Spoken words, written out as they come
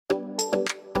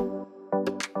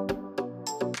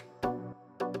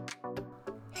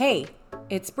Hey,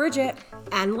 it's Bridget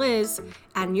and Liz,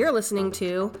 and you're listening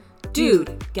to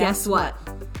Dude, Guess What?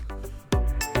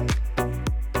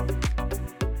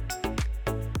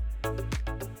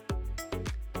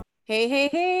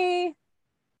 Hey.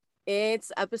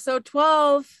 It's episode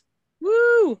 12.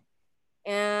 Woo!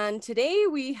 And today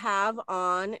we have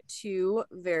on two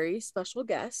very special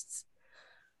guests,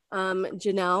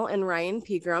 Janelle and Ryan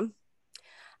Pegram.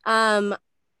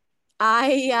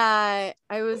 I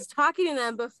was talking to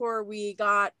them before we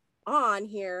got on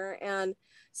here, and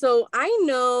so I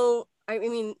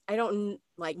don't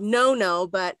like know,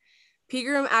 but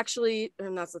Pegram actually,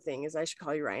 and that's the thing, is I should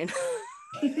call you Ryan.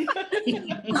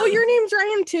 Oh, your name's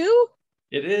Ryan too?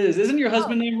 It is. Isn't your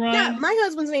husband named Ryan? Yeah, my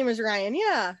husband's name is Ryan.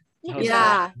 Yeah.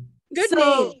 Yeah. Good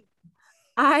name.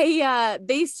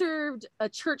 They served a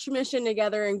church mission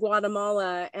together in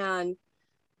Guatemala, and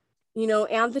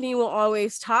Anthony will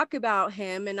always talk about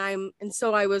him, and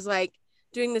so I was like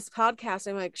doing this podcast.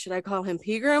 I'm like, should I call him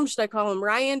Pegram? Should I call him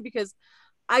Ryan? Because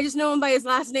I just know him by his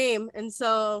last name. And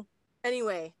so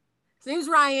anyway, his name's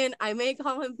Ryan. I may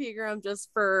call him Pegram just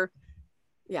for,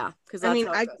 because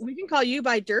we can call you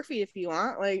by Durfee if you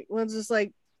want. Like, we'll just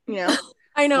I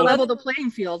know, level the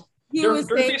playing field.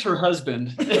 Durfee's her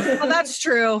husband. Well, that's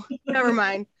true. Never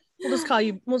mind. We'll just call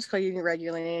you your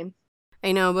regular name.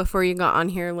 I know, before you got on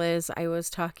here, Liz, I was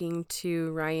talking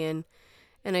to Ryan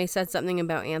and I said something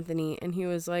about Anthony, and he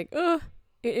was like, "Oh,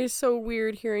 it is so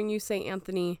weird hearing you say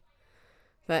Anthony."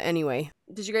 But anyway,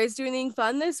 did you guys do anything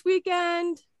fun this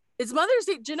weekend? It's Mother's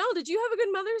Day. Janelle, did you have a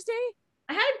good Mother's Day?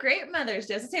 I had a great Mother's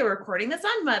Day. As I say, we're recording this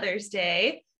on Mother's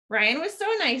Day. Ryan was so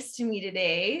nice to me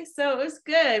today, so it was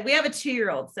good. We have a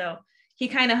 2-year-old, so he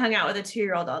kind of hung out with a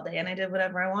 2-year-old all day, and I did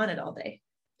whatever I wanted all day,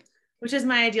 which is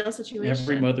my ideal situation.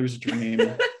 Every mother's dream.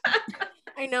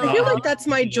 I know. I feel like that's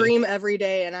my dream every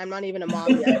day, and I'm not even a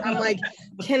mom yet. I'm like,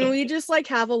 can we just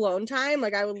have alone time?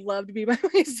 Like, I would love to be by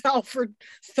myself for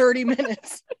 30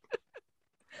 minutes.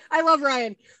 I love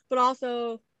Ryan, but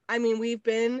also,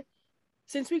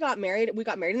 since we got married in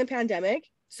the pandemic.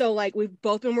 So we've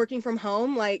both been working from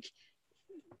home, like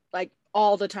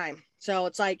all the time. So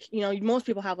it's most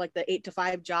people have the 8 to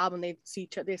 5 job, and they see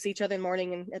each other in the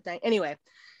morning and at night. Anyway,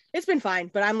 it's been fine,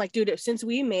 but I'm like, dude, since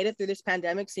we made it through this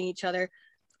pandemic, seeing each other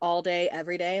all day,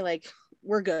 every day,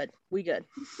 we're good. We good.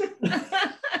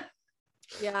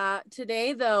 Yeah.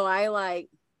 Today though,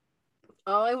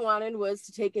 all I wanted was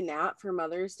to take a nap for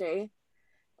Mother's Day.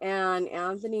 And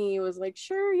Anthony was like,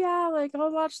 sure, yeah,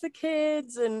 I'll watch the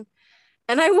kids. And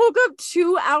I woke up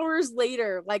 2 hours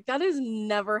later. That has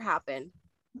never happened.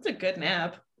 It's a good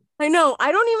nap. I know.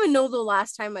 I don't even know the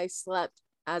last time I slept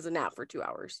as a nap for 2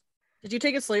 hours. Did you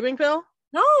take a sleeping pill?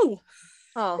 No.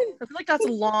 Oh, I feel like that's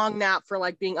a long nap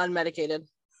for being unmedicated.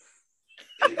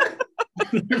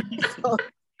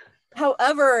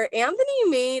 However,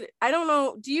 Anthony I don't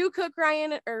know, do you cook,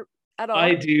 Ryan, or at all?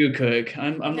 I do cook.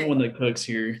 I'm the one that cooks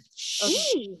here.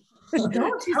 Okay.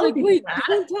 Don't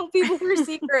tell people her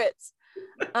secrets.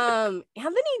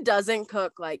 Anthony doesn't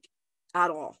cook at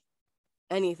all.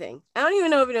 Anything. I don't even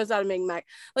know if he knows how to make mac.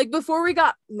 Before we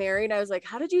got married, I was like,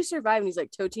 how did you survive? And he's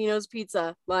like, Totino's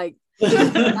Pizza. That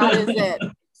is it.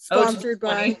 Sponsored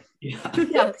by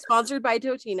sponsored by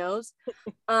Totino's.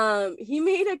 He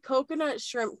made a coconut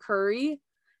shrimp curry,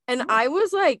 and I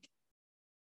was like,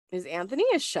 is Anthony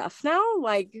a chef now?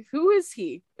 Who is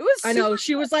he? It was I know,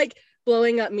 she was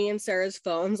blowing up me and Sarah's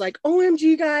phones,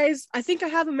 OMG guys, I think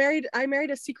I married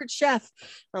a secret chef.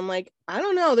 I'm like, I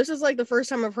don't know, this is the first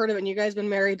time I've heard of it, and you guys been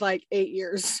married 8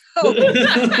 years, so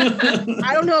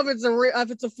I don't know if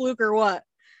it's a fluke or what.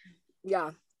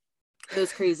 Yeah, it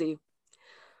was crazy.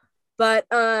 But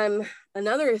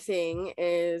another thing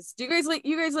is, do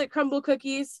you guys like crumble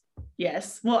cookies?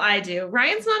 Yes, well, I do.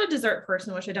 Ryan's not a dessert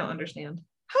person, which I don't understand.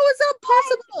 How is that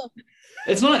possible?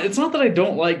 It's not that I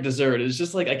don't like dessert. It's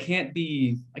just I can't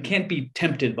be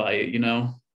tempted by it,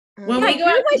 When we go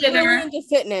out to dinner, really into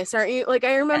fitness, aren't you?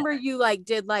 I remember you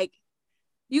did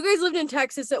you guys lived in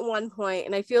Texas at one point,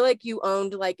 and I feel like you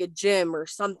owned a gym or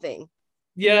something.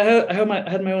 Yeah, I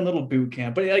had my own little boot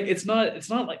camp, but it's not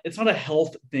a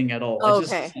health thing at all. Oh, it's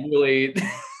okay. Just really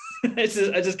I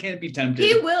just can't be tempted.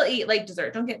 He will eat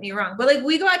dessert, don't get me wrong, but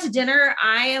we go out to dinner,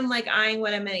 I am eyeing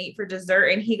what I'm gonna eat for dessert,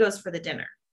 and he goes for the dinner.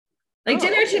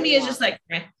 Dinner to me is just But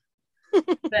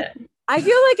I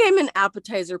feel like I'm an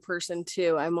appetizer person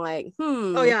too. I'm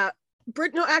oh yeah,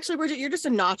 Bridget, you're just a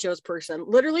nachos person.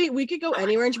 Literally, we could go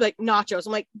anywhere and she'd be like, nachos.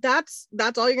 I'm like, that's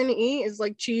all you're gonna eat is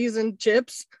cheese and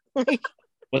chips.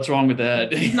 What's wrong with that?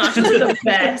 Nachos are the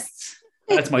best.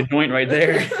 That's my joint right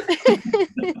there.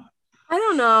 I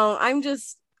don't know.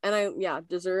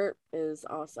 Dessert is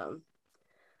awesome.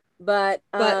 But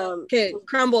okay,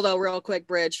 Crumble though, real quick,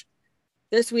 Bridge.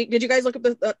 This week, did you guys look at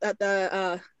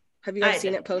the have you guys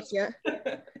seen it post yet?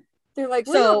 They're like,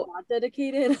 so not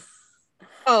dedicated.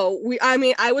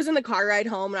 I was in the car ride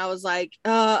home and I was like,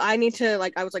 I need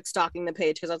to I was like stalking the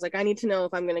page because I was like, I need to know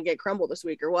if I'm gonna get Crumble this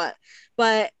week or what.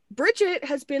 But Bridget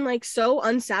has been like so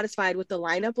unsatisfied with the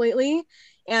lineup lately,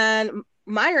 and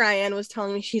my Ryan was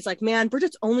telling me, she's like, man,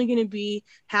 Bridget's only gonna be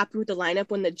happy with the lineup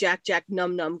when the Jack Jack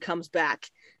Num Num comes back,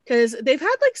 because they've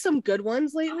had like some good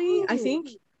ones lately, I think.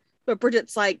 But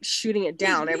Bridget's like shooting it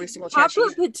down every single chance.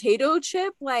 Chocolate potato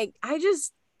chip, like I think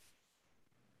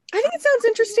it sounds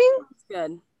interesting. It's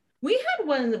good. We had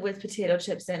one with potato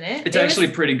chips in it. It's actually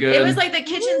pretty good. It was like the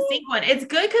kitchen sink one. It's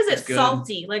good because it's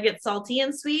salty. Like it's salty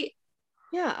and sweet.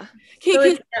 Yeah.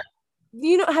 Okay,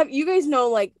 have you guys know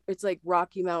like it's like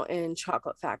Rocky Mountain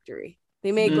Chocolate Factory?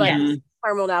 They make like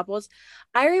carameled apples.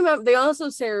 I remember they also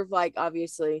serve like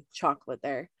obviously chocolate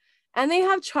there, and they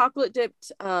have chocolate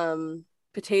dipped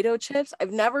potato chips.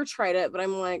 I've never tried it, but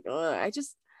I'm like, I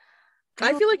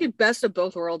feel like it's best of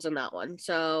both worlds in that one.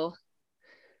 So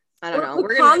I don't know.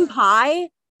 Pecan pie.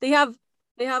 They have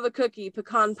a cookie,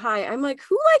 pecan pie. I'm like,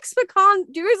 who likes pecan?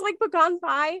 Do you guys like pecan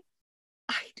pie?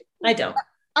 I don't.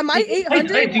 Am I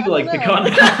 800? I do like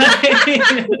pecan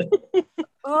pie.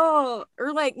 Oh,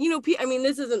 or like, I mean,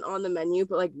 this isn't on the menu,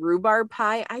 but like rhubarb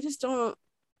pie. I just don't.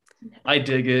 I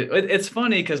dig it. It's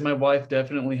funny because my wife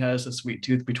definitely has a sweet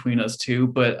tooth between us two,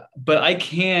 but I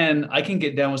can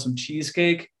get down with some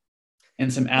cheesecake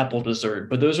and some apple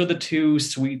dessert. But those are the two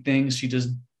sweet things she just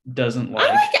doesn't like.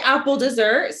 I like apple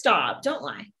dessert. Stop. Don't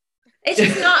lie. It's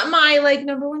just not my like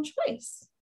number one choice.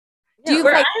 Do you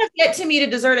I have yet to meet a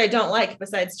dessert I don't like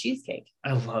besides cheesecake?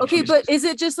 I love cheesecake. But is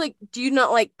it just like, do you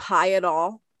not like pie at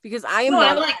all? Because I am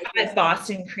not. I like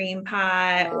Boston cream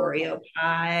pie, Oreo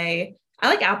pie. I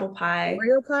like apple pie.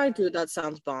 Oreo pie? Dude, that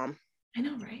sounds bomb. I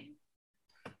know, right?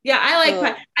 Yeah, I like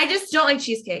pie. I just don't like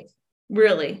cheesecake.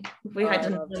 Really. If we had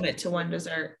to limit to one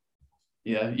dessert.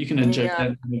 Yeah, you can inject that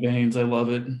in the veins. I love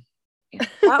it.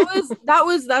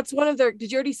 That's one of their,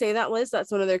 did you already say that, Liz?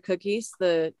 That's one of their cookies.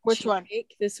 Which one?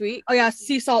 This week. Oh yeah,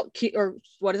 sea salt or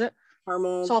what is it?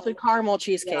 Caramel. Salted caramel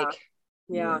cheesecake.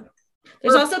 Yeah.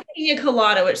 There's also pina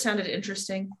colada, which sounded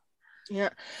interesting. Yeah.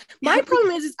 My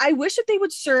problem is I wish that they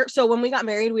would serve. So when we got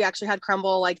married, we actually had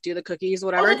Crumble like do the cookies,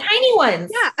 whatever. Oh, the tiny ones.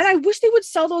 Yeah. And I wish they would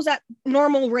sell those at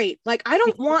normal rate. Like I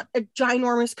don't want a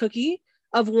ginormous cookie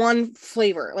of one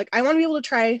flavor. Like I want to be able to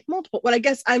try multiple. But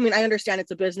I understand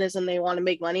it's a business and they want to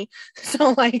make money.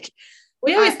 So like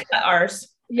we always cut ours.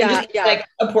 Yeah. Like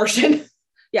a portion.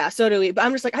 Yeah, so do we. But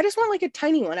I'm just like, I just want like a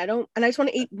tiny one. I just want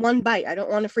to eat one bite. I don't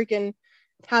want to freaking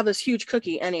have this huge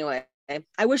cookie anyway.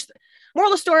 I wish.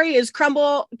 Moral of the story is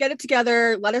Crumble, get it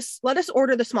together. Let us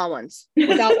order the small ones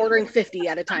without ordering 50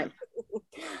 at a time.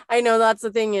 I know that's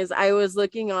the thing is I was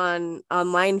looking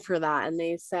online for that and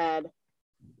they said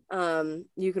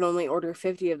you can only order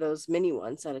 50 of those mini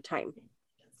ones at a time.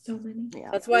 So many. Yeah.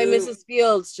 That's why Mrs.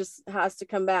 Fields just has to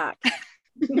come back.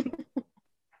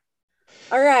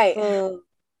 All right.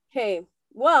 Okay.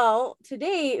 Well,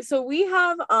 today, so we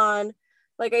have on,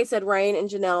 like I said, Ryan and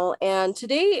Janelle, and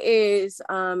today is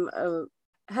a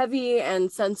heavy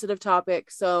and sensitive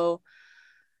topic. So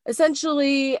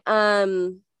essentially,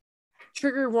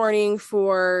 trigger warning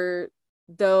for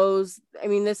those. I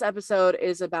mean, this episode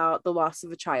is about the loss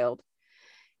of a child.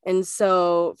 And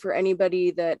so for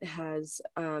anybody that has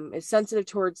is sensitive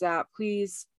towards that,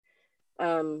 please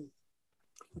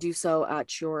do so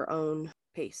at your own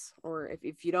pace. Or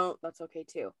if you don't, that's okay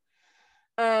too.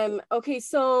 Okay,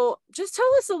 so just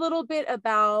tell us a little bit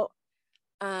about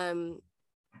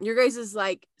your guys'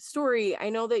 like story. I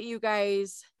know that you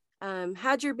guys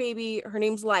had your baby. Her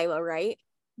name's Lyla, right?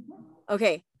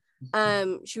 Okay.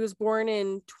 She was born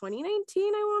in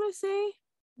 2019, I want to say.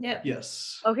 Yeah.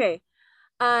 Yes. Okay.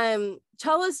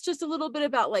 Tell us just a little bit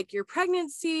about like your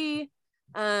pregnancy,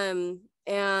 and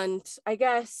I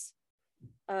guess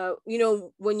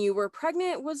when you were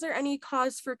pregnant, was there any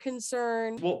cause for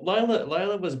concern? Well,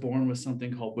 Lyla was born with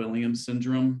something called Williams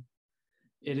syndrome.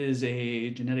 It is a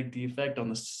genetic defect on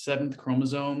the 7th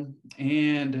chromosome,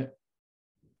 and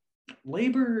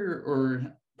labor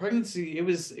or pregnancy, it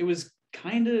was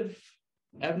kind of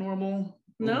abnormal.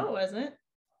 No, it wasn't.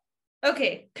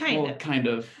 Okay, kind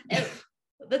of.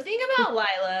 The thing about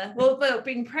Lyla, about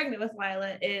being pregnant with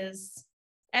Lyla is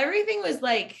everything was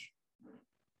like,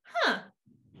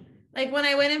 like when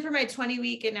I went in for my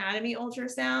 20-week anatomy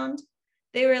ultrasound,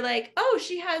 they were like, oh,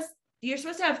 you're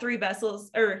supposed to have 3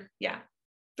 vessels, or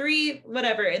 3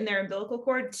 whatever in their umbilical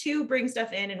cord, 2 bring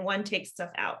stuff in and 1 takes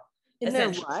stuff out. In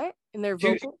their what? In their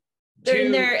vocal? They're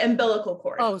in their umbilical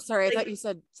cord. Oh, sorry. Like, I thought you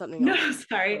said something no, else.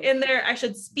 sorry. In their, I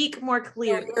should speak more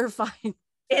clearly. No, you're fine.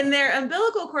 In their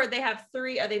umbilical cord, they have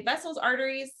three, are they vessels,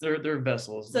 arteries? They're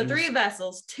vessels. So three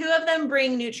vessels, two of them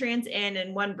bring nutrients in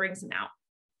and one brings them out.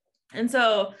 And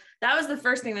so that was the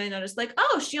first thing that I noticed, like,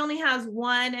 oh, she only has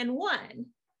 1 and 1.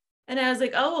 And I was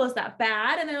like, oh, well, is that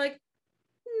bad? And they're like,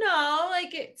 no,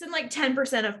 like it's in like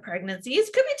 10% of pregnancies,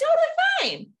 could be totally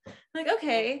fine. I'm like,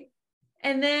 okay.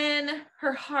 And then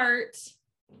her heart.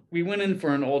 We went in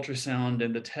for an ultrasound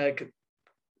and the tech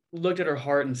looked at her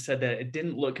heart and said that it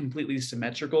didn't look completely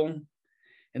symmetrical.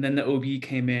 And then the OB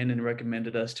came in and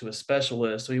recommended us to a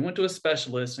specialist. So he went to a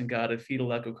specialist and got a fetal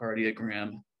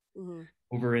echocardiogram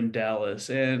over in Dallas.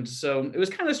 And so it was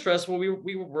kind of stressful. We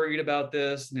were worried about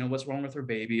this, what's wrong with her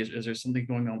baby? Is there something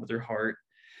going on with her heart?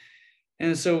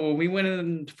 And so we went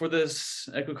in for this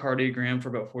echocardiogram for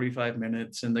about 45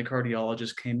 minutes, and the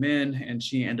cardiologist came in and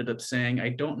she ended up saying, I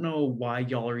don't know why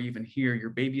y'all are even here.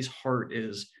 Your baby's heart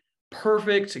is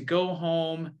perfect. Go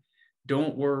home.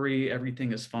 Don't worry.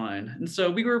 Everything is fine. And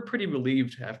so we were pretty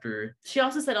relieved after. She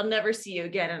also said, I'll never see you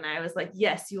again. And I was like,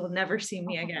 yes, you will never see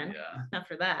me again. Yeah.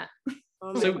 After that.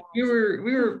 So we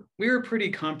were pretty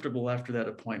comfortable after that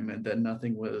appointment that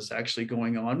nothing was actually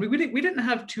going on. We didn't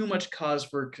have too much cause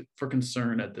for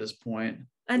concern at this point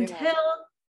until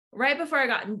right before I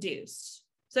got induced.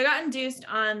 So I got induced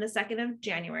on the 2nd of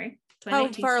January. How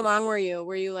far along were you?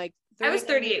 Were you like? I was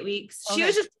 38 weeks. Okay. She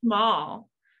was just small.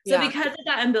 So because of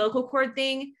that umbilical cord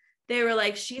thing, they were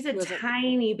like, she's a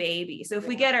tiny baby. So if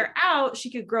we get her out, she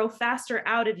could grow faster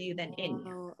out of you than in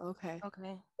you. Oh, okay.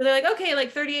 Okay. So they're like, okay,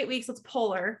 like 38 weeks, let's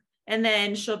pull her. And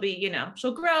then she'll be,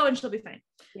 she'll grow and she'll be fine.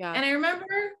 Yeah. And I remember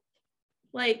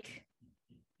like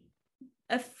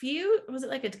was it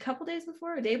like a couple days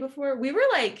before, a day before? We were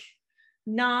like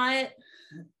not.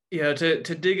 Yeah, to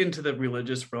dig into the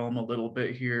religious realm a little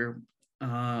bit here.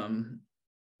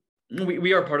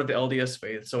 We are part of the LDS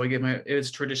faith. So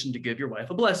it's tradition to give your wife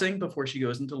a blessing before she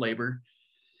goes into labor.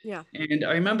 Yeah. And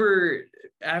I remember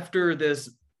after this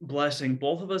blessing,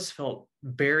 both of us felt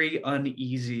very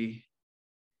uneasy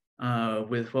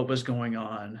with what was going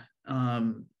on.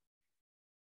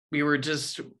 We were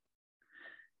just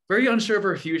very unsure of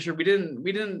our future. We didn't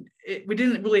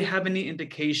really have any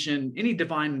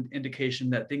divine indication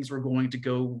that things were going to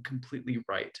go completely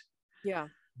right. Yeah.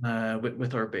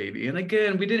 With our baby. And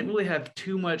again, we didn't really have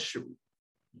too much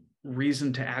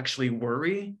reason to actually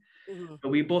worry, but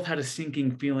we both had a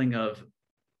sinking feeling of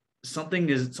something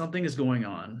is going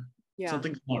on. Yeah.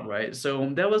 Something's not right. So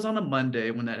that was on a Monday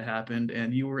when that happened,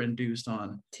 and you were induced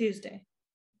on Tuesday.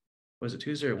 Was it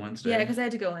Tuesday or Wednesday? Yeah, because I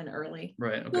had to go in early.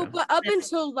 Right. Okay. So, but up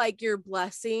until like your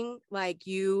blessing, like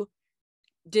you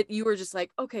were just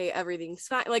like, okay, everything's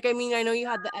fine. Like, I mean, I know you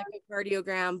had the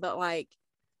echocardiogram, but like,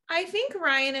 I think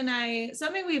Ryan and I,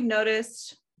 something we've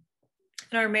noticed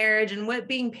in our marriage and what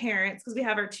being parents, because we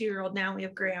have our 2-year-old now, we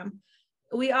have Graham,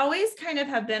 we always kind of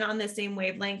have been on the same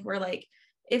wavelength where like,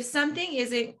 if something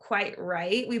isn't quite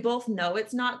right, we both know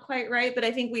it's not quite right, but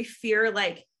I think we fear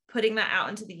like putting that out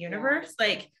into the universe. Yeah.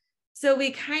 Like, so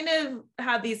we kind of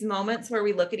have these moments where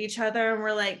we look at each other and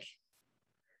we're like,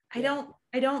 I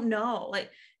don't know. Like,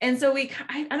 and so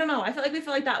I don't know. I feel like we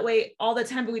feel like that way all the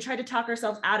time, but we try to talk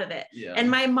ourselves out of it. Yeah. And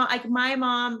my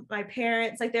mom, my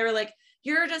parents, like they were like,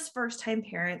 you're just first-time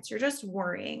parents. You're just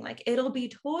worrying. Like, it'll be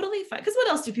totally fine. Because what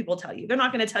else do people tell you? They're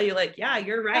not going to tell you like, yeah,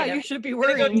 you're right. Yeah, you should be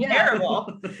worrying.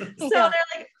 Terrible. So they're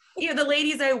like, the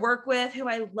ladies I work with who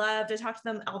I love to talk to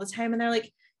them all the time. And they're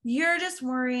like, you're just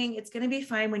worrying. It's going to be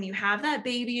fine. When you have that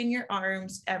baby in your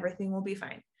arms, everything will be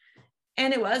fine.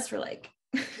 And it was for like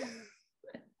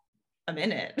a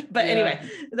minute, but anyway,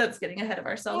 that's getting ahead of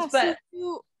ourselves. But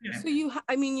so you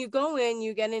go in,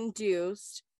 you get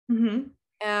induced,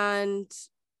 and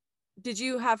did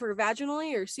you have her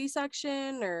vaginally or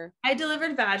C-section or? I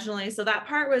delivered vaginally, so that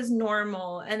part was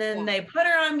normal. And then they put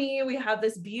her on me. We have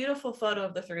this beautiful photo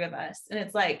of the 3 of us, and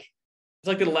it's like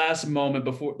the last moment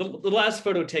before the last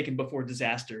photo taken before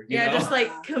disaster. You know? Just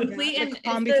like complete and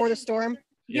calm before the storm.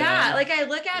 Yeah, like I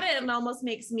look at it and it almost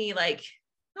makes me like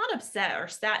not upset or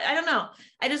sad. I don't know.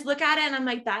 I just look at it and I'm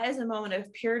like, that is a moment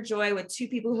of pure joy with 2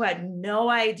 people who had no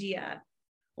idea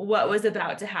what was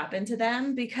about to happen to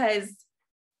them, because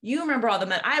you remember all the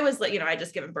men. I was like, I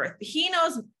just given birth. He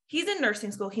knows, he's in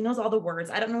nursing school. He knows all the words.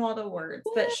 I don't know all the words,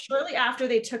 but shortly after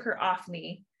they took her off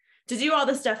me to do all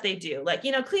the stuff they do, like,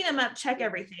 clean them up, check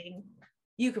everything.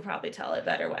 You could probably tell it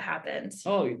better what happened.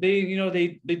 Oh, they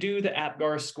do the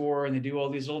APGAR score and they do all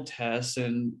these little tests.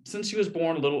 And since she was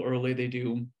born a little early,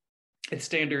 it's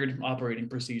standard operating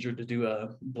procedure to do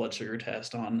a blood sugar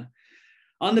test on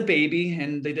on the baby,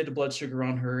 and they did a blood sugar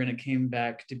on her, and it came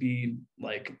back to be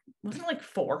like, Wasn't it like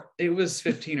 4? it was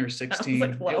 15 or 16. That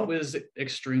was, like, low. It was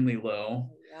extremely low.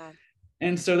 Yeah.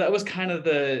 And so that was kind of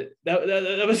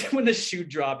that was when the shoe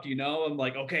dropped, I'm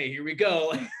like, okay, here we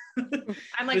go.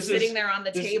 I'm like sitting there on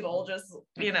the table, just,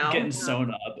 getting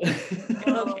sewn up.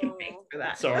 Okay, thanks for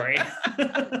that. Sorry.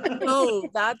 No,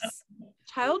 that's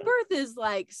childbirth is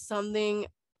like something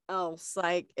else.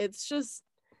 Like it's just.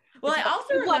 Well, I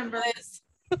also remember.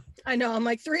 I know. I'm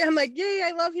like, yay,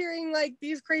 I love hearing like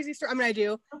these crazy stories. I mean, I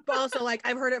do, but also like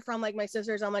I've heard it from like my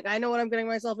sisters. I'm like, I know what I'm getting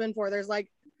myself in for. There's like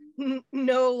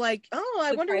no like, oh,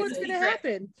 I wonder what's gonna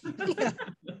happen. Yeah.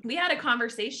 We had a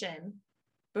conversation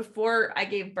before I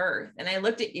gave birth, and I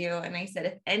looked at you and I said,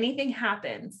 if anything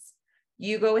happens,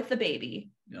 you go with the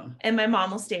baby, and my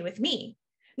mom will stay with me.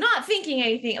 Not thinking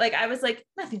anything. Like I was like,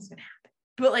 nothing's gonna happen.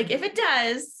 But like if it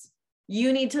does,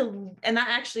 you need to, and that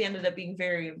actually ended up being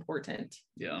very important.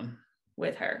 Yeah.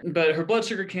 With her. But her blood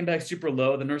sugar came back super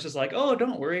low. The nurse is like, oh,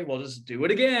 don't worry, we'll just do it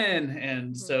again.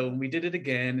 And so we did it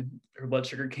again. Her blood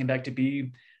sugar came back to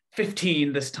be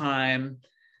 15 this time.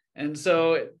 And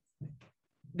so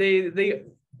the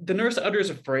nurse utters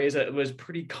a phrase that was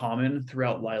pretty common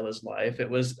throughout Lila's life. It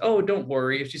was, oh, don't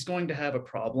worry, if she's going to have a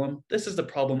problem, this is the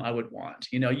problem I would want.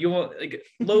 You want like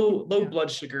low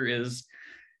blood sugar is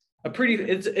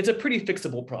it's a pretty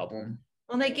fixable problem.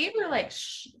 Well, they gave her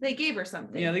they gave her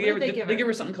something. Yeah, they gave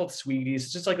her something called Sweeties.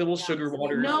 It's just like a little sugar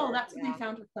water. No, that's when they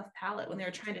found her cleft palate, when they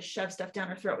were trying to shove stuff down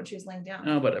her throat when she was laying down.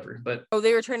 Oh, whatever. But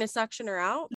they were trying to suction her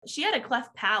out? She had a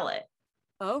cleft palate.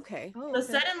 Okay. So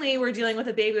suddenly we're dealing with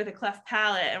a baby with a cleft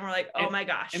palate, and we're like, oh my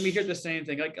gosh. And we hear the same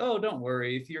thing, like, oh, don't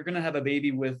worry. If you're gonna have a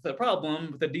baby with a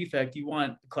problem, with a defect, you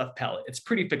want a cleft palate. It's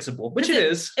pretty fixable, which it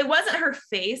is. It wasn't her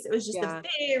face, it was just the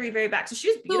very, very back. So she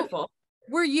was beautiful.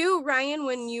 Were you, Ryan,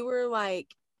 when you were like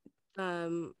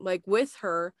with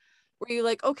her, were you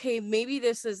like, okay, maybe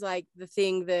this is like the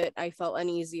thing that I felt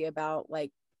uneasy about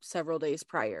like several days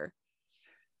prior?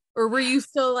 Or were you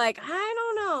still like, I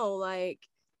don't know, like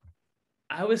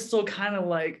I was still kind of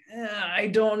like, I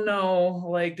don't know,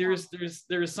 like there's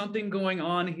something going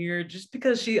on here, just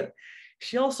because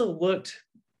she also looked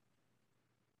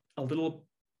a little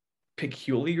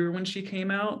peculiar when she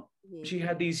came out. She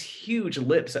had these huge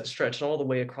lips that stretched all the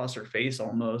way across her face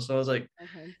almost. So I was like,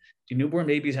 do newborn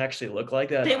babies actually look like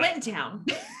that? They went down.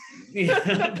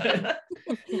 Yeah.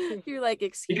 You're like,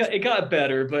 excuse me. It got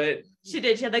better, but she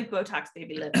did. She had like Botox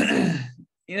baby lips.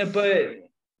 Yeah,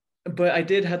 but I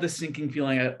did have the sinking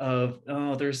feeling of,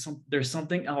 oh, there's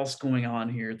something else going on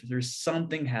here. There's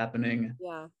something happening.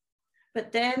 Yeah.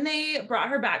 But then they brought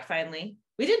her back finally.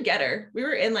 We did get her. We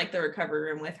were in like the recovery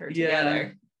room with her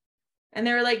together. And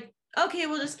they were like, okay,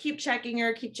 we'll just keep checking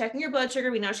her blood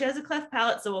sugar. We know she has a cleft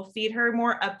palate, so we'll feed her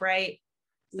more upright.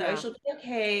 So she'll be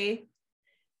okay.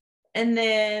 And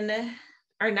then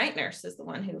our night nurse is the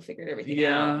one who figured everything out.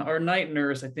 Yeah, our night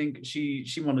nurse, I think she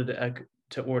wanted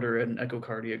to order an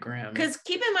echocardiogram. Because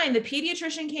keep in mind, the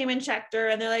pediatrician came and checked her,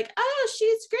 and they're like, oh,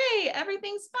 she's great,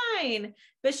 everything's fine.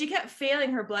 But she kept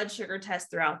failing her blood sugar test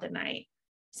throughout the night.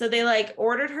 So they like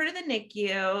ordered her to the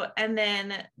NICU, and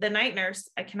then the night nurse,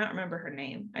 I cannot remember her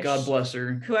name. God bless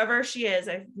her. Whoever she is,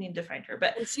 I need to find her.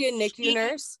 But is she a NICU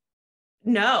nurse?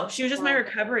 No, she was just my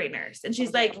recovery nurse. And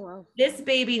she's like, this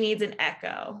baby needs an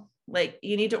echo. Like,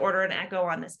 you need to order an echo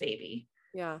on this baby.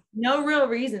 Yeah. No real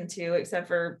reason to, except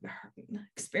for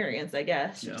experience, I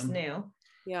guess. She just knew.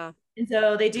 Yeah. And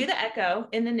so they do the echo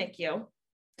in the NICU.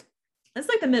 It's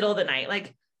like the middle of the night.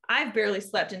 Like, I've barely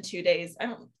slept in 2 days.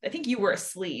 I think you were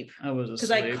asleep. I was asleep.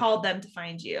 Because I called them to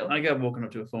find you. I got woken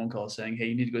up to a phone call saying, hey,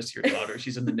 you need to go see your daughter.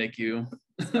 She's in the NICU.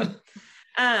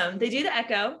 They do the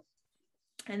echo,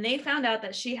 and they found out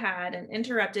that she had an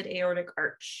interrupted aortic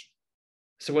arch.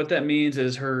 So what that means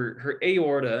is her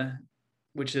aorta,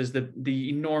 which is the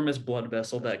enormous blood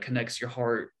vessel that connects your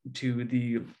heart to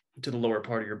the lower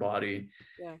part of your body.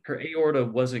 Yeah. Her aorta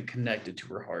wasn't connected to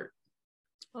her heart.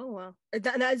 Oh wow! Is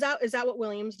that what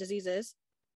Williams' disease is?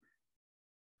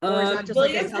 Or is that just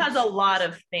Williams has a lot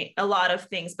of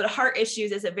things, but heart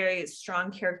issues is a very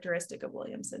strong characteristic of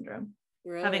Williams syndrome.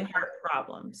 Really? Having heart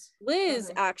problems.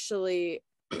 Liz actually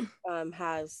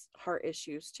has heart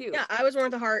issues too. Yeah, I was born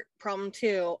with a heart problem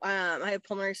too. I had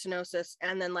pulmonary stenosis,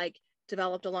 and then like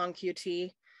developed a long QT.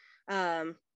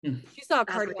 She's not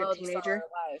a cardiologist teenager.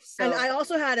 Life, so. And I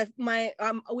also had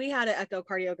we had an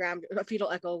echocardiogram, a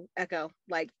fetal echo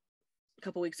like a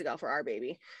couple weeks ago for our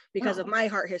baby because of my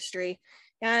heart history.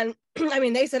 And I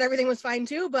mean, they said everything was fine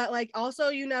too, but like also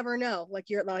you never know,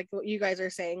 like you're like what you guys are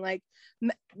saying, like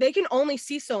they can only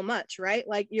see so much, right?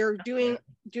 Like you're doing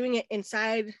it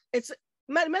inside. It's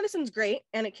medicine's great,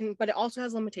 and but it also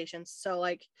has limitations. So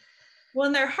like, well,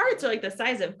 and their hearts are like the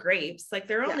size of grapes. Like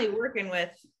they're only working with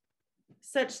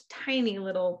such tiny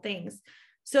little things.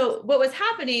 So what was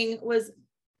happening was,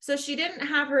 so she didn't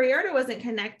have, her aorta wasn't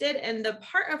connected, and the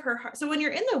part of her heart. So when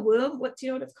you're in the womb, do you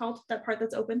know what it's called? That part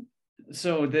that's open?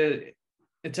 So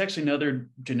it's actually another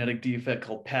genetic defect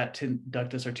called patent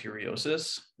ductus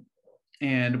arteriosus.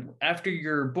 And after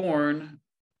you're born,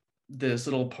 this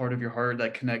little part of your heart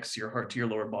that connects your heart to your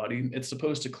lower body, it's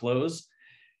supposed to close.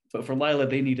 But for Lyla,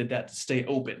 they needed that to stay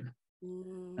open.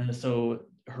 And so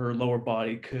her lower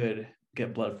body could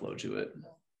get blood flow to it.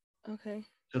 Okay.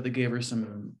 So they gave her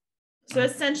some. So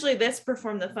essentially this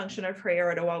performed the function of her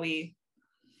aorta while we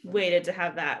waited to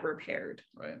have that repaired.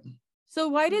 Right. So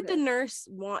why did the nurse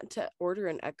want to order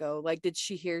an echo? Like, did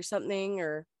she hear something,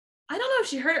 or? I don't know if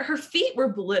she heard it. Her feet were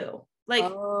blue. Like,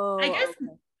 I guess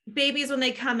babies, when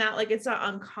they come out, like it's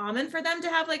not uncommon for them to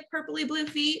have like purpley blue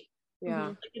feet. Yeah.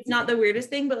 Like, it's not the weirdest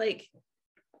thing, but like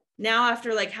now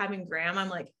after like having Graham, I'm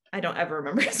like, I don't ever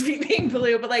remember his feet being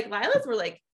blue, but like Lila's were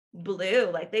like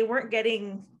blue. Like they weren't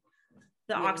getting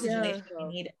the oxygenation they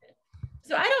needed.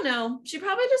 So I don't know. She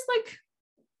probably just like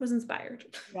was inspired.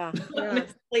 Yeah.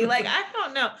 Honestly, like I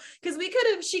don't know, because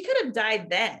she could have died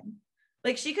then.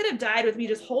 Like she could have died with me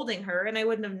just holding her, and I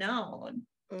wouldn't have known.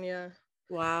 Yeah.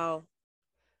 Wow.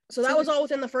 So that was all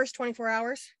within the first 24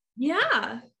 hours.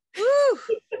 Yeah. Woo!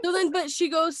 So then, but she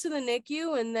goes to the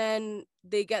NICU, and then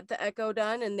they get the echo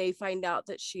done, and they find out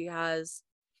that she has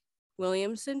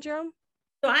Williams syndrome.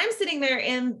 So I'm sitting there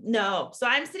in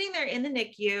the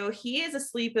NICU. He is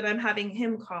asleep, and I'm having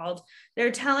him called.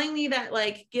 They're telling me that,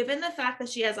 like, given the fact that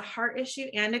she has a heart issue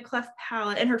and a cleft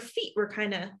palate, and her feet were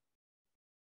kind of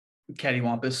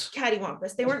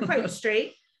cattywampus. They weren't quite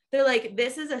straight. They're like,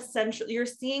 this is essential. You're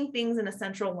seeing things in a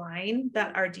central line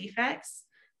that are defects.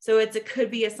 So it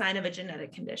could be a sign of a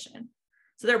genetic condition.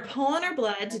 So they're pulling her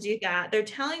blood to do that. They're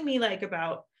telling me like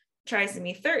about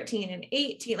trisomy 13 and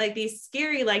 18, like these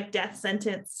scary, like death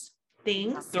sentence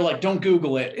things. They're like, don't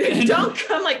Google it. Don't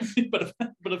come like, but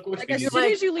of course, like, as soon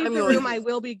as you leave the room, I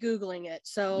will be Googling it.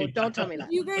 So don't tell me that.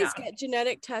 You guys get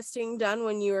genetic testing done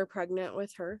when you were pregnant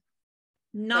with her?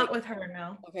 Not with her,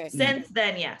 no. Okay. Since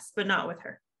then, yes, but not with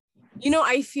her. You know,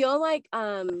 I feel like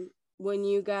when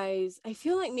you guys, I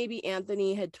feel like maybe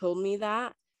Anthony had told me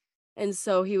that. And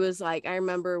so he was like, I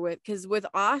remember because with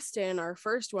Austin, our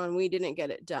first one, we didn't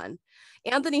get it done.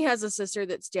 Anthony has a sister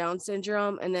that's Down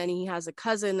syndrome, and then he has a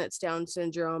cousin that's Down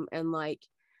syndrome, and like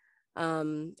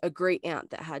a great aunt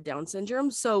that had Down syndrome.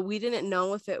 So we didn't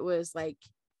know if it was like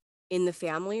in the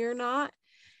family or not.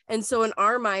 And so in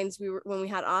our minds, when we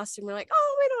had Austin, we're like,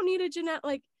 oh, we don't need a genetic,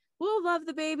 like, we'll love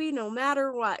the baby no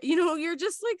matter what. You know, you're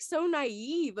just like so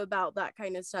naive about that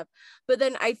kind of stuff. But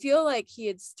then I feel like he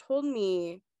had told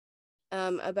me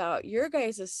about your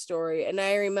guys' story. And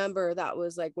I remember that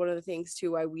was like one of the things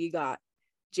too, why we got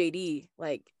JD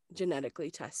like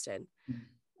genetically tested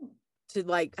to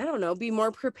like, I don't know, be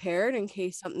more prepared in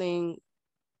case something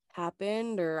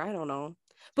happened, or I don't know.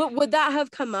 But would that have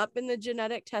come up in the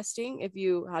genetic testing if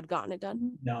you had gotten it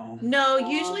done? No,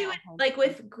 usually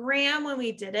with Graham, when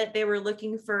we did it, they were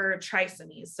looking for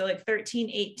trisomies. So like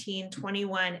 13, 18,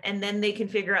 21, and then they can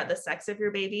figure out the sex of your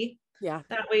baby. Yeah.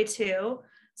 That way too.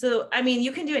 So, I mean,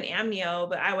 you can do an amnio,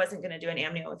 but I wasn't going to do an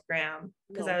amnio with Graham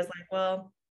because I was like,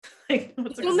 well, like,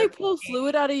 don't they pull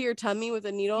fluid out of your tummy with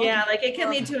a needle? Yeah, like it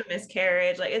can lead to a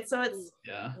miscarriage. Like it's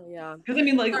yeah. Because I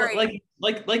mean,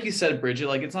 like you said, Bridget,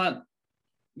 like it's not.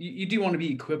 You do want to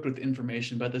be equipped with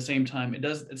information, but at the same time,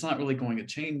 it's not really going to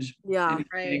change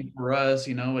anything for us,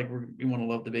 you know, like we want to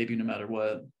love the baby no matter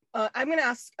what. I'm going to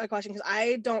ask a question because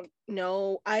I don't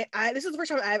know. This is the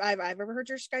first time I've ever heard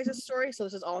your guys' story. So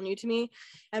this is all new to me.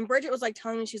 And Bridget was like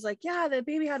telling me, she's like, yeah, the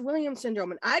baby had Williams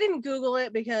syndrome. And I didn't Google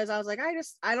it because I was like,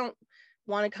 I don't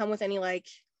want to come with any like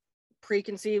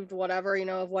preconceived whatever, you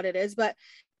know, of what it is. But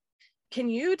can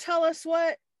you tell us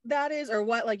what that is, or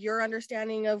what like your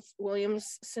understanding of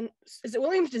Williams is it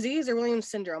Williams disease or Williams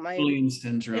syndrome? Williams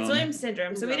syndrome. It's Williams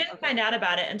syndrome. So we didn't find out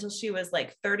about it until she was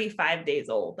like 35 days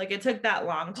old. Like it took that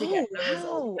long to get those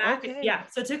results back. Okay. Yeah,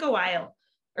 so it took a while,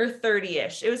 or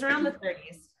 30-ish. It was around the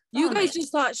 30s. You guys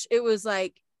just thought it was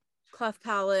like cleft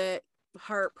palate,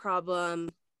 heart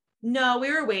problem. No,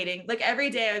 we were waiting. Like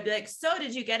every day I would be like, so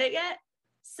did you get it yet?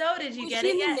 So did you get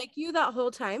it yet? Was she in the NICU that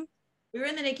whole time? We were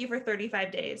in the NICU for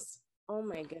 35 days. Oh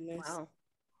my goodness. Wow.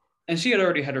 And she had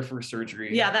already had her first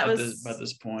surgery. Yeah, that was by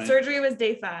this point. Surgery was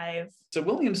day 5. So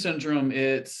Williams syndrome,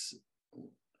 it's,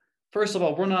 first of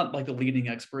all, we're not like the leading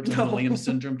experts on Williams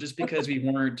syndrome just because we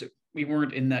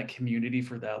weren't in that community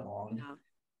for that long.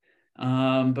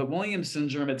 But Williams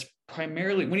syndrome, it's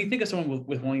primarily, when you think of someone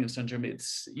with Williams syndrome,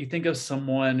 you think of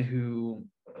someone who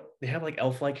they have like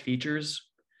elf-like features.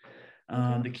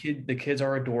 The kids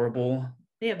are adorable.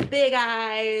 They have big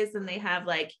eyes and they have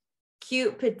like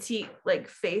cute petite like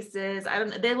faces. I don't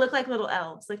know. They look like little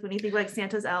elves. Like when you think like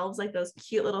Santa's elves, like those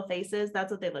cute little faces,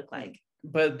 that's what they look like.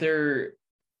 But they're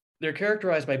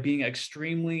characterized by being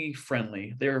extremely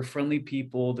friendly. They're friendly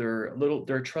people.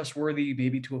 They're trustworthy,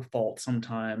 maybe to a fault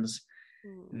sometimes.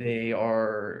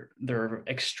 They're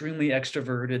extremely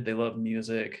extroverted. They love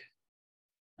music.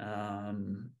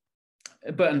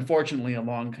 But unfortunately,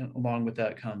 along with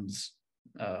that comes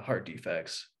heart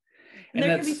defects. And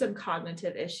there can be some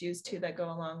cognitive issues too that go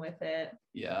along with it.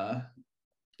 Yeah,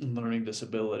 learning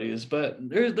disabilities. But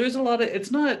there's a lot of,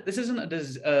 this isn't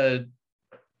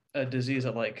a disease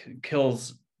that like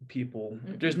kills people.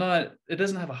 Mm-hmm. It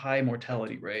doesn't have a high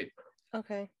mortality rate.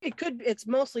 Okay. It's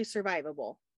mostly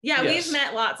survivable. Yeah, yes. We've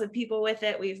met lots of people with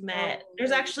it.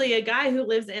 There's actually a guy who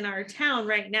lives in our town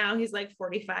right now. He's like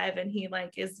 45 and he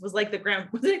like was like the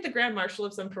grand marshal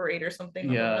of some parade or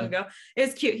something long ago. It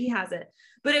was cute. He has it.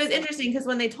 But it was interesting because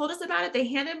when they told us about it, they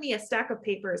handed me a stack of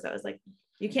papers that was like,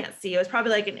 you can't see. It was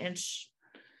probably like an inch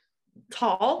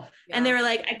tall. Yeah. And they were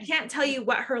like, I can't tell you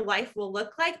what her life will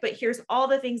look like, but here's all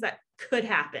the things that could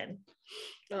happen.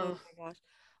 Oh my gosh.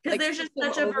 Because there's just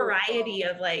such a variety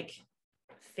of like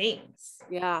things.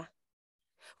 Yeah.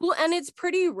 Well, and it's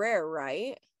pretty rare,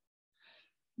 right?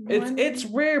 It's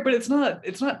rare, but it's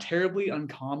not terribly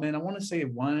uncommon. I want to say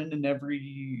one in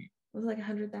every. It was like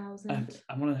 100,000.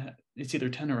 It's either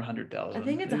 10 or 100,000. I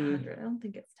think it's 100. I don't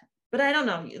think it's 10. But I don't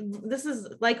know. This is,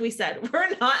 like we said,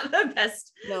 we're not the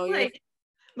best,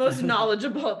 most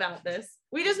knowledgeable about this.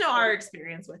 We just know our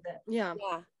experience with it. Yeah.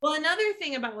 Well, another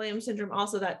thing about Williams syndrome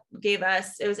also that it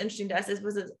was interesting to us, it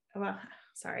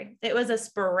was a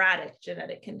sporadic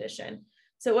genetic condition.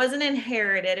 So it wasn't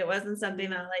inherited. It wasn't something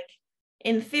that like,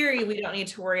 in theory, we don't need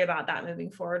to worry about that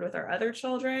moving forward with our other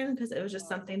children because it was just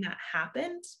something that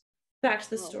happened. Back to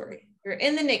the story. You're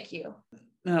in the NICU.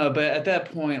 No, but at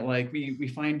that point, like we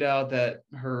find out that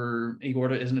her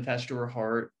aorta isn't attached to her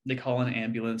heart. They call an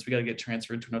ambulance. We got to get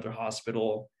transferred to another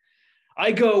hospital.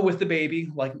 I go with the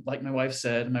baby, like my wife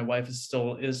said, and my wife is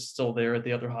still there at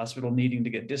the other hospital needing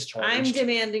to get discharged. I'm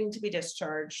demanding to be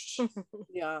discharged.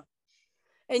 Yeah.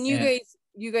 And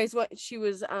you guys what she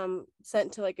was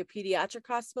sent to like a pediatric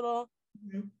hospital.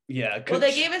 Mm-hmm. Yeah. Well,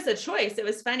 they gave us a choice. It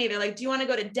was funny. They're like, do you want to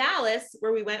go to Dallas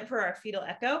where we went for our fetal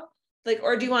echo? Like,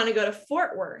 or do you want to go to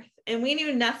Fort Worth? And we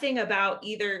knew nothing about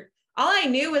either. All I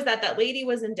knew was that lady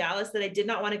was in Dallas that I did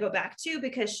not want to go back to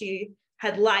because she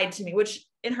had lied to me, which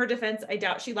in her defense, I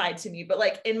doubt she lied to me, but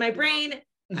like in my brain,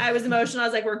 I was emotional. I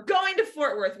was like, we're going to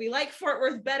Fort Worth. We like Fort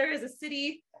Worth better as a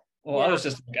city. Well, I was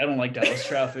just like, I don't like Dallas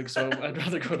traffic, so I'd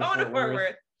rather go to Fort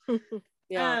Worth.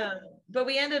 Yeah. But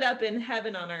we ended up in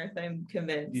heaven on earth, I'm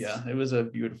convinced. Yeah, it was a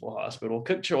beautiful hospital.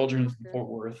 Cook Children's in Fort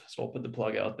Worth. So I'll put the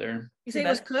plug out there. You say it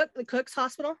was the Cook's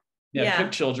hospital? Yeah.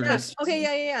 Cook Children's. Yeah.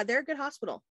 Okay, yeah. They're a good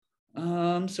hospital.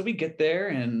 So we get there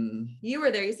and you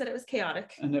were there. You said it was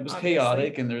chaotic. And it was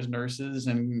chaotic, and there's nurses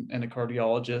and a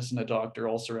cardiologist and a doctor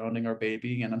all surrounding our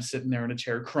baby, and I'm sitting there in a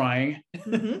chair crying.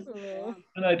 Mm-hmm.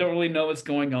 And I don't really know what's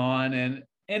going on. And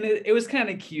it was kind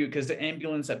of cute because the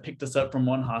ambulance that picked us up from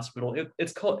one hospital,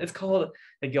 it's called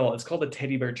the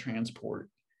teddy bear transport.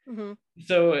 Mm-hmm.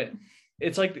 So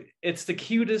it's the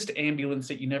cutest ambulance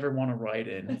that you never want to ride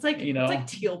in. It's like, it's like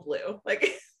teal blue. Like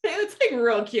it's like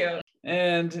real cute.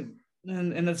 And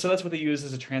so that's what they use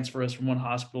as a transfer us from one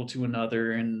hospital to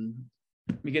another. And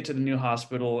we get to the new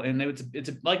hospital, and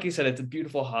it's like you said, it's a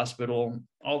beautiful hospital.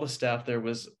 All the staff there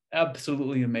was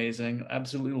absolutely amazing.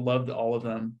 Absolutely loved all of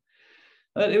them.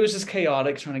 It was just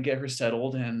chaotic trying to get her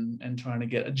settled and trying to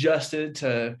get adjusted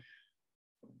to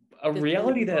a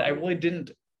reality that I really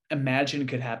didn't imagine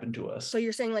could happen to us. So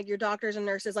you're saying like your doctors and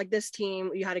nurses, like this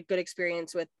team, you had a good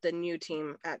experience with the new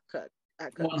team at Cook.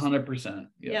 100%.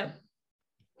 Yep.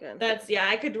 Good.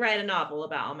 I could write a novel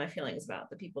about all my feelings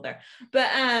about the people there. But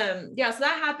so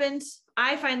that happened.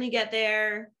 I finally get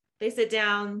there. They sit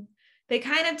down. They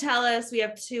kind of tell us we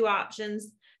have two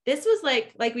options. This was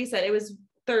like we said, it was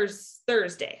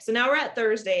Thursday. So now we're at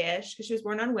Thursday-ish because she was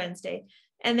born on Wednesday.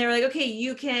 And they were like, okay,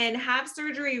 you can have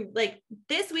surgery like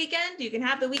this weekend. You can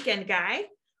have the weekend guy.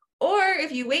 Or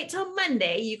if you wait till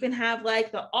Monday, you can have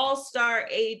like the all-star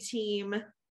A-team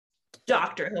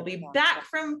doctor. He'll be back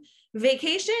from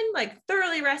vacation, like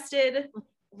thoroughly rested,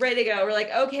 ready to go. We're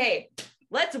like, okay,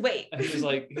 let's wait. He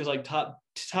was like top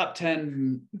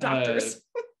 10 doctors,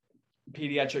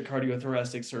 pediatric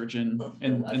cardiothoracic surgeon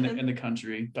in the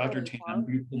country. Dr. Tam,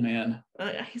 beautiful man. Oh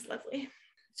yeah, he's lovely.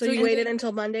 So you waited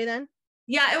until Monday then?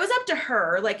 Yeah, it was up to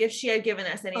her. Like if she had given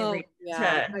us any reason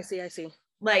to, I see.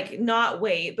 Like not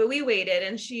wait, but we waited,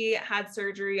 and she had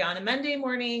surgery on a Monday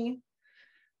morning.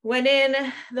 Went in,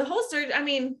 the whole surgery. I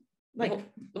mean, like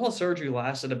the whole surgery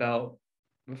lasted about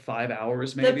 5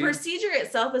 hours, maybe. The procedure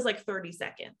itself is like 30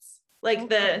 seconds.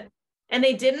 Like and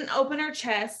they didn't open her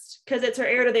chest because it's her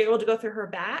aorta. They were able to go through her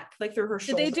back, like through her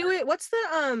shoulder. Did they do it? What's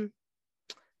the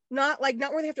not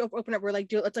where they have to open up, where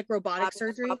like it's like robotic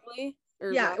surgery?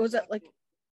 Yeah, it was like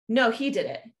no, he did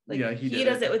it. Like he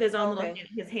does it with his own little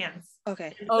his hands.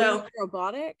 Okay. So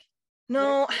robotic?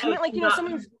 No, I meant like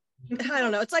someone. I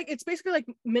don't know. It's basically like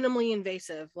minimally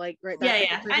invasive, like right.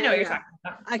 Yeah. I know what you're talking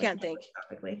about. I can't think.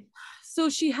 So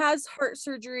she has heart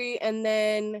surgery, and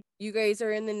then you guys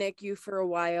are in the NICU for a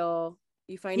while.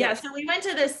 You find out. So we went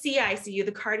to the CICU,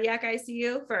 the cardiac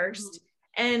ICU first,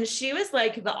 and she was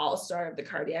like the all-star of the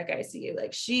cardiac ICU.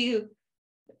 Like she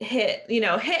hit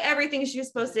everything she was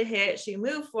supposed to hit. She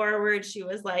moved forward. She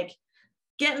was like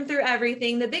getting through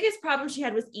everything. The biggest problem she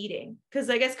had was eating, because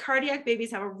I guess cardiac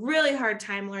babies have a really hard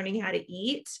time learning how to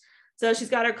eat. So she's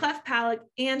got her cleft palate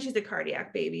and she's a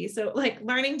cardiac baby. So like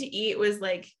learning to eat was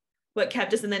like what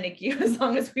kept us in the NICU as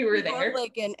long as we were there.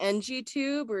 Like an NG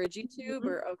tube or a G tube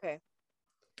or okay.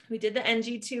 We did the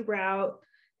NG tube route,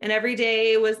 and every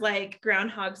day was like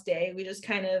Groundhog's Day. We just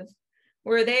kind of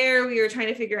were there. We were trying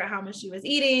to figure out how much she was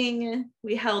eating.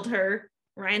 We held her.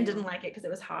 Ryan didn't like it because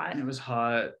it was hot. It was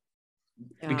hot.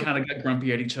 Yeah. We kind of got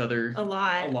grumpy at each other a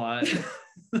lot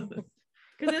because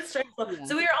it's stressful.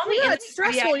 So we were only it's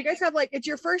stressful. You guys have like, it's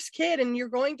your first kid and you're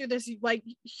going through this like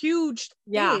huge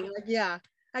thing. Like,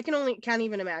 I can't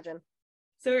even imagine.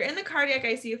 So we were in the cardiac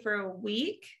ICU for a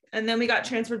week, and then we got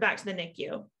transferred back to the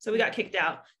NICU. So we got kicked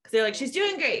out because they're like, she's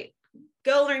doing great,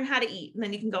 go learn how to eat, and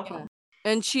then you can go home.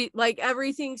 And she like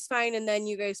everything's fine, and then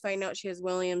you guys find out she has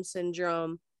Williams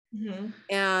syndrome.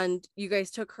 And you guys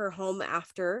took her home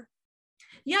after.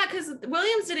 Yeah, because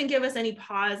Williams didn't give us any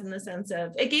pause, in the sense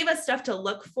of it gave us stuff to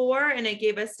look for, and it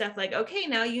gave us stuff like, okay,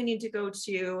 now you need to go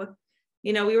to,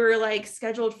 we were like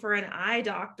scheduled for an eye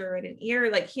doctor and an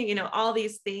ear, like, all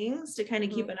these things to kind of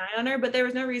keep an eye on her, but there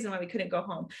was no reason why we couldn't go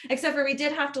home, except for we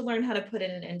did have to learn how to put in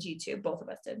an NG tube. Both of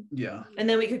us did. Yeah. And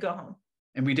then we could go home.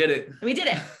 And we did it.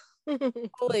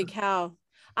 Holy cow.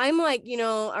 I'm like,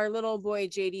 our little boy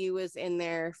JD was in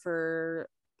there for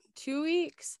 2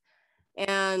 weeks,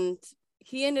 and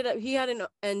he had an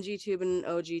NG tube and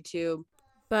an OG tube,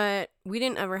 but we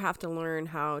didn't ever have to learn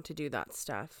how to do that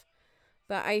stuff.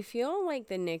 But I feel like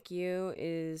the NICU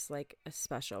is like a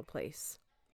special place.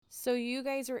 So you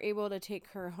guys were able to take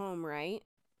her home, right?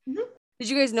 Did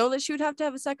you guys know that she would have to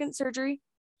have a second surgery?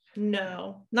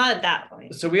 No, not at that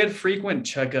point. So we had frequent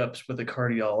checkups with a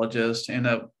cardiologist, and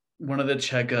one of the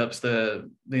checkups,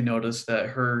 they noticed that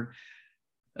her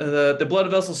the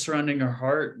blood vessels surrounding her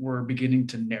heart were beginning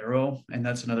to narrow, and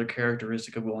that's another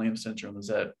characteristic of Williams syndrome, is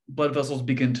that blood vessels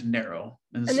begin to narrow.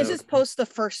 And so, this is post the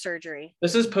first surgery.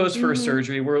 This is post first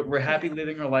surgery. We're happy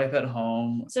living our life at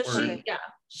home. So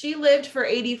she lived for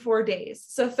 84 days.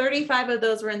 So 35 of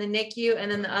those were in the NICU, and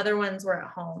then the other ones were at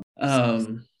home.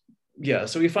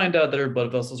 So we find out that her blood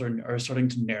vessels are starting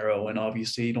to narrow, and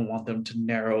obviously you don't want them to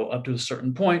narrow up to a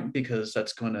certain point, because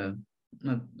that's going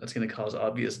to cause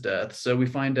obvious death. So we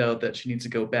find out that she needs to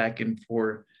go back in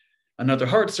for another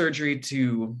heart surgery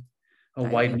to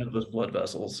widen up those blood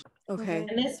vessels. Okay.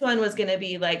 And this one was going to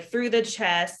be like through the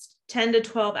chest, 10 to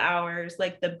 12 hours,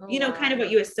 like kind of what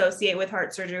you associate with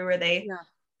heart surgery, where they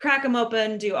crack them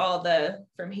open, do all the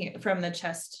from the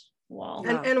chest wall.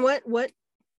 And what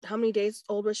how many days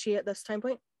old was she at this time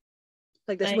point?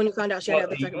 Like this, when you found out she had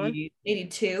the second one?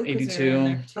 82.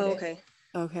 82. Okay.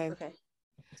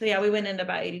 So yeah, we went into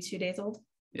about 82 days old.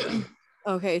 Yeah.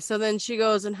 Okay, so then she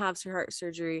goes and has her heart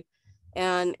surgery.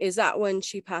 And is that when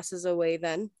she passes away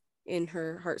then, in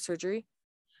her heart surgery?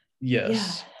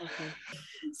 Yes. Yeah. Okay.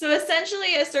 So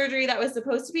essentially a surgery that was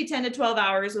supposed to be 10 to 12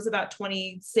 hours was about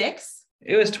 26.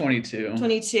 It was 22.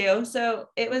 22. So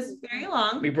it was very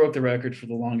long. We broke the record for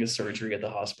the longest surgery at the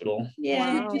hospital.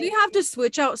 Yeah. Wow. Do they have to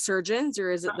switch out surgeons,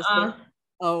 or is it the same?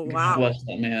 Oh, wow. Bless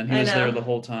that man. He was there the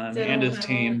whole time, and his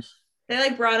team. They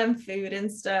like brought him food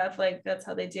and stuff. Like that's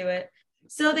how they do it.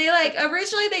 So they like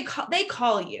originally they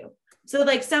call you. So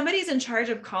like somebody's in charge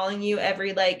of calling you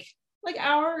every like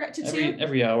hour to two.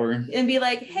 Every hour. And be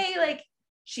like, hey, like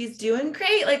she's doing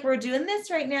great. Like we're doing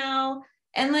this right now.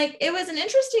 And like, it was an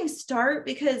interesting start,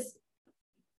 because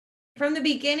from the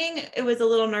beginning, it was a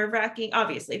little nerve-wracking,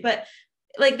 obviously, but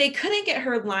like they couldn't get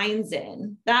her lines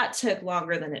in. That took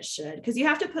longer than it should, because you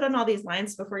have to put on all these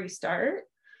lines before you start.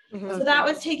 Mhm. So that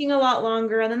was taking a lot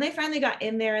longer. And then they finally got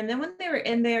in there. And then when they were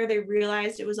in there, they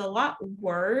realized it was a lot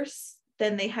worse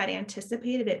than they had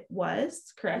anticipated it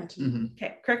was. Correct? Mhm.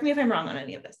 Okay. Correct me if I'm wrong on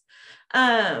any of this.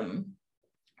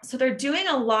 So they're doing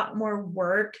a lot more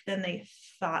work than they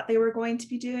thought they were going to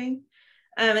be doing.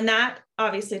 And that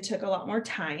obviously took a lot more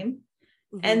time.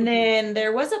 And then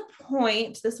there was a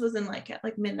point, this was in like at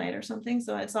like midnight or something,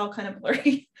 so it's all kind of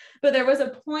blurry, but there was a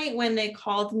point when they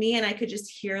called me and I could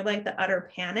just hear like the utter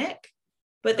panic,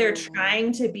 but they're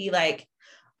trying to be like,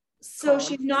 so Calm.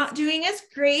 she's not doing as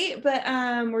great, but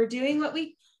we're doing what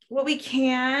we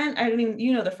can. I mean,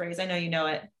 you know the phrase, I know you know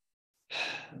it.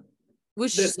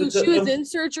 Was she was in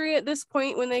surgery at this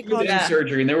point when they called? In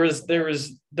surgery, and there was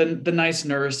the nice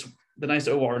nurse, the nice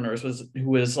OR nurse who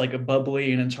was like a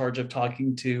bubbly and in charge of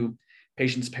talking to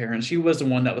patients' parents. She was the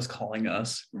one that was calling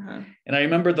us. And I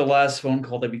remember the last phone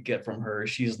call that we get from her.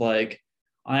 She's like,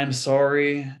 "I'm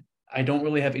sorry, I don't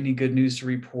really have any good news to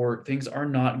report. Things are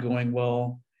not going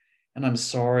well, and I'm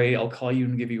sorry. I'll call you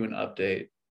and give you an update."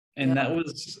 And that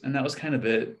was kind of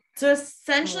it. So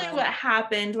essentially what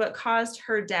happened, what caused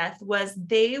her death, was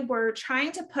they were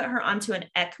trying to put her onto an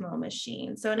ECMO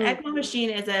machine. So an ECMO machine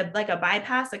is like a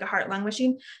bypass, like a heart-lung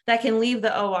machine that can leave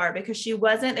the OR because they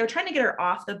were trying to get her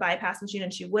off the bypass machine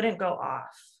and she wouldn't go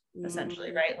off,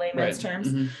 essentially, right? Layman's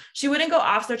terms. She wouldn't go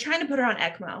off. So they're trying to put her on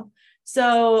ECMO.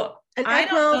 So an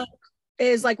ECMO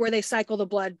is like where they cycle the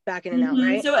blood back in and out,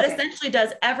 right? So it essentially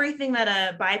does everything that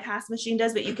a bypass machine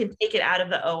does, but you can take it out of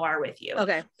the OR with you.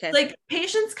 Okay. Like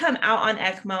patients come out on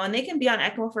ECMO and they can be on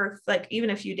ECMO for like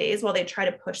even a few days while they try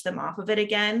to push them off of it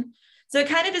again. So it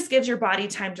kind of just gives your body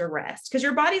time to rest because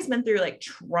your body's been through like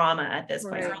trauma at this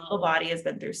point. Your whole body has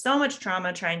been through so much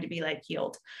trauma trying to be like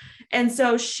healed. And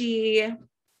so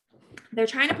they're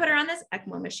trying to put her on this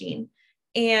ECMO machine.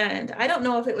 And I don't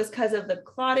know if it was because of the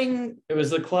clotting. It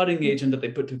was the clotting agent that they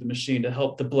put through the machine to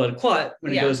help the blood clot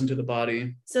when it goes into the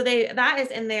body. So that is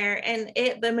in there, and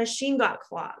the machine got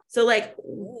clogged. So like,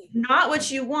 not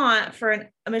what you want for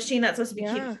a machine that's supposed to be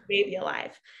keeping your baby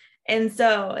alive. And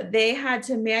so they had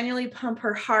to manually pump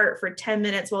her heart for 10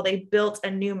 minutes while they built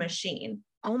a new machine.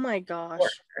 Oh my gosh.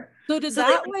 So did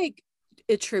that like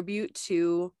attribute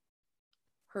to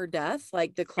her death,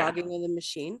 like the clogging of the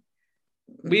machine?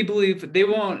 We believe they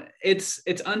won't. It's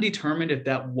undetermined if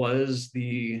that was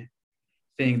the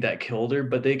thing that killed her,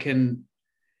 but they can.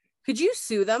 Could you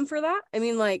sue them for that? I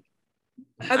mean, like,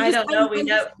 I don't know.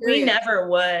 We never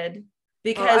would,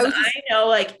 because I know,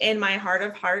 like, in my heart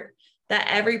of heart, that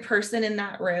every person in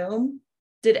that room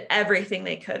did everything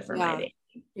they could for my baby.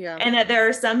 Yeah. And that there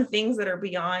are some things that are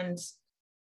beyond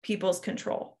people's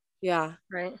control. Yeah.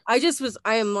 Right.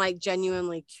 I am like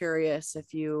genuinely curious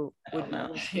if you would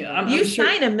know. You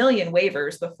sign a million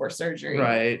waivers before surgery.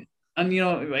 Right. And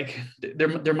like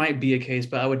there might be a case,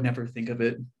 but I would never think of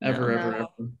it ever.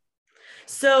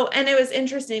 So, and it was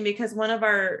interesting because one of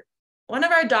our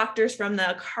doctors from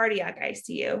the cardiac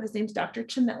ICU, his name's Dr.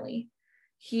 Chimelli.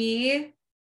 He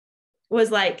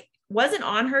wasn't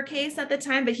on her case at the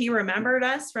time, but he remembered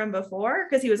us from before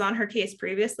because he was on her case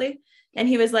previously. And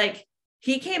he was like,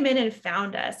 he came in and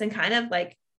found us and kind of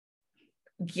like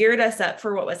geared us up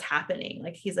for what was happening.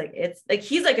 Like, he's like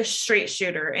a straight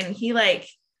shooter. And he I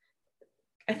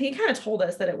think he kind of told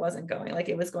us that it wasn't going, like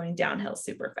it was going downhill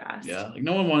super fast. Yeah. Like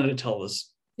no one wanted to tell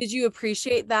us. Did you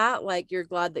appreciate that? Like, you're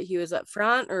glad that he was up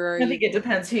front, or I think it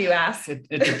depends who you ask. It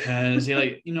depends.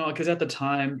 Because at the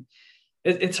time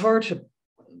it's hard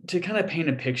to kind of paint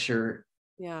a picture.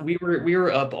 Yeah. We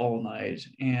were up all night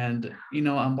and,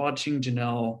 I'm watching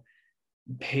Janelle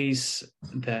pace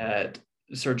that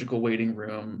surgical waiting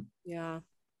room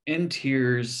in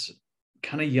tears,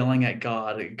 kind of yelling at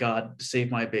God save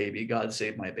my baby, God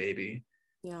save my baby.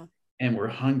 And we're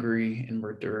hungry and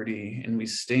we're dirty and we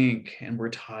stink and we're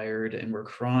tired and we're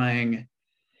crying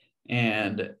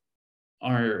and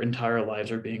our entire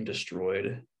lives are being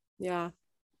destroyed.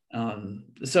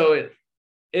 So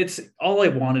it's all I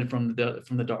wanted from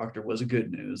the doctor was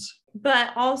good news.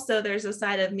 But also there's a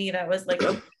side of me that was like,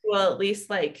 okay, well, at least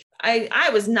like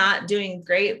I was not doing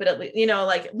great, but at least,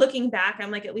 like looking back, I'm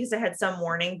like, at least I had some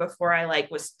warning before I like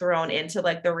was thrown into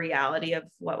like the reality of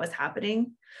what was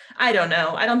happening. I don't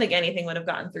know. I don't think anything would have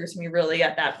gotten through to me really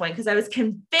at that point, because I was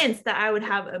convinced that I would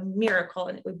have a miracle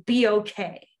and it would be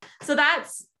okay. So that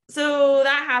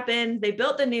happened. They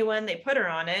built the new one. They put her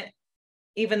on it,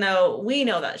 even though we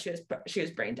know that she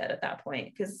was brain dead at that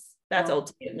point, because that's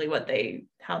ultimately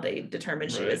how they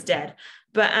determined she was dead.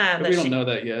 But we don't know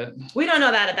that yet. We don't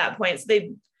know that at that point. So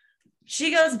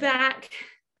she goes back.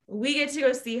 We get to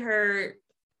go see her.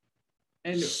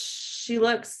 And she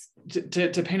looks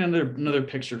to paint another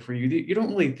picture for you, you don't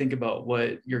really think about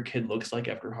what your kid looks like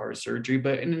after heart surgery,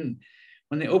 but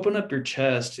when they open up your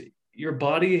chest, your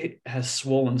body has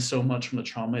swollen so much from the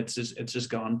trauma it's just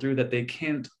gone through that they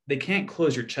can't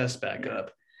close your chest back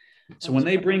up. So when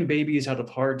they bring babies out of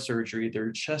heart surgery,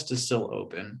 their chest is still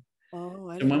open. Oh,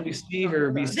 and when we see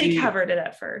her, they covered it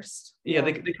at first. Yeah,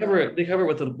 they cover it. They cover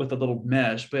it with a little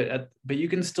mesh, but you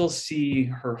can still see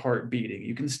her heart beating.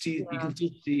 You can still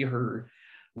see her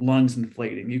lungs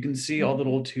inflating. You can see all the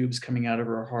little tubes coming out of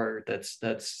her heart.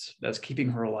 That's keeping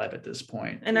her alive at this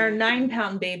point. And our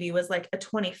 9-pound baby was like a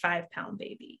 25-pound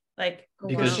baby, like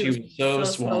because she was so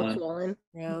swollen.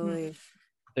 Really.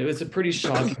 It was a pretty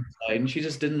shocking sight, and she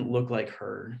just didn't look like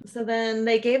her. So then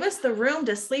they gave us the room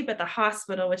to sleep at the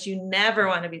hospital, which you never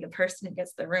want to be the person who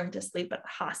gets the room to sleep at the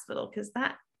hospital, because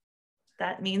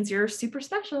that means you're super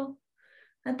special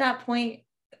at that point.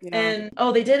 Yeah.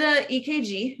 And they did a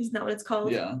EKG, isn't that what it's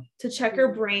called? Yeah. To check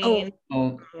her brain.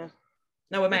 Oh. Yeah.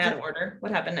 No, am I out of order?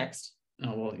 What happened next?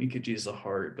 Oh, well, EKG is the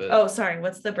heart, but sorry,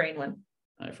 what's the brain one?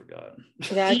 I forgot.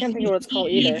 Yeah, I can't think of what it's called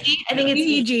either. I think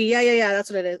it's EEG. Yeah,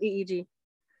 that's what it is. EEG.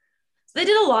 So they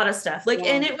did a lot of stuff,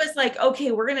 and it was like,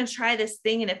 okay, we're going to try this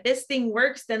thing. And if this thing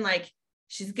works, then like,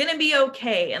 she's going to be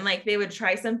okay. And like, they would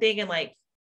try something and like,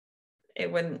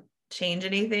 it wouldn't change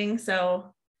anything.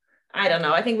 So I don't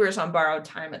know. I think we were just on borrowed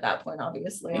time at that point,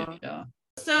 obviously. Yeah.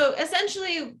 So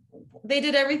essentially they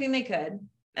did everything they could.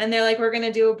 And they're like, we're going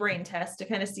to do a brain test to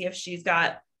kind of see if she's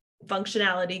got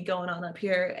functionality going on up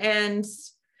here. And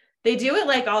they do it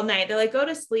like all night. They're like, go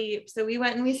to sleep. So we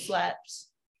went and we slept.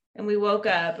 And we woke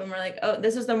up and we're like, oh,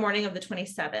 this was the morning of the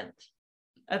 27th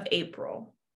of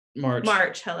April. March, not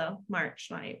April. March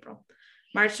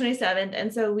 27th.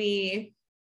 And so we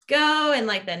go and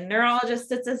like the neurologist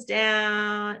sits us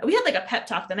down. We had like a pep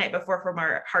talk the night before from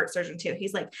our heart surgeon too.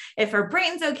 He's like, if her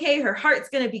brain's okay, her heart's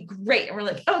going to be great. And we're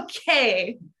like,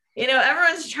 okay.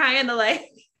 Everyone's trying to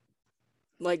like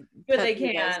do what they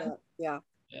can. Yeah.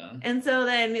 Yeah. And so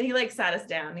then he like sat us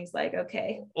down. He's like,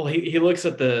 okay. Well, he looks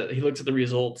at the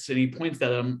results and he points at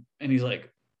them and he's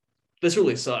like, this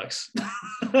really sucks.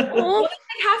 Well,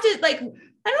 they have to like,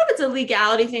 I don't know if it's a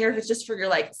legality thing or if it's just for your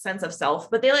like sense of self,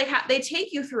 but they like they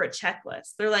take you through a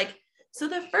checklist. They're like, so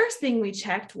the first thing we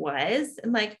checked was,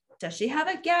 and like, does she have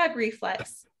a gag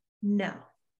reflex? No.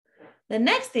 The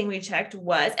next thing we checked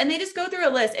was, and they just go through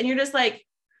a list and you're just like,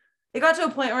 it got to a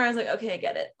point where I was like, okay, I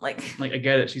get it. Like I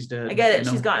get it. She's dead. I get it.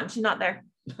 She's gone. She's not there.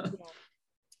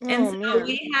 And so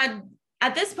we had,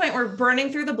 at this point, we're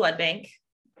burning through the blood bank,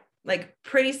 like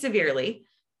pretty severely.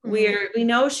 We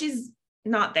know she's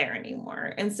not there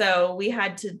anymore. And so we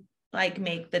had to like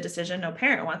make the decision no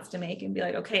parent wants to make and be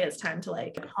like, okay, it's time to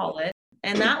like call it.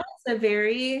 And that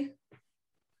was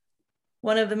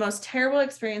one of the most terrible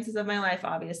experiences of my life,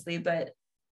 obviously, but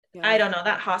I don't know,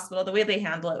 that hospital, the way they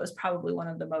handle it was probably one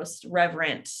of the most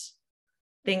reverent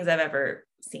things I've ever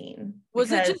seen. Was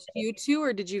it just you two,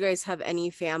 or did you guys have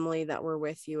any family that were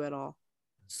with you at all?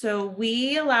 So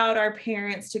we allowed our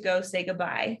parents to go say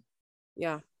goodbye.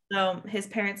 Yeah. So his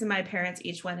parents and my parents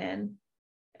each went in,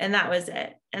 and that was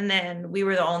it. And then we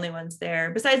were the only ones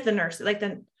there besides the nurse.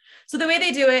 So the way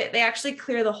they do it, they actually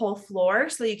clear the whole floor.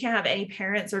 So you can't have any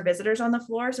parents or visitors on the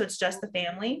floor. So it's just the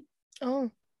family.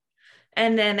 Oh.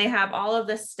 And then they have all of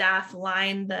the staff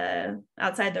line the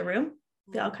outside the room.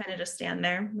 They all kind of just stand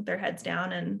there with their heads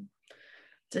down and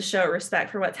to show respect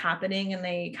for what's happening. And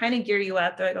they kind of gear you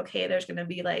up. They're like, okay, there's going to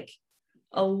be like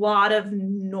a lot of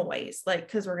noise, like,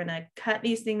 because we're going to cut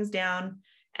these things down.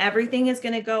 Everything is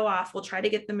going to go off. We'll try to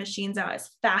get the machines out as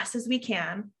fast as we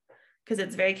can because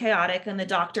it's very chaotic. And the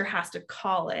doctor has to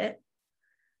call it.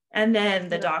 And then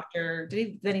the doctor,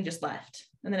 then he just left.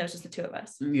 And then it was just the two of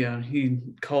us. Yeah, he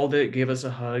called it, gave us a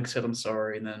hug, said I'm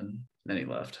sorry, and then he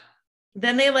left.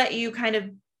 Then they let you kind of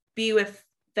be with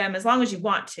them as long as you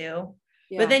want to.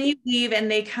 Yeah. But then you leave and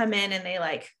they come in and they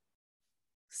like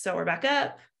sew her back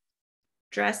up,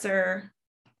 dress her.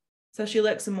 So she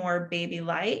looks more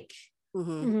baby-like.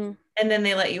 And then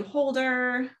they let you hold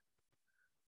her.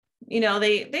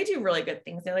 They do really good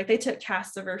things. They took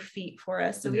casts of her feet for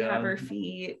us. So we have her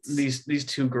feet. These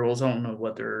two girls, I don't know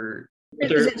what they're.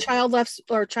 Is it child left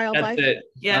or child life?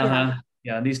 Yeah.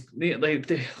 Yeah.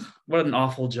 They what an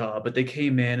awful job, but they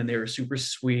came in and they were super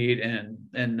sweet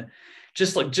and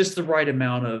just the right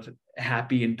amount of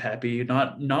happy and peppy,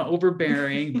 not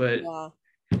overbearing, but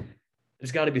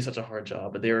it's got to be such a hard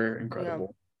job, but they were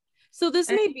incredible. So this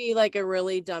may be like a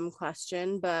really dumb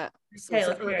question, but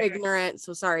or ignorant.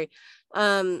 So sorry.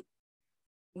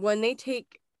 When they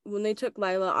took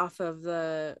Lyla off of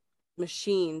the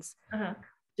machines,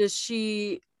 is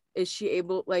she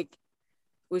able, like,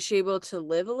 Was she able to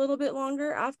live a little bit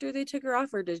longer after they took her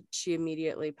off, or did she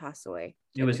immediately pass away?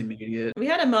 It was immediate. We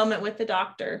had a moment with the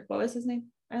doctor. What was his name?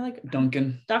 I like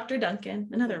Duncan. Dr. Duncan,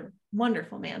 another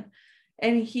wonderful man.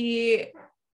 And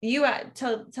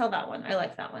tell that one. I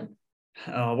like that one.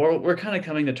 We're kind of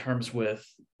coming to terms with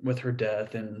her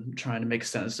death and trying to make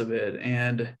sense of it.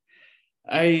 And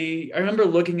I remember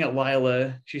looking at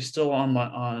Lyla. She's still on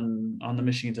the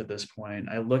machines at this point.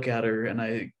 I look at her and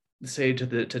I say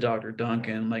to Dr.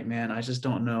 Duncan, like, man, I just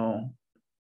don't know.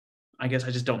 I guess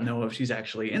I just don't know if she's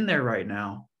actually in there right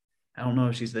now. I don't know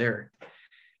if she's there.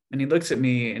 And he looks at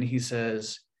me and he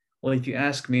says, well, if you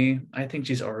ask me, I think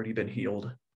she's already been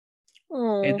healed.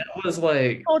 Oh. And that was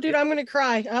like, oh, dude, I'm gonna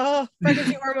cry. Oh,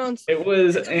 pregnancy hormones. It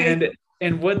was,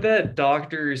 and what that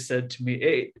doctor said to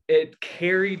me, it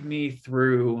carried me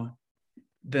through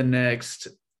the next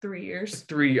 3 years,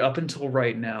 up until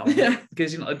right now.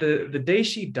 Because the day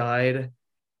she died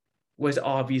was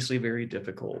obviously very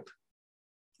difficult.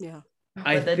 Yeah.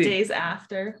 But the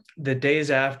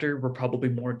days after were probably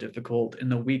more difficult, and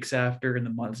the weeks after and the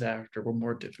months after were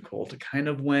more difficult. Kind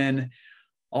of when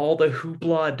all the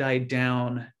hoopla died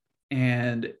down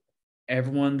and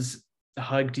everyone's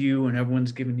hugged you and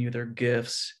everyone's given you their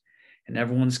gifts and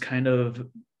everyone's kind of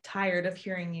tired of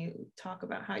hearing you talk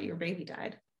about how your baby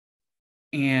died.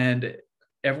 And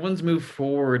everyone's moved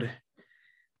forward,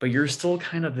 but you're still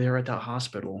kind of there at that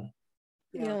hospital.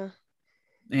 Yeah.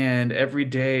 And every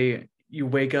day you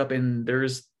wake up and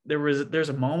there's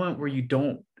a moment where you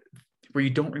don't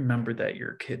remember that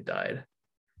your kid died.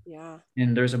 Yeah.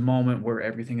 And there's a moment where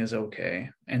everything is okay.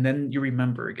 And then you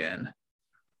remember again.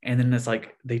 And then it's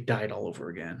like they died all over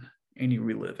again and you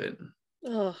relive it.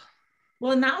 Oh.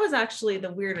 Well, and that was actually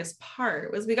the weirdest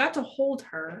part, was we got to hold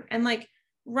her. And like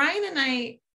Ryan and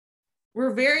I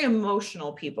were very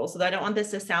emotional people. So I don't want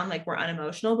this to sound like we're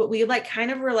unemotional, but we like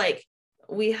kind of were like,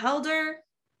 we held her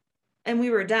and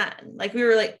we were done. Like we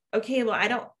were like, okay,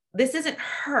 well, this isn't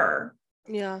her.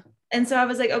 Yeah. And so I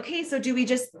was like, okay, so do we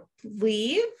just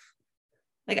leave?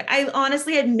 Like, I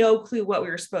honestly had no clue what we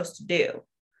were supposed to do.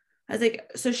 I was like,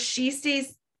 so she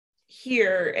stays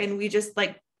here and we just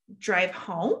like drive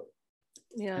home?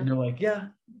 Yeah. And they're like, yeah.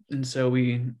 And so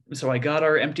I got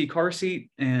our empty car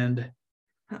seat, and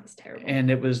that was terrible.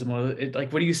 And it was the most,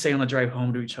 like, what do you say on the drive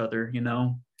home to each other, you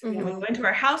know? Mm-hmm. And we went to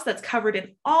our house that's covered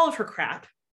in all of her crap.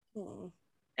 Oh.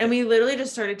 And we literally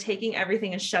just started taking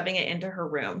everything and shoving it into her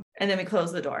room. And then we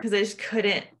closed the door because I just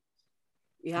couldn't.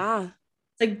 Yeah.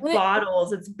 It's like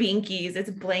bottles, it's binkies,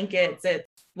 it's blankets, it's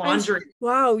laundry.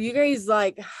 Wow. You guys,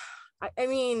 like, I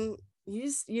mean,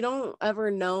 you don't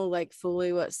ever know like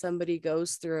fully what somebody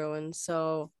goes through. And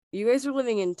so you guys are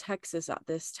living in Texas at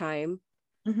this time.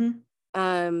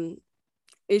 Mm-hmm.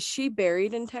 Is she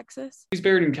buried in Texas? She's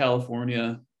buried in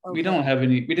California. Okay. We don't have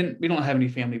any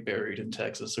family buried in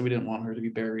Texas, so we didn't want her to be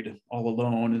buried all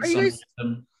alone. Where are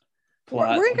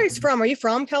you guys from? Are you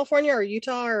from California or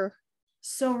Utah or?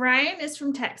 So Ryan is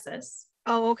from Texas.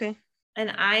 Oh, okay.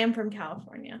 And I am from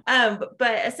California.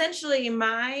 But essentially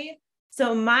my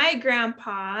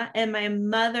grandpa and my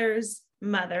mother's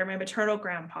mother, my maternal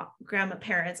grandma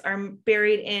parents are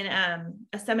buried in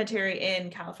a cemetery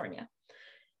in California.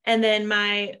 And then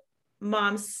my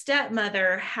mom's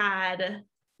stepmother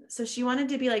so she wanted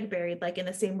to be like buried like in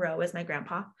the same row as my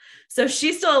grandpa. So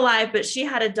she's still alive, but she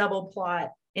had a double plot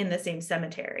in the same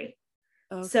cemetery.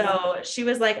 Okay. So she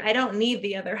was like, I don't need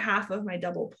the other half of my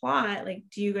double plot. Like,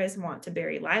 do you guys want to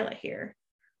bury Lyla here?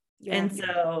 Yeah. And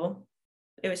so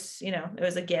it was, it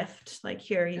was a gift. Like,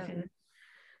 here you can,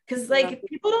 because like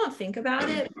people don't think about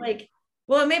it. Like,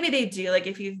 well, maybe they do. Like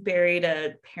if you've buried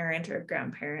a parent or a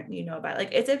grandparent, about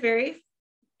like, it's a very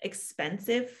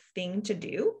expensive thing to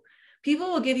do.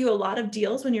 People will give you a lot of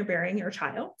deals when you're burying your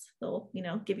child. They'll,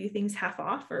 give you things half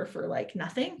off or for like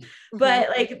nothing. Mm-hmm. But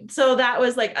like, so that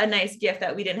was like a nice gift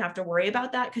that we didn't have to worry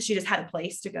about that because she just had a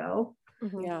place to go.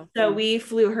 Mm-hmm. Yeah. So we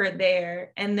flew her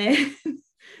there, and then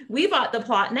we bought the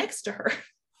plot next to her.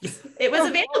 It was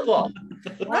available.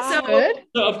 That's so good.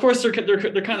 So of course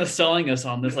they're kind of selling us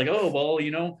on this, like, oh well,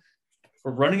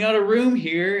 we're running out of room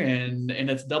here, and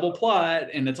it's double plot,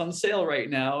 and it's on sale right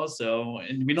now. So,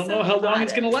 and we don't know how long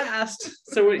it's going to last.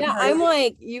 So yeah, I'm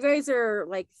like, you guys are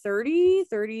like 30,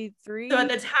 33. So at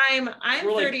the time, I'm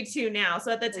 32 now.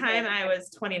 So at the time I was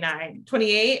 29,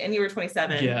 28, and you were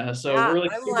 27. Yeah. So we're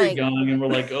like super young, and we're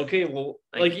like, okay, well,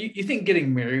 like you think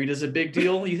getting married is a big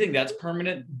deal? You think that's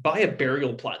permanent? Buy a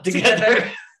burial plot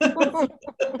together.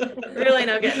 Really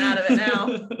no getting out of it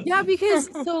now. Yeah, because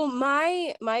so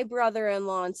my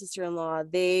brother-in-law and sister-in-law,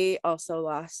 they also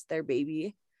lost their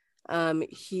baby.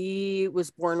 He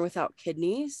was born without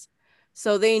kidneys,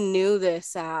 so they knew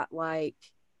this at like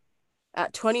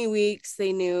At 20 weeks,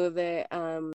 they knew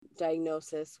that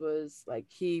diagnosis was like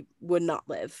he would not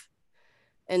live.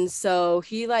 And so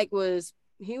he lived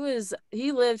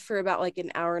for about like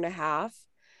an hour and a half.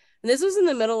 And this was in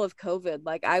the middle of COVID.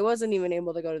 Like I wasn't even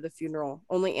able to go to the funeral.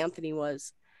 Only Anthony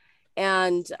was.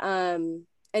 And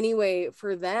anyway,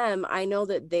 for them, I know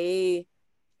that they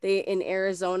in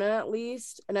Arizona at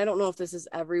least, and I don't know if this is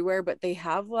everywhere, but they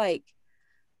have like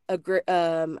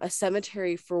a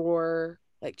cemetery for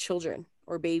like children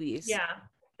or babies. Yeah.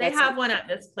 They have one at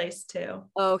this place too.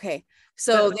 Oh, okay.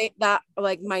 So that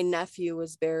like my nephew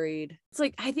was buried. It's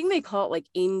like I think they call it like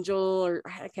Angel or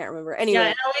I can't remember. Anyway. Yeah,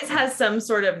 it always has some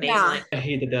sort of name. Yeah. I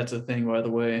hate that that's a thing, by the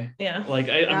way. Yeah. Like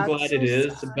I'm glad it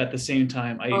is, but at the same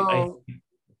time,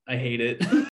 I hate it.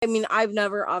 I mean, I've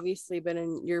never obviously been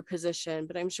in your position,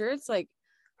 but I'm sure it's like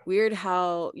weird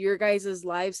how your guys'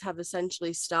 lives have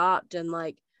essentially stopped and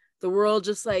like the world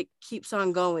just like keeps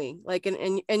on going. Like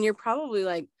and you're probably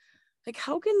like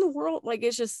how can the world like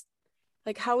it's just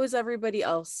like how is everybody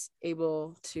else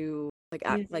able to like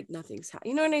act like nothing's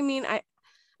happening? You know what I mean? I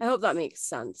hope that makes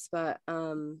sense, but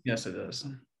yes, it does.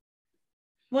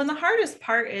 Well, and the hardest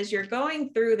part is you're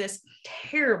going through this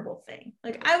terrible thing.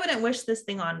 Like I wouldn't wish this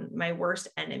thing on my worst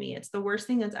enemy. It's the worst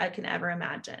thing that I can ever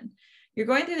imagine. You're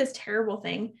going through this terrible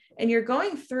thing and you're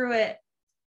going through it.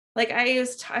 Like I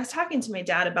was talking to my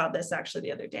dad about this actually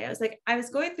the other day. I was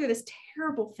going through this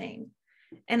terrible thing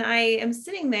and I am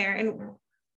sitting there and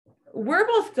we're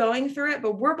both going through it,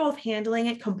 but we're both handling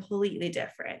it completely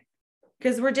different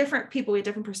because we're different people. We have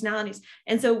different personalities.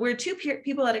 And so we're two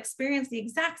people that experience the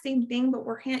exact same thing, but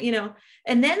we're,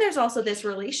 and then there's also this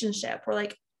relationship where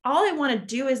like, all I want to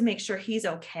do is make sure he's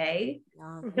okay.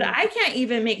 Yeah. But I can't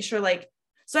even make sure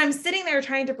so I'm sitting there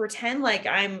trying to pretend like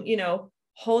I'm,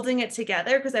 holding it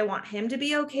together because I want him to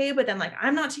be okay. But then like,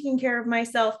 I'm not taking care of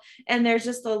myself. And there's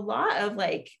just a lot of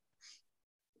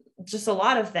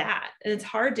that. And it's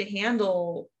hard to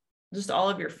handle just all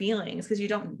of your feelings because you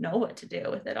don't know what to do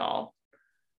with it all.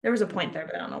 There was a point there,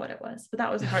 but I don't know what it was, but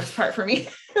that was the hardest part for me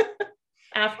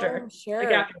after, after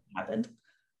it happened.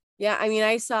 Yeah. I mean,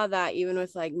 I saw that even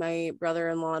with like my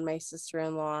brother-in-law and my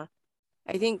sister-in-law.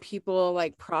 I think people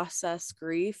like process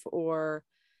grief or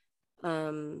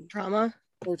trauma.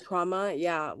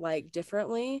 Yeah. Like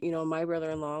differently, my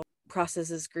brother-in-law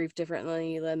processes grief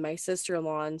differently than my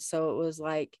sister-in-law. And so it was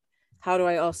like, how do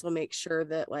I also make sure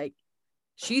that like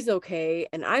she's okay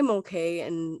and I'm okay?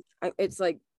 And it's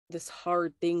like this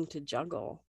hard thing to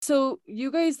juggle. So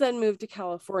you guys then moved to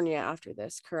California after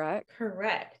this, correct?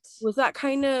 Correct. Was that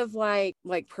kind of like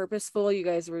purposeful? You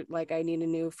guys were like, I need a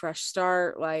new fresh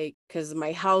start, like, because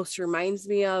my house reminds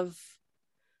me of.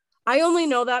 I only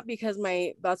know that because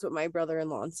that's what my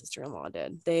brother-in-law and sister-in-law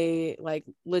did. They like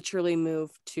literally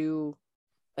moved to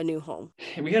a new home.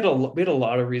 We had a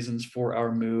lot of reasons for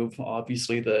our move.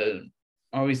 Obviously,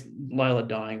 Lyla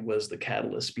dying was the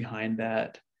catalyst behind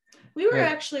that. We were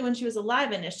actually, when she was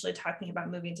alive, initially talking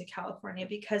about moving to California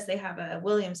because they have a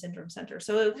Williams syndrome center.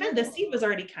 So the seed was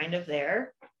already kind of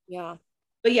there. Yeah.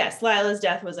 But yes, Lila's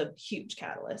death was a huge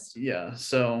catalyst. Yeah.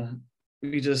 So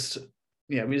we just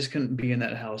couldn't be in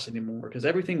that house anymore because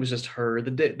everything was just her.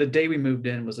 The day we moved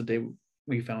in was the day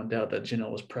we found out that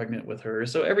Janelle was pregnant with her.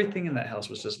 So everything in that house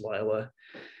was just Lyla.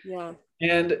 Yeah.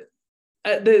 And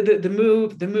the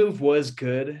move was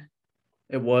good.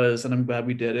 It was, and I'm glad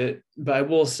we did it. But I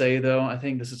will say though, I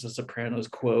think this is a Sopranos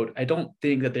quote. I don't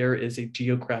think that there is a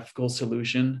geographical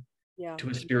solution to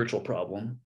a spiritual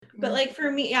problem. But like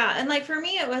for me, and like for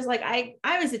me, it was like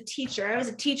I was a teacher. I was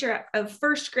a teacher of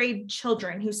first grade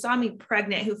children who saw me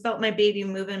pregnant, who felt my baby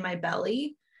move in my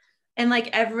belly. And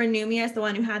like everyone knew me as the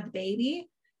one who had the baby.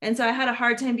 And so I had a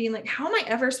hard time being like, how am I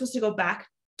ever supposed to go back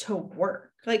to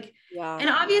work? Like, and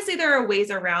obviously there are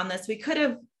ways around this. We could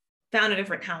have found a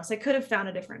different house. I could have found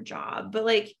a different job, but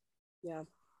like,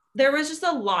 there was just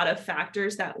a lot of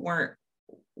factors that weren't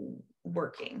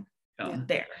working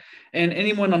there. And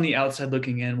anyone on the outside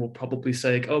looking in will probably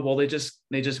say, oh, well, they just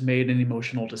made an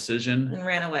emotional decision and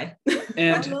ran away.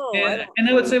 And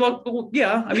I would say, well,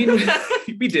 yeah, I mean,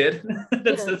 we did.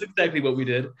 That's exactly what we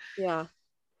did. Yeah.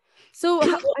 So,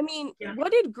 I mean,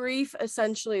 what did grief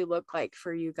essentially look like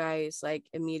for you guys, like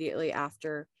immediately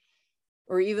after,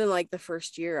 or even like the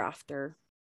first year after?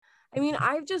 I mean,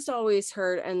 I've just always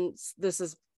heard, and this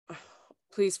is,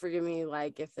 please forgive me,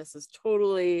 like if this is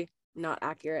totally not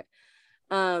accurate,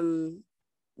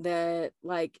 that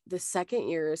like the second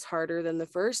year is harder than the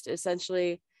first,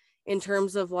 essentially, in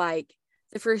terms of like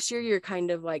the first year you're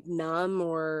kind of like numb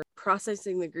or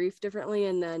processing the grief differently,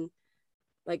 and then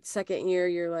like second year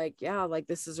you're like, yeah, like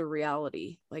this is a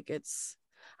reality, like it's,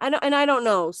 I don't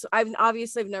know. So I've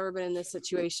never been in this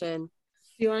situation,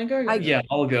 Do you want to go? Yeah,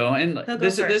 I'll go. And Go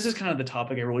this first. is kind of the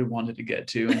topic I really wanted to get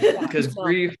to, because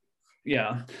grief,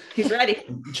 yeah, He's ready.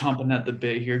 chomping at the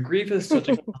bit here. Grief is such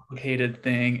a complicated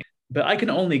thing, but I can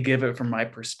only give it from my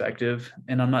perspective.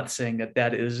 And I'm not saying that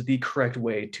that is the correct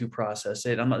way to process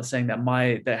it. I'm not saying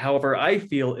that however I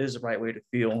feel is the right way to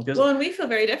feel. Because, Well, and we feel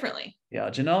very differently. yeah,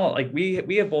 Janelle, like we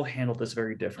have both handled this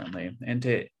very differently. And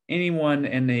to anyone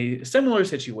in a similar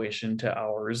situation to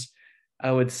ours,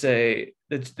 I would say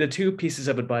that the two pieces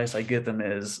of advice I give them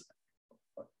is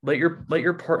let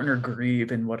your partner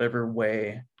grieve in whatever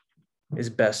way is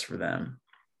best for them.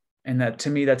 And that, to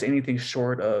me, that's anything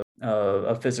short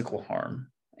of physical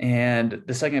harm. And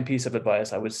the second piece of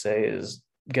advice I would say is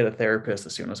get a therapist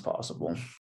as soon as possible.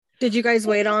 Did you guys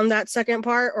wait on that second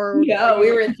part, or No,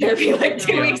 we were in therapy like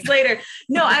 2 Yeah. weeks later.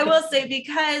 No, I will say,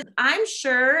 because I'm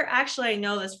sure, actually, I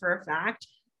know this for a fact,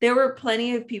 there were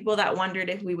plenty of people that wondered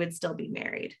if we would still be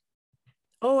married.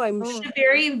 I'm It's sure. a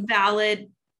very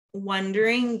valid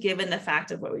wondering, given the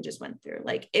fact of what we just went through.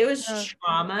 Like, it was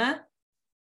trauma.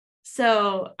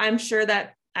 So I'm sure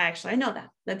that I know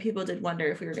that people did wonder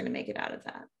if we were going to make it out of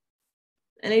that.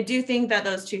 And I do think that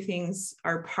those two things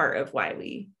are part of why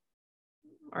we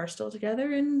are still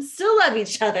together and still love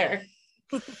each other.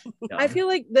 I feel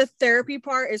like the therapy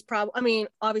part is probably, I mean,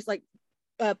 obviously,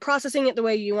 like processing it the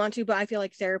way you want to, but I feel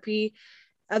like therapy,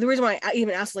 the reason why I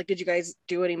even asked, like, did you guys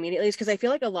do it immediately, is because I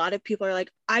feel like a lot of people are like,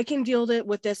 I can deal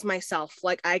with this myself.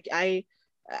 Like, I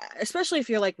especially if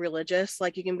you're like religious,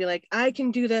 like you can be like, I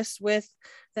can do this with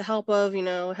the help of,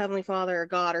 Heavenly Father or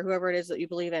God or whoever it is that you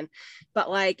believe in. But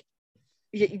like,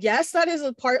 yes, that is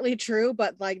partly true,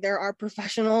 but like there are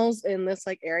professionals in this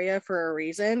like area for a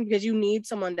reason, because you need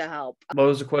someone to help. What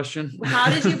was the question? How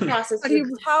did you process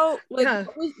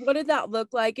What did that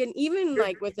look like? And even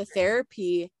like with the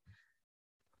therapy,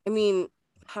 I mean,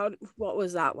 what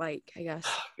was that like, I guess?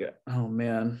 Yeah. Oh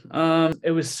man.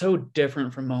 It was so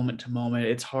different from moment to moment.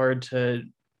 It's hard to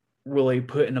really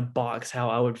put in a box how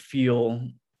I would feel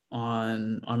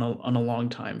on a long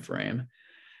time frame.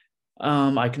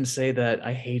 I can say that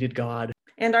I hated God.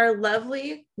 And our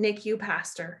lovely NICU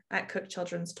pastor at Cook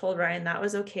Children's told Ryan that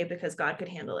was okay because God could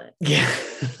handle it. Yeah.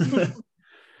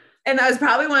 And that was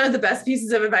probably one of the best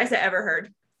pieces of advice I ever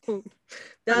heard.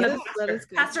 That is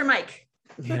good. Pastor Mike.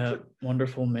 Yeah,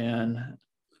 wonderful man.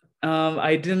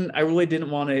 I really didn't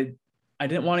want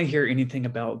to hear anything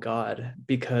about God,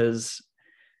 because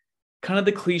kind of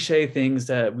the cliche things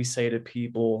that we say to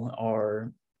people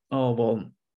are, oh, well,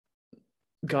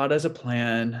 God has a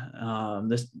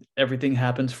plan. Everything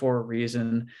happens for a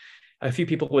reason. A few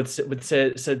people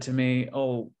said to me,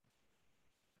 oh,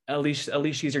 at least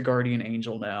she's your guardian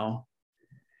angel now.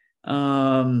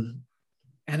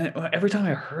 And every time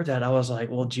I heard that, I was like,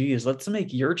 well, geez, let's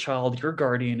make your child your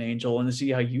guardian angel and see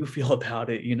how you feel about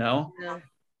it, Yeah.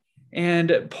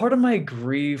 And part of my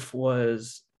grief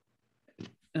was,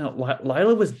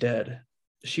 Lyla was dead.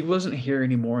 She wasn't here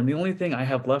anymore. And the only thing I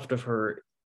have left of her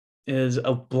is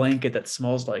a blanket that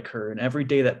smells like her. And every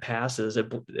day that passes,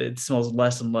 it smells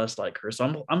less and less like her.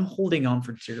 So I'm holding on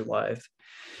for dear life.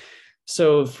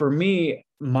 So for me,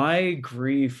 my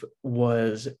grief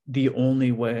was the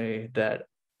only way that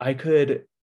I could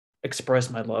express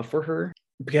my love for her,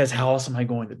 because how else am I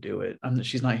going to do it?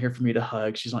 She's not here for me to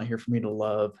hug. She's not here for me to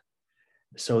love.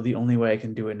 So the only way I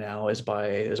can do it now is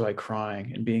by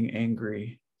crying and being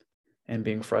angry and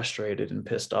being frustrated and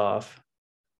pissed off.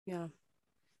 Yeah.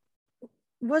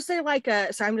 Was there like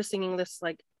so I'm just thinking this,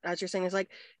 like, as you're saying, is like,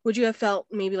 would you have felt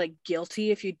maybe like guilty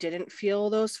if you didn't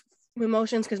feel those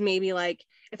emotions? Because maybe like,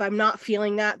 if I'm not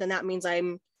feeling that, then that means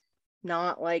I'm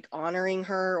not like honoring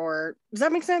her, or does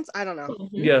that make sense? I don't know.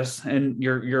 Mm-hmm. Yes, and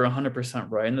you're 100%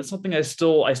 right, and that's something I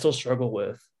still struggle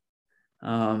with.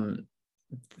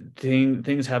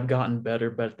 Things have gotten better,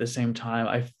 but at the same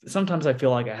time, sometimes I feel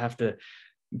like I have to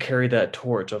carry that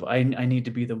torch of I need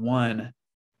to be the one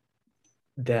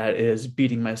that is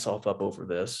beating myself up over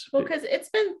this. Well, because it's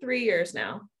been 3 years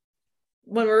now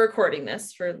when we're recording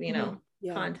this, for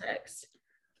context.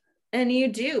 And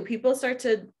people start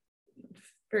to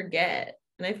forget.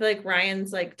 And I feel like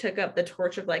Ryan's like took up the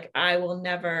torch of like, I will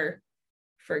never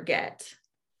forget.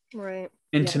 Right.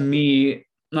 And to me, I'm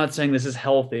not saying this is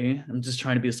healthy, I'm just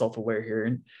trying to be self-aware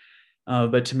here.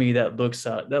 But to me, that looks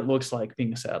like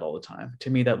being sad all the time. To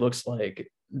me, that looks like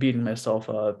beating myself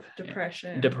up.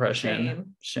 Depression,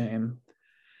 shame.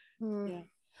 Yeah.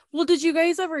 Well, did you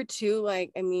guys ever too,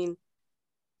 like, I mean,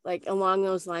 like along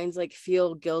those lines, like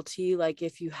feel guilty, like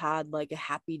if you had like a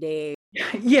happy day?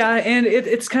 Yeah, and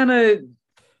it's kind of,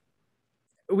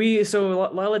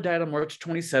 Lyla died on March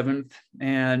 27th,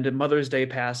 and Mother's Day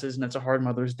passes, and it's a hard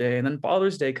Mother's Day. And then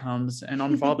Father's Day comes, and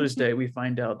on Father's Day, we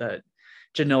find out that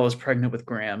Janelle is pregnant with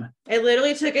Graham. I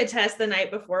literally took a test the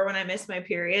night before when I missed my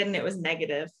period, and it was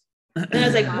negative. And I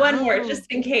was like, one more just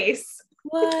in case.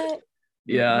 What?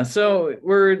 Yeah. So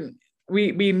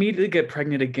we immediately get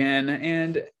pregnant again,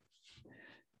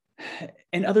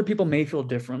 and other people may feel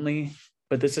differently,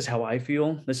 but this is how I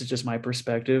feel. This is just my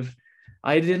perspective.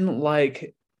 I didn't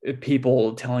like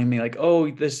people telling me like, oh,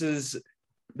 this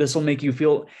will make you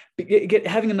feel,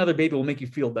 having another baby will make you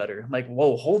feel better. Like,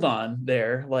 whoa, hold on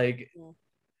there. Like,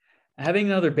 having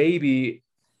another baby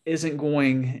isn't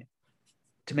going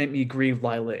to make me grieve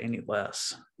Lyla any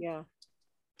less. Yeah.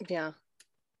 Yeah.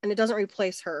 And it doesn't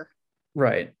replace her.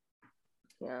 Right.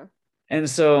 Yeah. And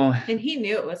so. And he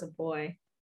knew it was a boy.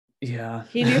 Yeah.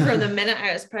 He knew from the minute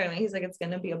I was pregnant, he's like, it's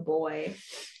going to be a boy.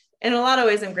 In a lot of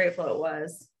ways, I'm grateful it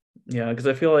was. Yeah, because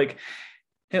I feel like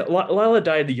Lyla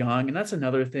died young, and that's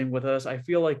another thing with us. I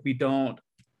feel like we don't.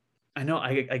 I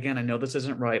know this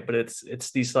isn't right, but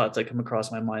it's these thoughts that come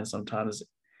across my mind sometimes.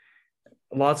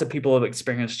 Lots of people have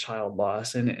experienced child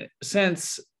loss, and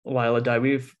since Lyla died,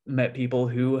 we've met people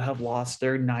who have lost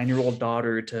their 9-year-old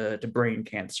daughter to brain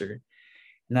cancer,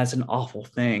 and that's an awful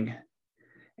thing.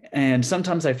 And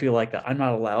sometimes I feel like that I'm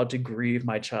not allowed to grieve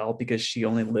my child because she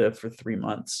only lived for 3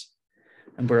 months.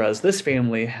 And whereas this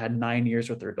family had 9 years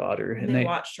with their daughter, and they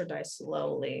watched her die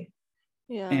slowly.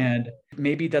 Yeah. And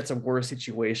maybe that's a worse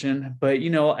situation, but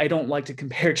I don't like to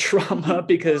compare trauma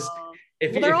because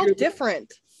they're all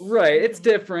different. Right. It's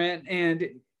different. And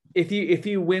if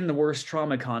you win the worst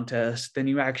trauma contest, then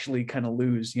you actually kind of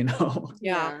lose,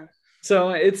 Yeah. So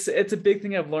it's a big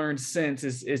thing I've learned since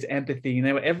is empathy.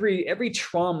 Every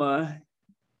trauma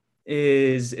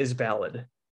is valid.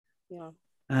 Yeah.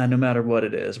 No matter what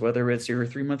it is, whether it's your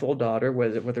 3-month-old daughter,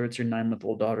 whether it's your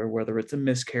 9-month-old daughter, whether it's a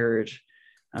miscarriage,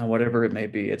 whatever it may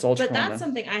be, it's all trauma. But that's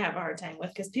something I have a hard time with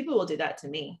because people will do that to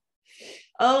me.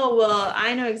 Oh, well,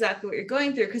 I know exactly what you're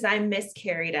going through because I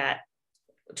miscarried at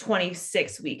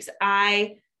 26 weeks.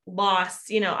 I lost,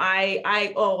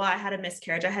 I had a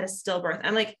miscarriage. I had a stillbirth.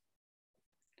 I'm like,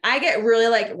 I get really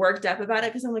like worked up about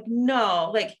it because I'm like,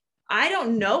 no, like, I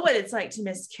don't know what it's like to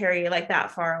miscarry like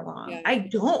that far along. Yeah. I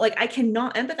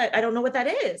cannot empathize. I don't know what that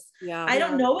is. Yeah. I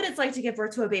don't know what it's like to give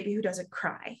birth to a baby who doesn't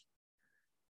cry.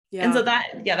 Yeah. And so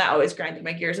that always grinded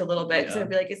my gears a little bit because I'd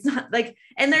be like, it's not like,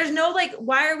 and there's no like,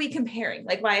 why are we comparing?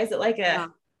 Like, why is it like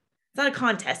it's not a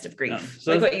contest of grief,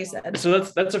 so like what you said. So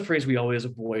that's a phrase we always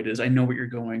avoid is I know what you're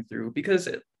going through because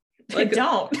I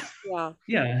don't.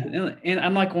 Yeah. And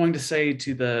I'm not going to say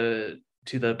to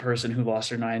the person who lost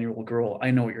their 9-year-old girl,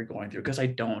 I know what you're going through because I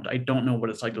don't know what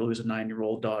it's like to lose a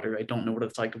 9-year-old daughter. I don't know what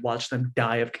it's like to watch them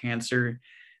die of cancer.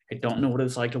 I don't know what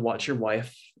it's like to watch your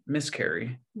wife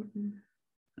miscarry. Mm-hmm.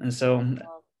 And so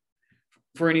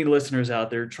for any listeners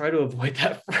out there, try to avoid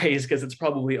that phrase because it's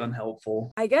probably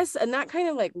unhelpful. I guess, and that kind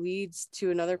of like leads to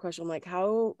another question, like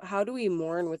how do we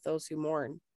mourn with those who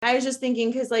mourn? I was just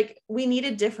thinking because like we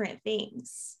needed different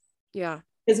things. Yeah.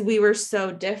 Because we were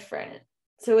so different.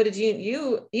 So what did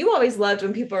you always loved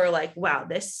when people were like, wow,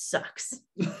 this sucks.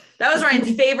 That was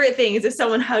Ryan's favorite thing is if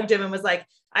someone hugged him and was like,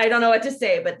 I don't know what to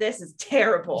say, but this is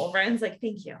terrible. Ryan's like,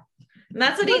 thank you. And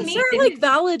that's what he needs. It like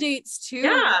validates too.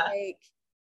 Yeah. Like,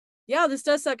 yeah, this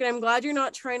does suck. And I'm glad you're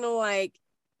not trying to like,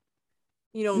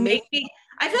 make me.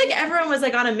 I feel like everyone was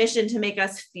like on a mission to make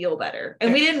us feel better.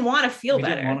 And we didn't want to feel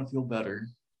better. We didn't want to feel better.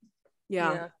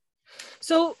 Yeah.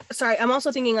 So sorry, I'm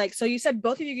also thinking like, so you said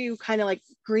both of you kind of like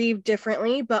grieve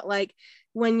differently, but like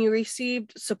when you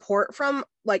received support from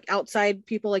like outside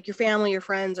people, like your family, your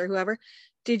friends or whoever,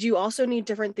 did you also need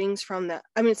different things from that?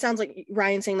 I mean, it sounds like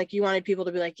Ryan saying like you wanted people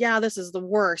to be like, yeah, this is the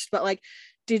worst, but like,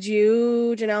 did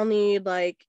you, Janelle, need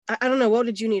like, I don't know, what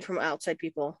did you need from outside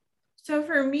people? So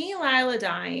for me, Lyla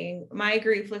dying, my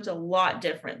grief looked a lot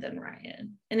different than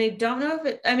Ryan. And I don't know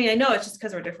if I know it's just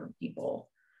because we're different people.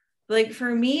 Like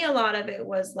for me, a lot of it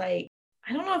was like,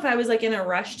 I don't know if I was like in a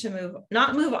rush to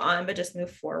not move on, but just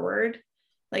move forward.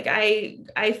 Like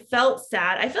I felt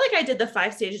sad. I feel like I did the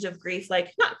 5 stages of grief,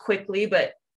 like not quickly,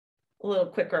 but a little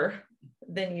quicker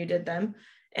than you did them.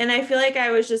 And I feel like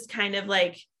I was just kind of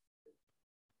like,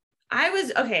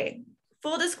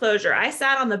 full disclosure, I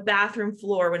sat on the bathroom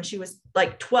floor when she was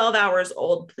like 12 hours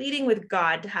old, pleading with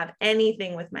God to have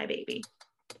anything with my baby.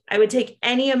 I would take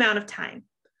any amount of time.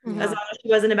 As long as she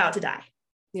wasn't about to die.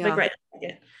 Yeah. Like right.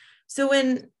 So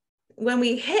when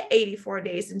we hit 84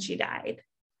 days and she died,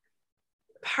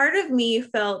 part of me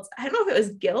felt, I don't know if it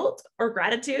was guilt or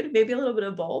gratitude, maybe a little bit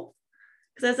of both.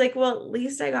 Because I was like, well, at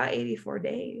least I got 84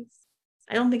 days.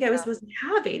 I don't think I was supposed to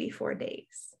have 84 days.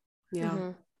 Yeah.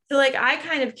 Mm-hmm. So like I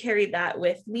kind of carried that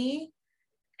with me.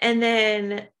 And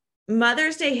then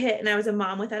Mother's Day hit and I was a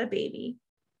mom without a baby.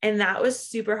 And that was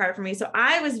super hard for me. So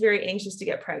I was very anxious to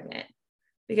get pregnant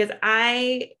because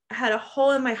I had a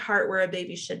hole in my heart where a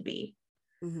baby should be.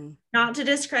 Mm-hmm. Not to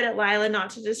discredit Lyla,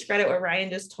 not to discredit what Ryan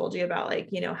just told you about, like,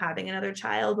 you know, having another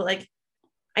child, but like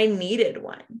I needed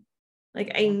one.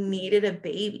 Like I needed a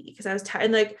baby because I was tired.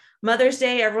 And like Mother's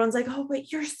Day, everyone's like, oh,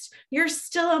 but you're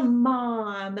still a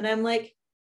mom. And I'm like,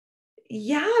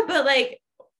 yeah, but like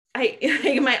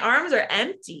like, my arms are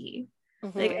empty.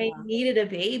 Mm-hmm. Like I needed a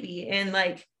baby. And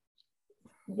like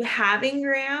having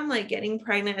Graham, like getting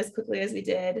pregnant as quickly as we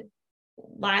did,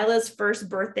 Lila's first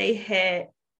birthday hit.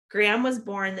 Graham was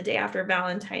born the day after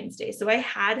Valentine's Day. So I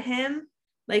had him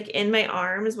like in my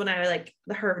arms when I like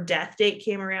her death date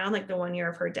came around, like the 1 year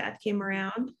of her death came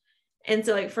around. And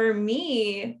so like for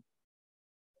me,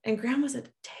 and Graham was a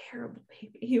terrible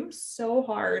baby. He was so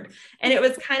hard. And it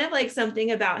was kind of like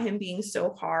something about him being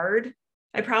so hard.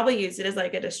 I probably used it as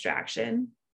like a distraction.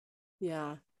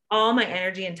 Yeah. All my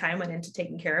energy and time went into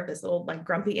taking care of this little like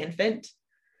grumpy infant.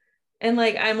 And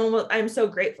like, I'm so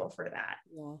grateful for that.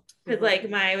 Yeah. Because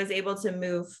like I was able to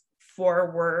move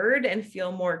forward and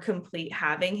feel more complete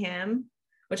having him,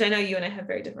 which I know you and I have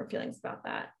very different feelings about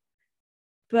that.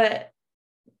 But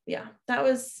yeah, that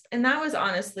was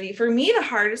honestly for me the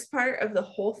hardest part of the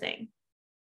whole thing.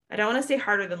 I don't want to say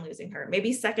harder than losing her.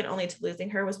 Maybe second only to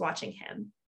losing her was watching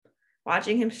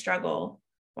him struggle,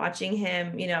 watching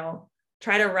him, you know,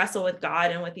 try to wrestle with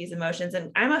God and with these emotions.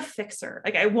 And I'm a fixer.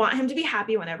 Like I want him to be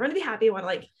happy. I want everyone to be happy. I want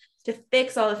like to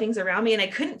fix all the things around me. And I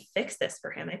couldn't fix this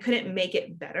for him. I couldn't make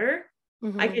it better.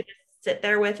 Mm-hmm. I could just sit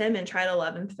there with him and try to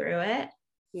love him through it.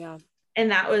 Yeah.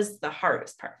 And that was the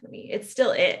hardest part for me. It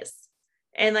still is.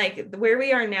 And like where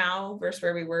we are now versus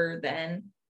where we were then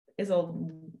is a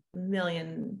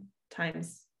million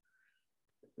times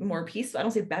more peaceful. I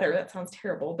don't say better. That sounds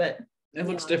terrible, but It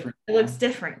looks different. It looks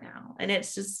different now. And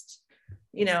it's just,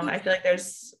 you know, I feel like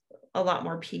there's a lot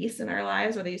more peace in our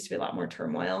lives where there used to be a lot more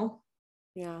turmoil.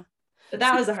 Yeah. But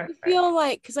that was the hard part. I feel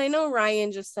like, because I know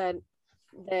Ryan just said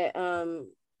that,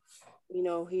 you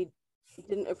know, he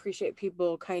didn't appreciate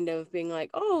people kind of being like,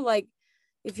 oh, like,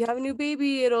 if you have a new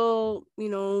baby, it'll, you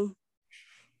know,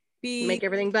 make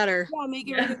everything better. Yeah,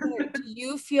 make everything better. Do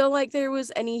you feel like there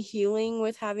was any healing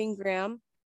with having Graham?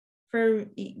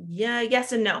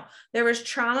 Yes and no. There was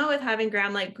trauma with having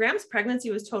Graham. Like Graham's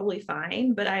pregnancy was totally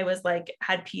fine, but I was like,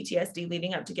 had PTSD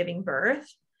leading up to giving birth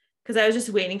because I was just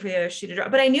waiting for the other shoe to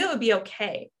drop. But I knew it would be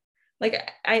okay.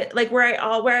 Like I like where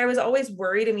I was always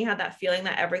worried and we had that feeling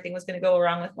that everything was going to go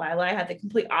wrong with Lyla. I had the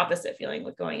complete opposite feeling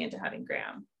with going into having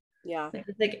Graham. Yeah.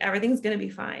 Like everything's going to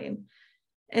be fine.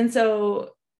 And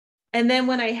so, and then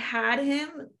when I had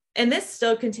him, and this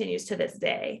still continues to this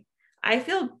day, I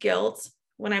feel guilt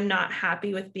when I'm not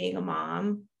happy with being a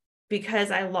mom because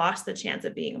I lost the chance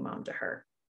of being a mom to her.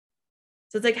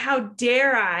 So it's like, how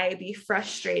dare I be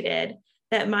frustrated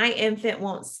that my infant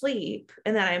won't sleep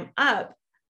and that I'm up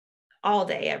all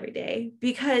day, every day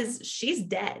because she's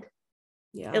dead.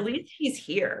 Yeah. At least he's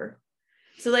here.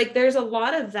 So like, there's a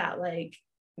lot of that like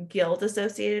guilt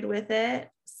associated with it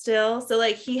still. So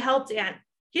like he helped and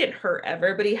he didn't hurt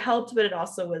ever, but he helped, but it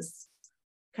also was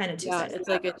kind of two sides. It's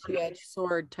like a two-edged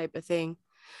sword type of thing.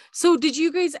 So did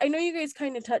you guys, I know you guys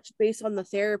kind of touched base on the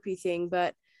therapy thing,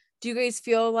 but do you guys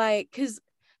feel like, because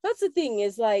that's the thing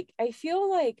is like, I feel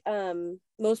like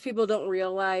most people don't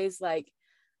realize like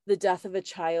the death of a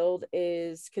child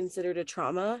is considered a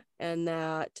trauma and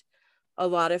that a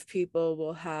lot of people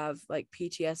will have like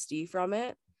PTSD from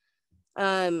it.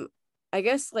 I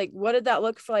guess like, what did that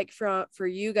look like for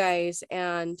you guys?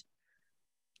 And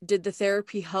did the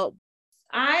therapy help?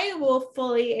 I will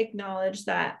fully acknowledge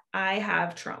that I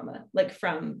have trauma like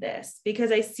from this because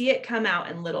I see it come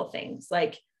out in little things.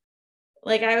 Like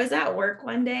I was at work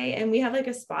one day and we have like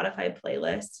a Spotify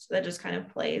playlist that just kind of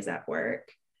plays at work.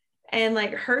 And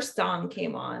like her song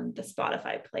came on the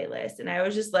Spotify playlist. And I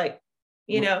was just like,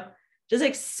 you know, just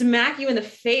like smack you in the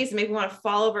face and make me want to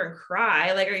fall over and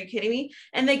cry. Like, are you kidding me?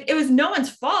 And like, it was no one's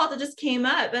fault. It just came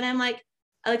up. And I'm like,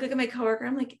 I like look at my coworker.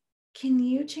 I'm like, can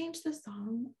you change the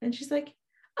song? And she's like,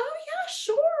 oh yeah,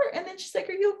 sure. And then she's like,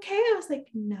 are you okay? I was like,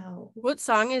 no. What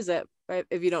song is it?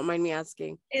 If you don't mind me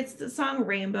asking. It's the song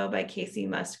Rainbow by Casey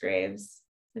Musgraves.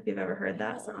 If you've ever heard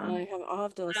that song. I'll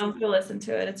have to listen. I'll listen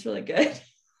to it. It's really good.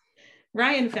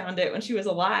 Ryan found it when she was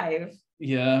alive.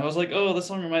 Yeah, I was like, oh, this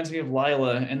song reminds me of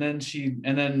Lyla, and then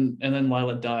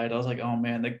Lyla died. I was like, oh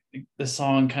man, the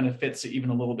song kind of fits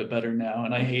even a little bit better now,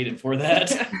 and I hate it for that.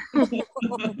 So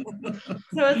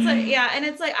it's like, yeah, and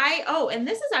it's like and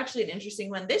this is actually an interesting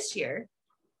one this year.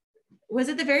 was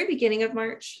it the very beginning of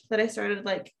March that I started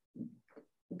like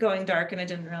going dark and I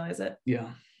didn't realize it? Yeah.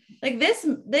 Like this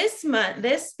month,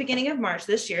 this beginning of March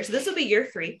this year. So this will be year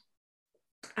 3.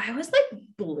 I was like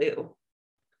blue.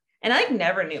 And I like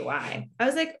never knew why. I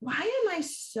was like, why am I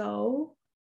so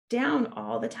down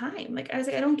all the time? Like, I was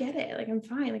like, I don't get it. Like, I'm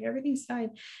fine. Like, everything's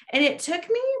fine. And it took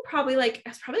me probably like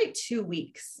 2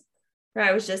 weeks where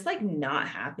I was just like not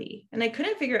happy. And I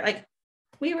couldn't figure it. Like,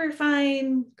 we were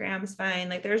fine. Graham's fine.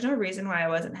 Like, there's no reason why I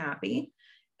wasn't happy.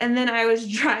 And then I was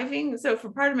driving. So for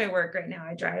part of my work right now,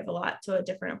 I drive a lot to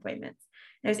different appointments.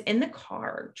 And I was in the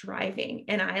car driving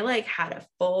and I like had a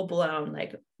full blown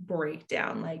like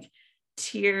breakdown, like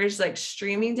tears like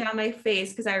streaming down my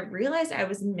face because I realized I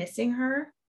was missing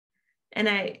her.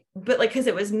 But like, because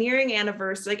it was nearing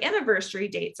anniversary, like anniversary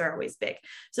dates are always big.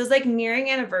 So it's like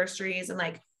nearing anniversaries and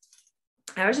like,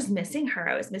 I was just missing her.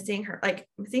 I was missing her, like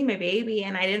missing my baby.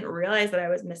 And I didn't realize that I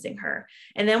was missing her.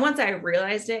 And then once I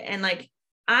realized it, and like,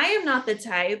 I am not the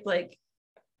type, like,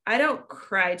 I don't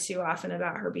cry too often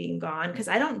about her being gone because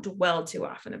I don't dwell too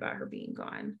often about her being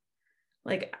gone.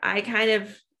 Like, I kind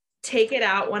of take it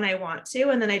out when I want to,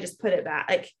 and then I just put it back.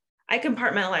 Like, I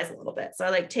compartmentalize a little bit. So I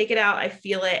like take it out, I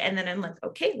feel it. And then I'm like,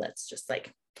 okay, let's just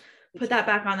like put that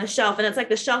back on the shelf. And it's like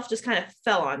the shelf just kind of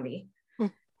fell on me.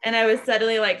 And I was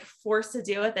suddenly like forced to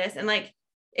deal with this. And like,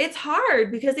 it's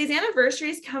hard because these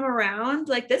anniversaries come around.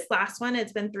 Like this last one,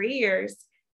 it's been 3 years.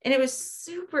 And it was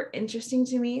super interesting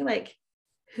to me, like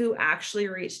who actually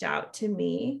reached out to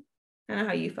me. I don't know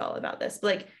how you felt about this,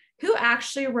 but like who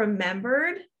actually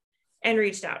remembered and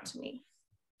reached out to me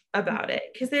about it.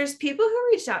 Because there's people who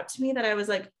reached out to me that I was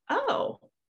like, oh,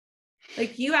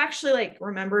 like you actually like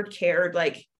remembered, cared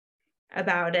like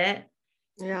about it.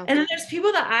 Yeah. And then there's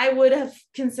people that I would have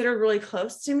considered really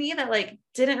close to me that like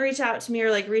didn't reach out to me or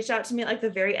like reached out to me at like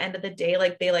the very end of the day.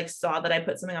 Like they like saw that I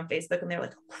put something on Facebook and they're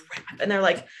like, oh, crap. And they're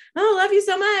like, oh, love you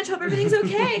so much. Hope everything's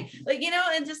okay. Like, you know,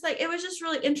 and just like, it was just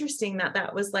really interesting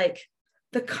that was like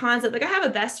the concept. Like I have a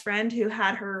best friend who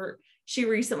she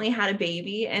recently had a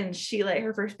baby and she like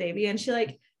her first baby and she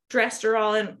like dressed her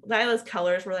all in Lila's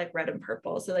colors were like red and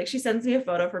purple. So like she sends me a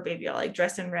photo of her baby all like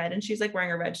dressed in red and she's like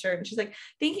wearing a red shirt and she's like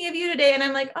thinking of you today. And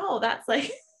I'm like, oh, that's like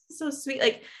so sweet.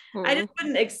 Like I just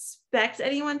wouldn't expect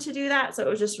anyone to do that. So it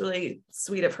was just really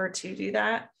sweet of her to do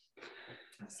that.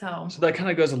 So that kind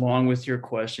of goes along with your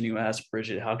question you asked,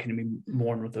 Bridget, how can we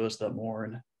mourn with those that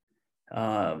mourn?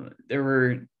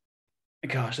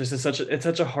 This is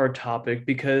such a hard topic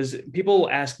because people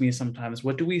ask me sometimes,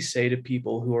 what do we say to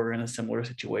people who are in a similar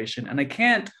situation? And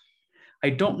I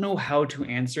don't know how to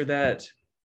answer that.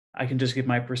 I can just give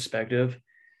my perspective.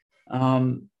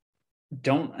 Don't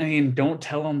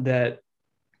tell them that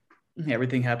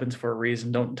everything happens for a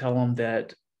reason. Don't tell them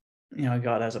that,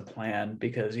 God has a plan,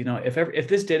 because, if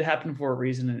this did happen for a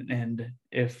reason and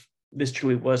if this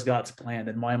truly was God's plan,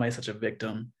 then why am I such a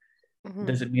victim? Mm-hmm.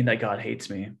 Does it mean that God hates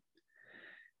me?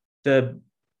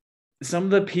 Some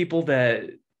of the people that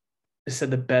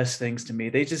said the best things to me,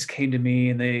 they just came to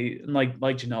me and they, like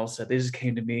Janelle said, they just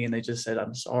came to me and they just said,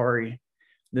 I'm sorry,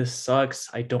 this sucks.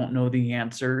 I don't know the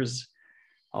answers.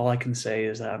 All I can say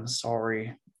is that I'm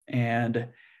sorry. And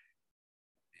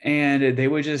they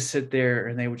would just sit there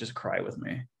and they would just cry with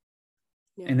me.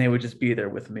 Yeah. And they would just be there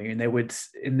with me. And they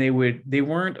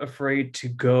weren't afraid to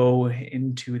go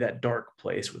into that dark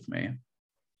place with me.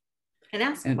 And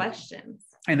ask questions.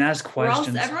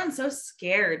 Everyone's so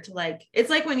scared to like, it's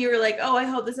like when you were like, oh, I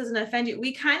hope this doesn't offend you.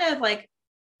 We kind of like,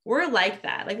 we're like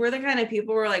that. Like, we're the kind of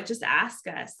people who are like, just ask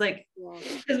us. Like,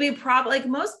 because we probably, like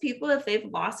most people, if they've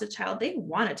lost a child, they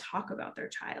want to talk about their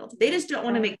child. They just don't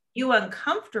want to make you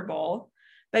uncomfortable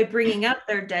by bringing up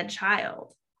their dead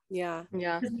child. Yeah.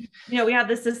 Yeah. We have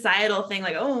this societal thing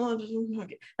like, oh,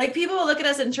 like people will look at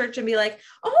us in church and be like,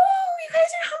 oh, you guys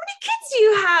how many kids do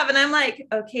you have? And I'm like,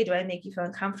 okay, do I make you feel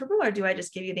uncomfortable or do I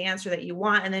just give you the answer that you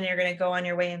want? And then you're going to go on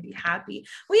your way and be happy.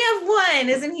 We have one.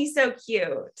 Isn't he so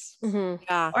cute? Mm-hmm.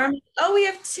 Yeah. Or, oh, we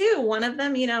have two. One of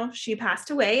them, she passed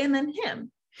away and then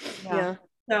him. Yeah.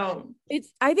 So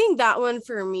I think that one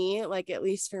for me, like, at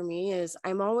least for me, is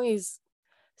I'm always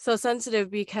so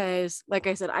sensitive because, like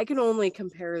I said, I can only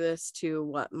compare this to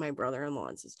what my brother-in-law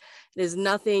is. It is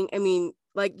nothing. I mean,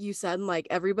 like you said, like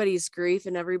everybody's grief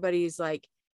and everybody's like,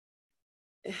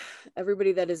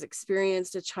 everybody that has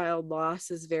experienced a child loss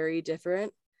is very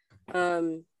different.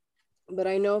 But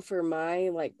I know for my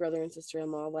like brother and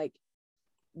sister-in-law, like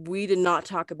we did not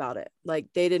talk about it. Like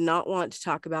they did not want to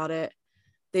talk about it.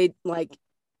 They like,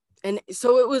 and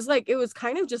so it was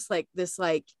kind of just like this,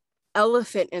 like,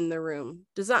 elephant in the room.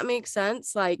 Does that make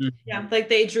sense? Like, Yeah, like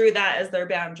they drew that as their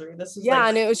boundary. This is yeah,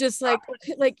 and it was just like,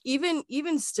 okay, like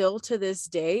even still to this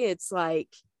day, it's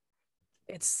like,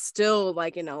 it's still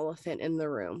like an elephant in the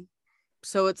room.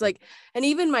 So it's like, and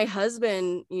even my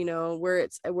husband, you know,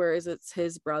 whereas it's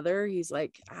his brother, he's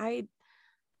like, I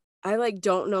like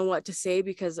don't know what to say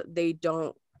because they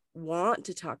don't want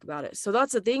to talk about it. So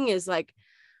that's the thing is like,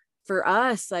 for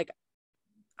us, like,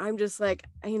 I'm just like,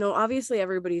 you know, obviously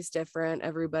everybody's different.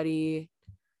 Everybody,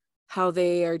 how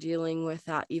they are dealing with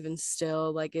that even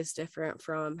still like is different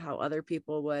from how other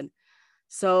people would.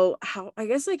 So I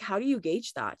guess like, how do you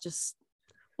gauge that? Just,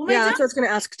 yeah, that's what I was gonna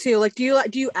ask too. Like, do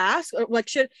you ask, or like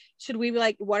should we be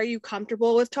like, what are you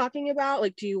comfortable with talking about?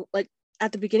 Like, do you like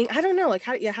at the beginning? I don't know. Like,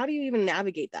 how do you even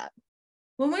navigate that?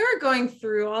 When we were going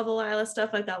through all the Lyla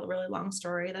stuff, like that really long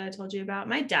story that I told you about,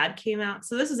 my dad came out.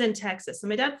 So this is in Texas. So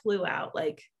my dad flew out.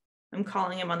 Like, I'm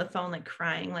calling him on the phone, like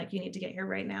crying, like, you need to get here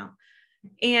right now.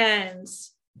 And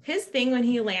his thing when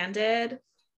he landed,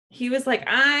 he was like,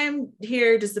 I'm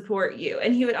here to support you.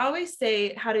 And he would always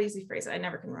say, how does he phrase it? I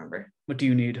never can remember. What do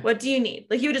you need? What do you need?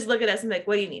 Like, he would just look at us and be like,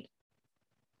 what do you need?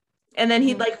 And then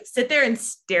he'd like sit there and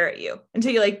stare at you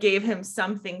until you like gave him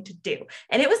something to do.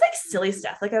 And it was like silly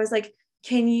stuff. Like, I was like,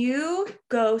 can you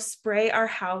go spray our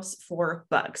house for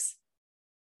bugs?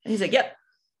 And he's like, yep.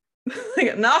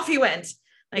 And off he went.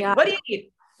 Like, what do you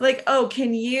need? Like, oh,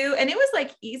 can you? And it was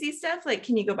like easy stuff. Like,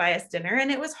 can you go buy us dinner?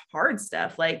 And it was hard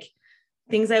stuff, like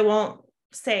things I won't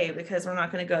say because we're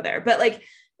not going to go there. But like,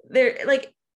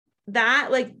 like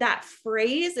that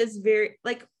phrase is very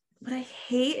like, what I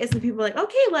hate is when people are like,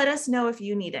 okay, let us know if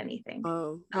you need anything.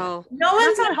 Oh, no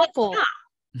one's not helpful.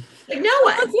 Like, no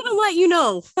one's gonna let you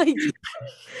know. Like,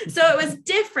 so it was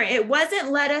different. It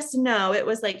wasn't let us know. It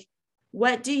was like,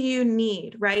 what do you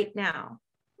need right now?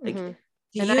 Like, and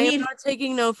I am not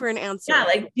taking no for an answer. Yeah,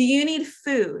 like, do you need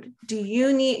food? Do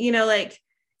you need, you know, like,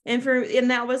 and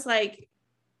that was like,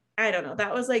 I don't know,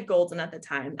 that was like golden at the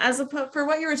time. For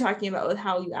what you were talking about with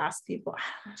how you ask people,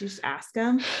 did you just ask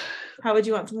them? How would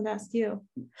you want someone to ask you?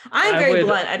 I'm very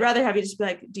blunt. I'd rather have you just be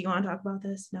like, do you want to talk about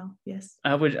this? No. Yes.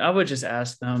 I would just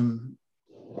ask them.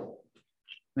 I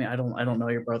mean, I don't know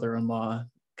your brother-in-law.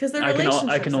 Because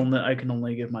I can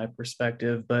only give my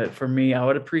perspective, but for me, I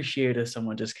would appreciate if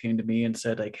someone just came to me and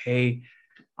said like, hey,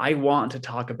 I want to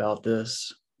talk about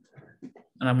this,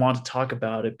 and I want to talk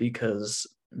about it because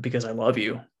I love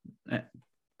you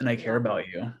and I care about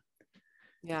you.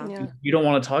 Yeah. If you don't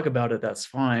want to talk about it, that's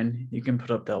fine. You can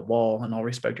put up that wall and I'll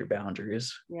respect your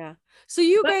boundaries. Yeah. So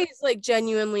you guys like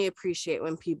genuinely appreciate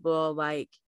when people like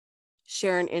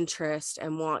share an interest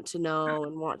and want to know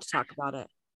and want to talk about it.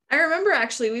 I remember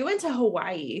actually we went to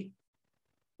Hawaii,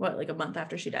 like a month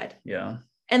after she died. Yeah.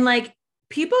 And like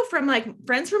people from like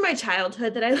friends from my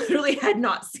childhood that I literally had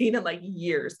not seen in like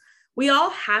years. We all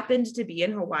happened to be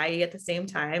in Hawaii at the same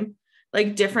time,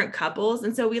 like different couples.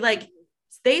 And so we like,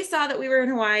 they saw that we were in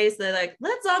Hawaii. So they're like,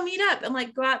 let's all meet up and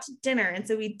like go out to dinner. And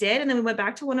so we did. And then we went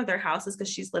back to one of their houses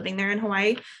because she's living there in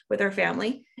Hawaii with her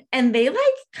family. And they like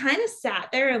kind of sat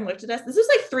there and looked at us. This was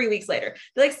like 3 weeks later.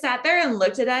 They like sat there and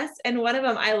looked at us. And one of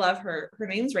them, I love her. Her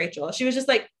name's Rachel. She was just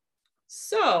like,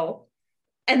 so,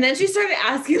 and then she started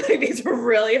asking like these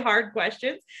really hard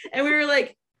questions. And we're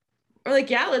like,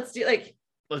 yeah, let's do like,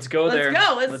 let's go there.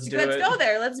 Let's go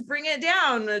there. Let's bring it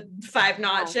down 5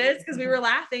 notches because we were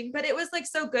laughing. But it was like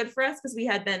so good for us because we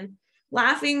had been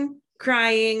laughing,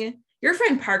 crying. Your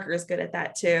friend Parker is good at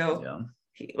that too. Yeah.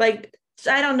 Like,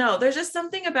 I don't know. There's just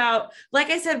something about, like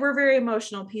I said, we're very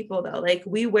emotional people though. Like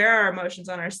we wear our emotions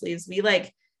on our sleeves. We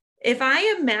like, if I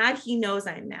am mad, he knows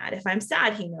I'm mad. If I'm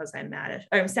sad, he knows I'm mad.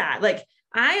 I'm sad. Like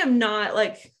I am not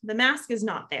like, the mask is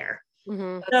not there.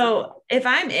 So if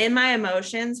I'm in my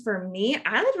emotions, for me,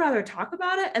 I would rather talk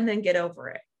about it and then get over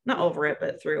it. Not over it,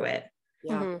 but through it.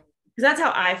 Yeah. Because that's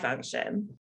how I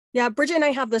function. Yeah. Bridget and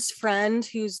I have this friend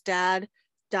whose dad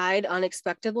died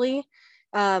unexpectedly.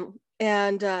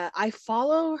 And I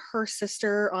follow her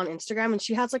sister on Instagram, and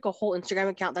she has like a whole Instagram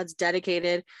account that's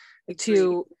dedicated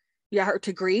to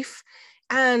grief.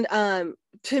 And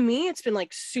to me, it's been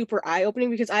like super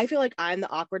eye-opening because I feel like I'm the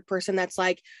awkward person that's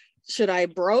like, should I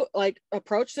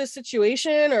approach this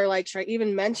situation, or like should I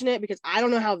even mention it because I don't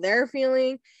know how they're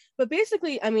feeling. But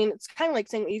basically, I mean, it's kind of like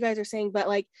saying what you guys are saying, but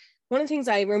like one of the things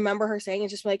I remember her saying is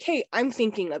just like, hey, I'm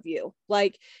thinking of you.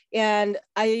 Like, and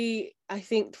I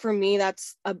think for me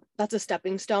that's a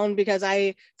stepping stone because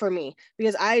I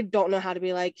don't know how to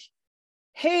be like,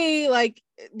 hey, like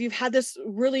you've had this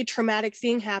really traumatic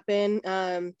thing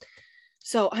happen,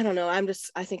 So I don't know.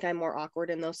 I think I'm more awkward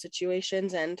in those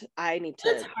situations, and I need to.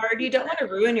 It's hard. You don't want to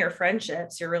ruin your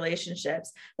friendships, your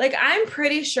relationships. Like, I'm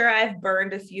pretty sure I've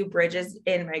burned a few bridges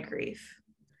in my grief.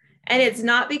 And it's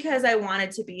not because I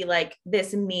wanted to be like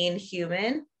this mean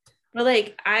human, but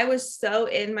like I was so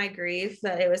in my grief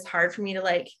that it was hard for me to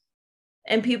like,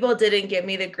 and people didn't give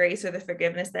me the grace or the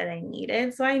forgiveness that I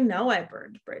needed. So I know I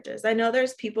burned bridges. I know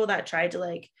there's people that tried to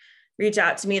like reach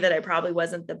out to me that I probably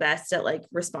wasn't the best at like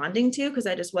responding to because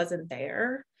I just wasn't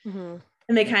there. Mm-hmm.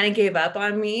 And they kind of gave up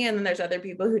on me. And then there's other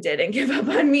people who didn't give up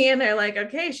on me. And they're like,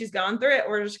 okay, she's gone through it.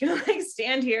 We're just going to like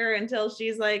stand here until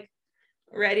she's like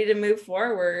ready to move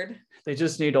forward. They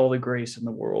just need all the grace in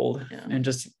the world, and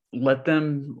just let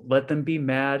them be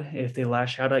mad. If they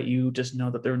lash out at you, just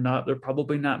know that they're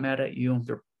probably not mad at you.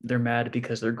 They're mad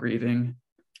because they're grieving.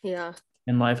 Yeah.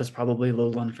 And life is probably a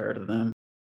little unfair to them.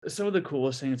 Some of the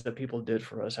coolest things that people did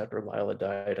for us after Lyla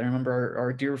died. I remember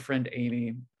our dear friend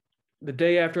Amy, the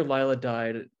day after Lyla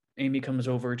died, Amy comes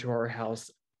over to our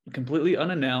house completely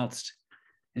unannounced,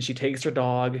 and she takes her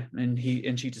dog and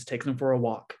she just takes him for a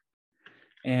walk.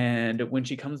 And when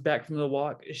she comes back from the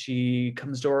walk, she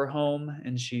comes to our home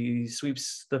and she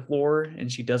sweeps the floor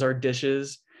and she does our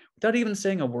dishes without even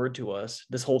saying a word to us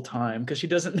this whole time, because she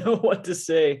doesn't know what to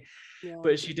say. Yeah.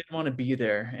 But she didn't want to be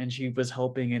there, and she was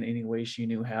helping in any way she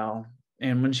knew how.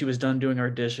 And when she was done doing our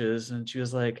dishes, and she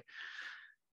was like,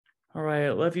 all right,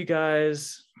 I love you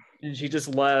guys. And she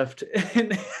just left.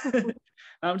 And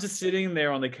I'm just sitting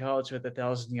there on the couch with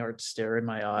 1,000-yard stare in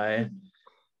my eye.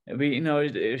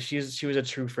 But she was a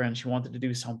true friend. She wanted to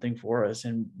do something for us,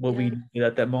 and what we needed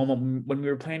at that moment when we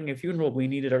were planning a funeral, we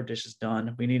needed our dishes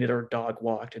done, we needed our dog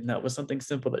walked, and that was something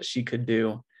simple that she could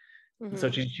do. Mm-hmm.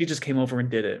 So she just came over and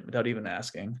did it without even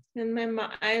asking. And my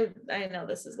mom, I know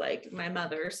this is like my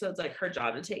mother, so it's like her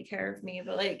job to take care of me,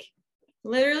 but like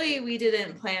literally we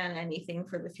didn't plan anything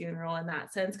for the funeral in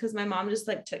that sense, because my mom just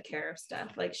like took care of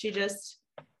stuff. Like she just,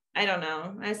 I don't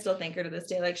know. I still thank her to this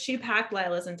day. Like she packed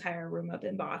Lila's entire room up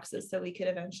in boxes so we could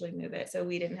eventually move it, so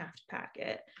we didn't have to pack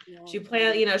it. Yeah. She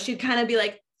planned, she'd kind of be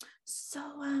like, so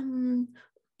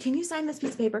can you sign this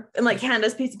piece of paper? And like hand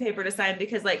us a piece of paper to sign,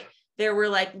 because like there were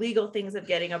like legal things of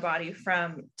getting a body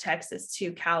from Texas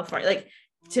to California, like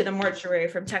to the mortuary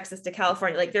from Texas to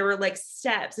California. Like there were like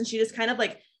steps, and she just kind of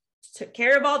like took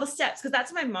care of all the steps. Cause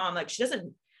that's my mom. Like she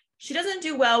doesn't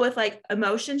do well with like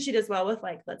emotion. She does well with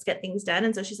like, let's get things done.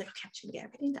 And so she's like, okay, I'm just gonna get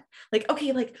everything done. Like,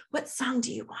 okay, like what song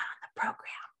do you want on the program?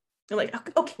 I'm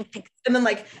like, okay. And then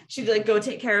like, she'd like go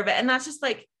take care of it. And that's just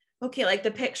like, okay, like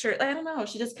the picture, I don't know.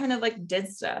 She just kind of like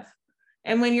did stuff.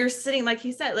 And when you're sitting, like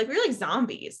he said, like we're like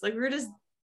zombies, like we're just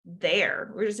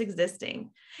there. We're just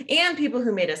existing. And people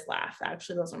who made us laugh.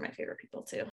 Actually, those are my favorite people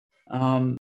too.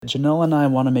 Janelle and I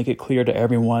want to make it clear to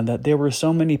everyone that there were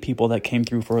so many people that came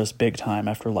through for us big time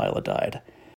after Lyla died.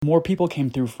 More people came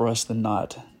through for us than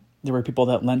not. There were people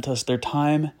that lent us their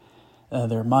time,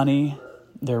 their money,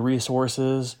 their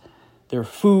resources, their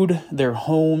food, their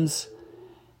homes,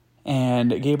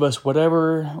 and gave us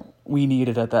whatever we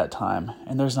needed at that time.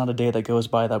 And there's not a day that goes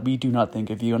by that we do not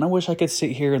think of you. And I wish I could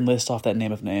sit here and list off that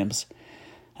name of names.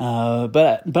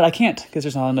 But I can't, because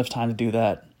there's not enough time to do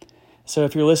that. So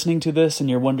if you're listening to this and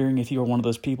you're wondering if you are one of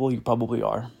those people, you probably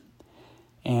are.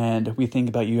 And we think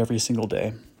about you every single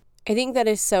day. I think that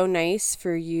is so nice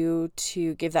for you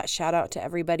to give that shout out to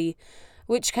everybody,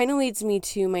 which kind of leads me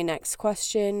to my next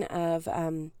question of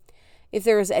if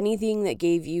there was anything that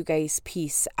gave you guys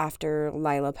peace after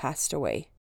Lyla passed away.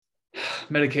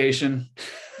 Medication.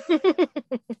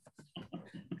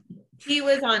 He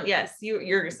was on, yes,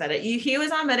 you said it. He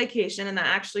was on medication, and that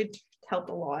actually helped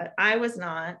a lot. I was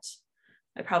not.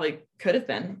 I probably could have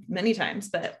been many times,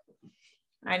 but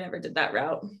I never did that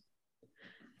route.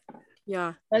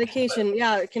 Yeah. Medication,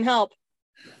 yeah, it can help.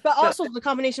 But also the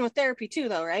combination with therapy too,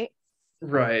 though, right?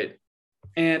 Right.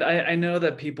 And I know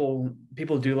that people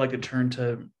do like to turn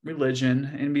to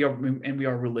religion, and we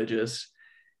are religious.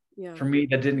 Yeah. For me,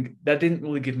 that didn't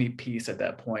really give me peace at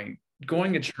that point.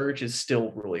 Going to church is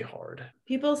still really hard.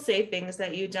 People say things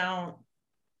that you don't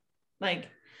like.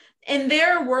 In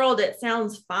their world, it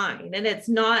sounds fine, and it's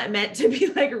not meant to be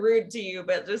like rude to you,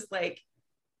 but just like,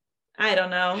 I don't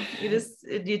know,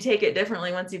 you take it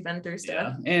differently once you've been through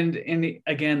stuff. Yeah. And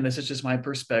again, this is just my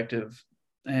perspective,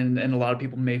 and a lot of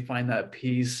people may find that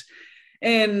peace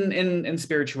in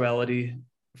spirituality.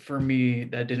 For me,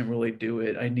 that didn't really do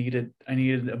it. I needed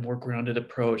a more grounded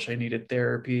approach. I needed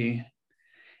therapy.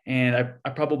 And I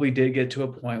probably did get to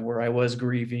a point where I was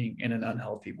grieving in an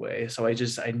unhealthy way. So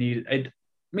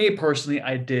me personally,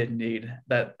 I did need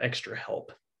that extra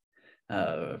help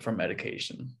from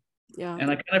medication. Yeah. And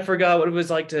I kind of forgot what it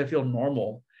was like to feel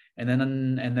normal. And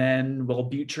then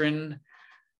Wellbutrin.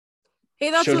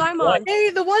 Hey, that's showed what I'm what? on. Hey,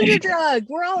 the wonder drug.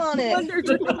 We're all on it. Wonder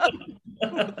drug.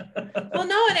 Well,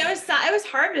 no, and it was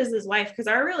hard as his wife because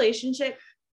our relationship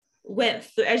went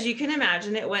through, as you can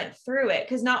imagine, it went through it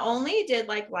because not only did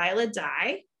like Lyla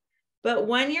die, but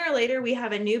 1 year later we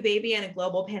have a new baby and a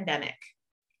global pandemic.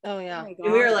 Oh yeah. my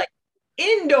And we were gosh. like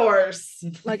indoors.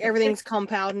 Like everything's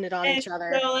compounding it on And each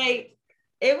other. so like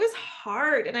it was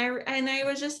hard. And I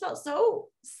was just felt so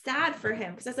sad for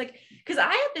him because I was like, because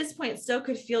I at this point still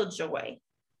could feel joy.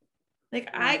 Like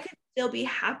I could still be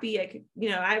happy. I could,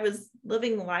 I was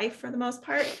living life for the most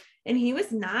part. And he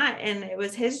was not. And it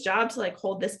was his job to like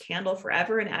hold this candle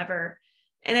forever and ever.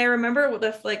 And I remember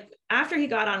after he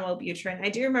got on Wellbutrin, I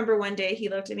do remember one day he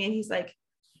looked at me and he's like,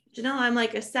 Janelle, I'm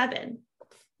like a 7. And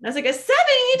I was like, a 7?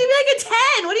 You need to be like a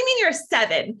 10. What do you mean you're a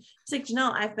 7? He's like,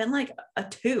 Janelle, I've been like a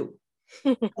 2.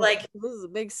 Like This is a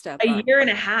big step a up. year and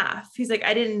a half. He's like,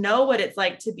 I didn't know what it's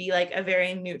like to be like a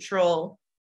very neutral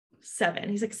 7.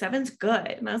 He's like, 7's good.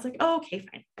 And I was like, oh, okay,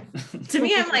 fine. To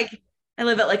me, I'm like, I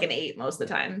live at like an 8 most of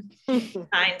the time, 9,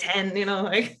 10,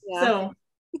 like, Yeah. so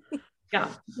yeah.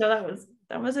 So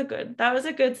that was a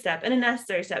good step and a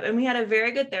necessary step. And we had a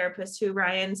very good therapist who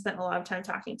Ryan spent a lot of time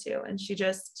talking to. And she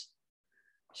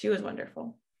was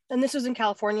wonderful. And this was in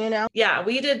California now? Yeah.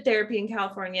 We did therapy in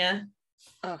California.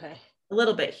 Okay. A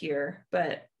little bit here,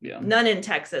 but Yeah. none in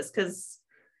Texas. Cause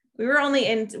we were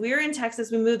in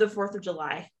Texas. We moved the 4th of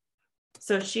July.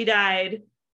 So she died.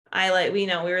 We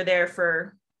were there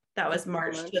for, that was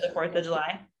March to the 4th of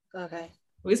July. Okay.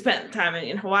 We spent time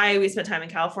in Hawaii. We spent time in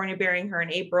California burying her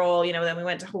in April, then we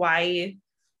went to Hawaii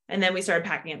and then we started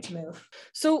packing up to move.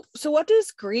 So what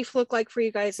does grief look like for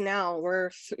you guys now?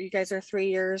 You guys are 3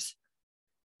 years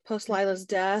post Lila's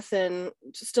death and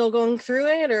still going through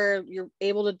it, or you're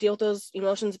able to deal with those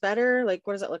emotions better? Like,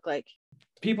 what does that look like?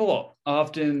 People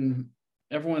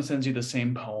everyone sends you the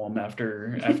same poem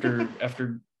after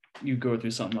you go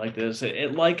through something like this.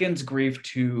 It likens grief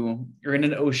to you're in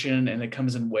an ocean and it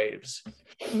comes in waves.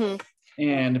 Mm-hmm.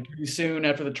 And pretty soon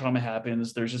after the trauma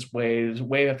happens, there's just wave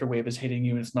after wave is hitting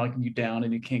you and it's knocking you down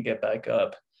and you can't get back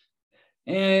up.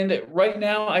 And right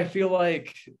now I feel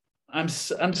like I'm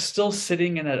still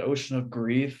sitting in that ocean of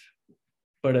grief,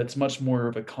 but it's much more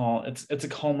of a calm. It's a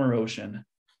calmer ocean.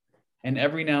 And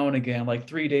every now and again, like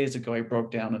 3 days ago, I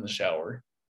broke down in the shower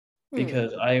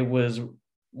because I was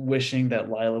wishing that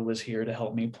Lyla was here to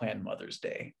help me plan Mother's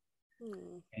Day.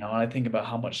 And I think about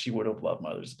how much she would have loved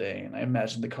Mother's Day, and I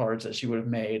imagine the cards that she would have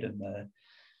made and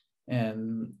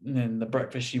then the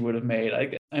breakfast she would have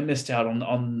made. I missed out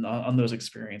on those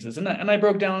experiences, and I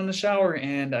broke down in the shower,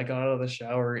 and I got out of the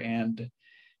shower, and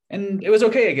it was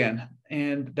okay again.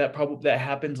 And that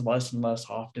happens less and less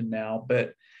often now.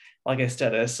 But like I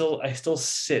said, I still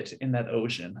sit in that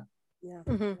ocean. Yeah.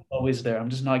 Mm-hmm. Always there. I'm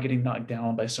just not getting knocked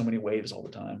down by so many waves all the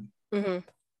time. Mm-hmm.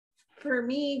 For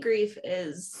me, grief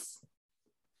is,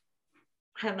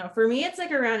 I don't know. For me, it's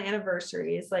like around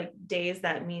anniversaries, like days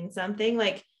that mean something.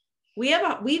 Like we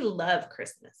love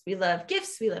Christmas. We love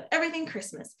gifts. We love everything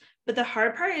Christmas. But the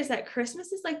hard part is that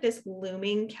Christmas is like this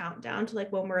looming countdown to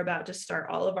like when we're about to start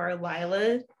all of our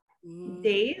Lyla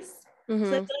days. Mm-hmm.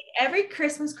 So it's like every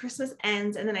Christmas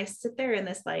ends, and then I sit there in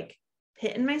this like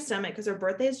pit in my stomach because her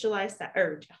birthday is January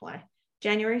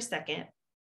 2nd.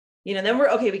 Then we're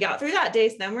okay. We got through that day,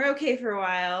 so then we're okay for a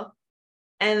while,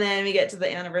 and then we get to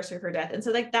the anniversary of her death. And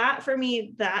so like that for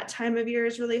me, that time of year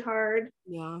is really hard.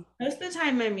 Yeah. Most of the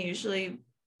time, I'm usually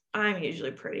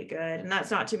pretty good, and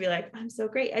that's not to be like I'm so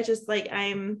great. I just like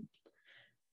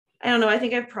I don't know. I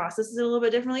think I've processed it a little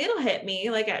bit differently. It'll hit me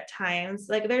like at times.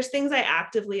 Like there's things I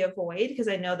actively avoid because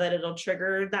I know that it'll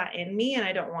trigger that in me and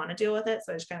I don't want to deal with it.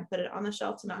 So I just kind of put it on the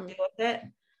shelf to not deal with it.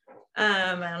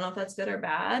 I don't know if that's good or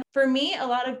bad. For me, a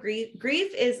lot of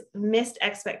grief is missed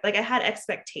like I had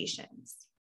expectations.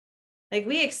 Like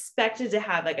we expected to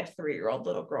have like a 3-year-old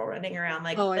little girl running around.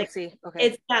 Like, I see. Okay.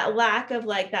 It's that lack of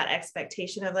like that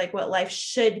expectation of like what life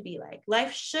should be like.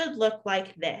 Life should look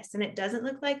like this. And it doesn't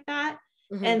look like that.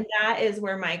 Mm-hmm. And that is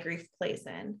where my grief plays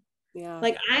in. Yeah.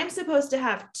 Like I'm supposed to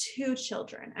have 2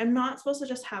 children. I'm not supposed to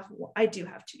just have one. I do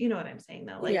have 2. You know what I'm saying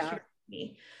though? Like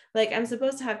me. Like I'm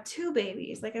supposed to have 2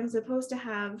 babies. Like I'm supposed to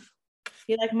have,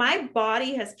 like my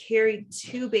body has carried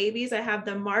 2 babies. I have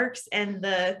the marks and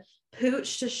the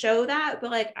pooch to show that,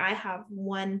 but like I have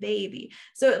 1 baby.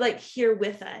 So like here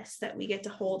with us that we get to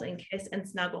hold and kiss and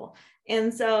snuggle.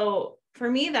 And so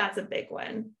for me, that's a big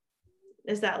one,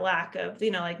 is that lack of,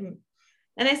 like,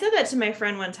 and I said that to my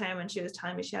friend one time when she was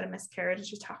telling me she had a miscarriage and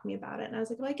she was talking to me about it. And I was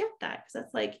like, well, I get that. Cause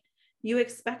that's like, you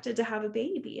expected to have a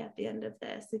baby at the end of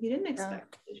this. If you didn't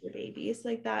expect your babies,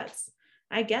 like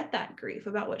I get that grief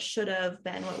about what should have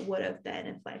been, what would have been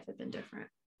if life had been different.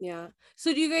 Yeah.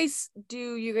 So do you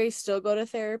guys still go to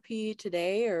therapy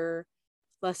today, or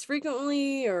less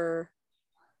frequently, or?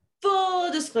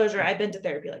 Full disclosure, I've been to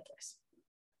therapy like twice.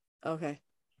 Okay.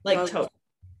 Like Well, total.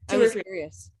 I was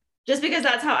curious. Just because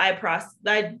that's how I process.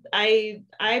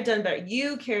 I've done better.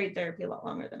 You carried therapy a lot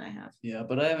longer than I have. Yeah,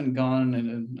 but I haven't gone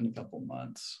in a couple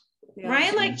months. Yeah.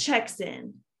 Ryan like checks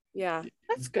in. Yeah.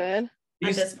 That's good.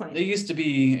 At this point. It used to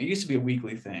be a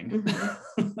weekly thing.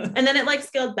 And then it like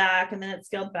scaled back, and then it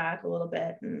scaled back a little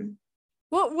bit. And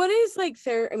What is like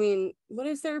what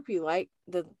is therapy like,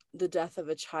 the death of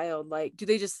a child? Like, do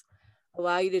they just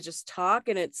allow you to just talk,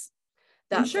 and it's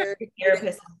that I'm sure every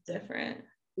therapist is different.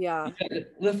 Yeah.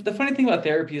 The funny thing about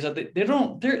therapy is that their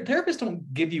therapists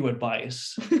don't give you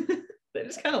advice. They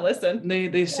just kind of listen.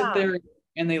 They sit there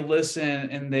and they listen,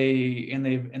 and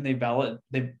they validate.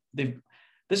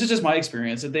 This is just my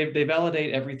experience, that they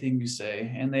validate everything you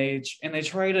say, and they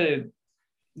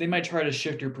might try to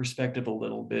shift your perspective a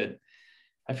little bit.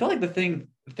 I feel like the thing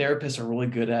therapists are really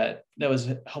good at that was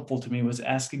helpful to me was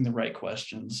asking the right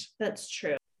questions. That's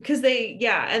true. Because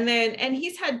and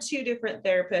he's had 2 different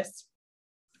therapists.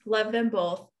 Love them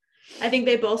both. I think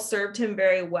they both served him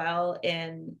very well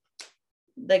in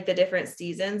like the different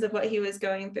seasons of what he was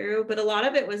going through. But a lot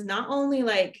of it was not only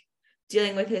like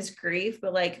dealing with his grief,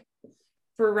 but like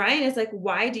for Ryan, it's like,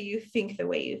 why do you think the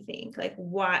way you think? Like,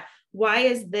 why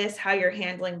is this how you're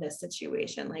handling this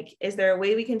situation? Like, is there a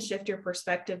way we can shift your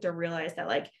perspective to realize that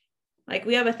like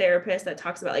we have a therapist that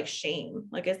talks about like shame.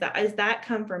 Like, is that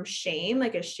come from shame?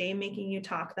 Like, is shame making you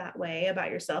talk that way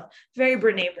about yourself? Very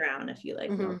Brene Brown, if you like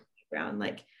Brene Brown,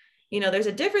 like, there's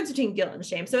a difference between guilt and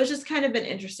shame. So it's just kind of been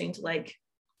interesting to like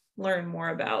learn more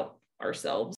about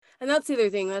ourselves. And that's the other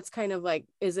thing. That's kind of like,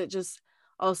 is it just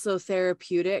also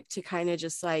therapeutic to kind of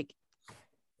just like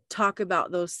talk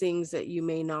about those things that you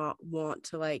may not want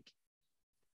to like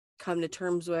come to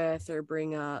terms with or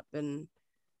bring up? And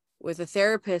with a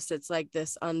therapist, it's like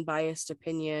this unbiased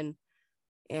opinion,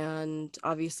 and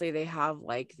obviously they have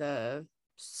like the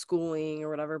schooling or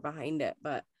whatever behind it,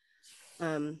 but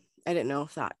I didn't know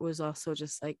if that was also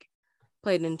just like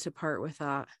played into part with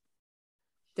that.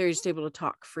 They're just able to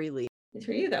talk freely.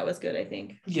 For you, that was good, I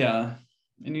think. Yeah,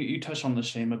 and you touched on the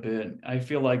shame a bit. I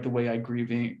feel like the way I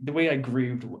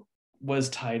grieved was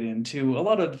tied into a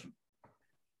lot of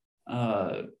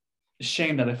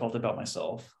shame that I felt about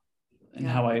myself and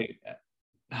how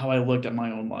I looked at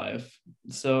my own life.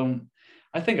 So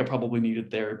I think I probably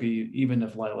needed therapy, even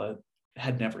if Lyla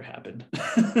had never happened.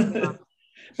 Yeah.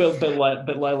 but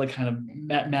Lyla kind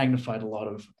of magnified a lot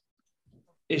of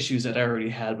issues that I already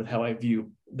had with how I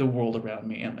view the world around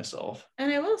me and myself.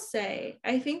 And I will say,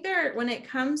 I think when it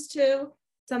comes to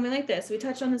something like this, we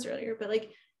touched on this earlier, but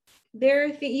like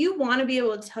you want to be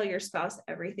able to tell your spouse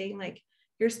everything. Like,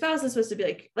 your spouse is supposed to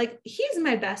be like he's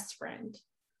my best friend.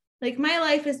 Like, my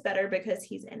life is better because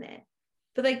he's in it.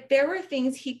 But like, there were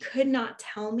things he could not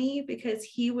tell me because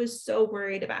he was so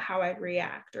worried about how I'd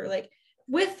react, or like,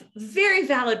 with very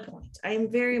valid points. I am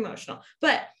very emotional,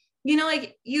 but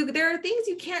there are things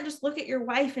you can't just look at your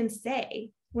wife and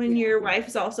say when your wife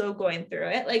is also going through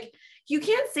it. Like, you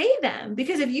can't say them,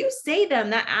 because if you say them,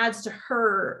 that adds to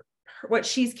her what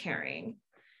she's carrying.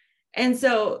 And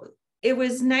so it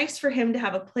was nice for him to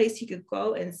have a place he could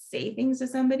go and say things to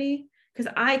somebody, because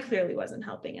I clearly wasn't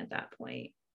helping at that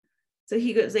point. So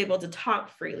he was able to talk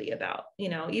freely about,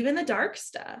 even the dark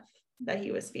stuff that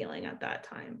he was feeling at that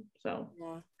time. So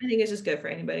I think it's just good for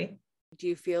anybody. Do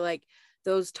you feel like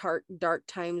those dark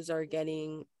times are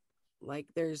getting, like,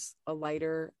 there's a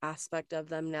lighter aspect of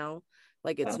them now?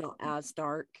 Like, it's not as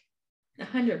dark?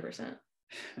 100%.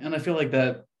 And I feel like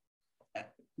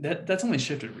that's only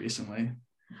shifted recently.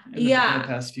 In the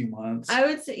past few months. I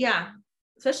would say,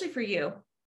 especially for you.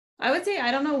 I would say, I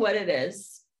don't know what it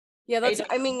is. Yeah,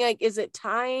 I mean, like, is it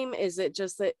time? Is it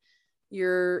just that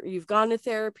you've gone to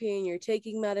therapy and you're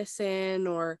taking medicine,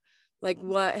 or like,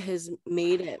 what has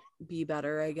made it be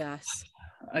better, I guess?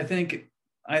 I think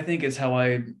it's how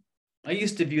I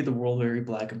used to view the world very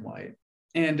black and white.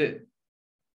 And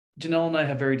Janelle and I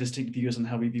have very distinct views on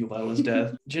how we view Lila's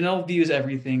death. Janelle views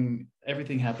everything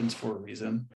happens for a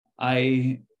reason.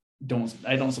 I don't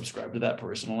subscribe to that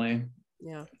personally.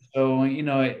 Yeah. So,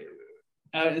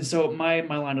 so my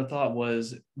line of thought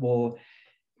was, well,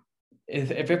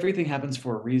 if everything happens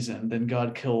for a reason, then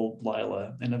God killed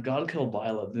Lyla. And if God killed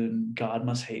Lyla, then God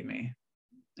must hate me.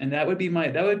 And that would be my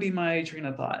train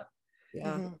of thought.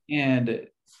 Yeah. And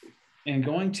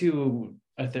going to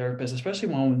a therapist, especially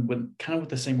one with kind of with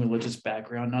the same religious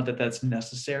background, not that that's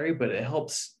necessary, but it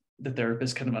helps the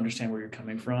therapist kind of understand where you're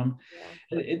coming from.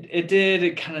 Yeah. It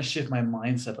did kind of shift my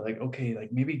mindset, like, okay,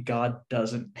 like maybe God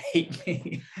doesn't hate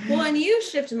me. Well, and you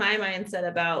shift my mindset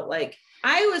about like,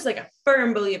 I was like a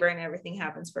firm believer in everything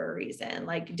happens for a reason,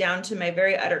 like down to my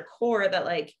very utter core that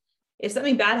like, if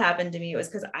something bad happened to me, it was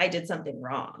because I did something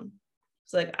wrong.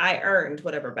 So like I earned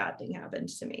whatever bad thing happened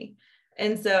to me.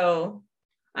 And so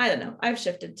I don't know, I've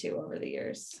shifted too over the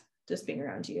years, just being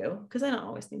around you, because I don't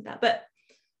always think that, but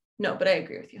I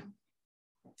agree with you.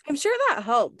 I'm sure that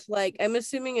helped. Like, I'm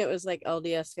assuming it was like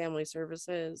LDS Family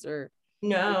Services or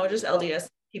No, just LDS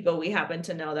people we happen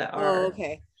to know that are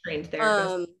okay. trained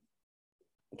therapists.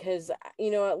 Because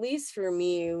at least for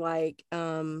me, like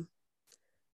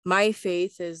my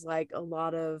faith is like a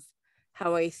lot of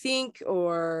how I think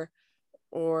or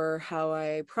how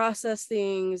I process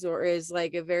things, or is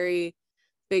like a very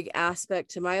big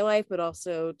aspect to my life, but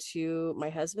also to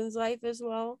my husband's life as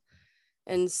well.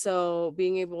 And so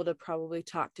being able to probably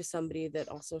talk to somebody that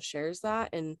also shares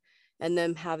that and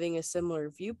them having a similar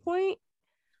viewpoint.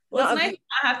 Well, it's nice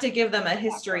to have to give them a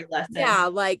history lesson. Yeah,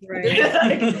 like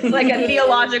right. like a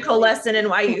theological lesson in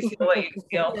why you feel what you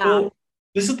feel. Yeah. Well,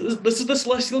 this is the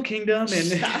celestial kingdom, and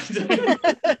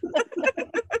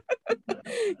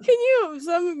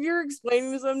you're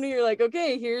explaining to somebody, you're like,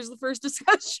 okay, here's the first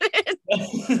discussion.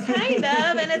 Kind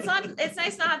of, and it's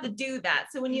nice not have to do that.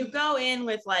 So when you go in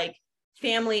with like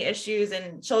family issues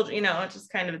and children, it's just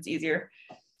kind of, it's easier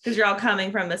because you're all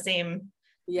coming from the same,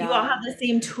 you all have the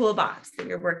same toolbox that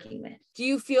you're working with. Do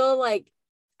you feel like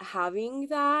having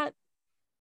that,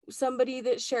 somebody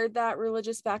that shared that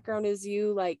religious background as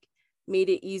you, like made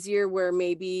it easier where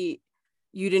maybe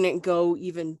you didn't go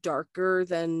even darker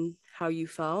than how you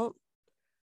felt?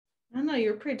 I don't know,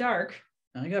 you were pretty dark.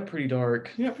 I got pretty dark.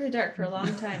 You got pretty dark for a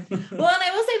long time. Well, and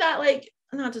I will say that, like,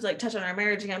 not to like touch on our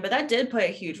marriage again, but that did play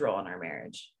a huge role in our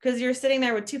marriage, because you're sitting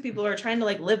there with two people who are trying to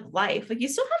like live life. Like you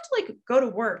still have to like go to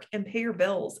work and pay your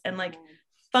bills and like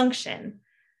function.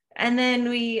 And then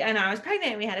I was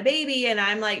pregnant and we had a baby, and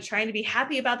I'm like trying to be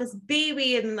happy about this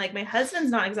baby. And like my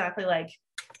husband's not exactly like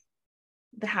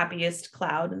the happiest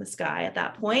cloud in the sky at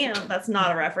that point. That's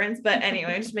not a reference, but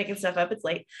anyway, I'm just making stuff up. It's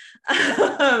late.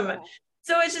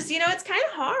 So it's just, it's kind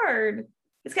of hard.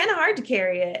 It's kind of hard to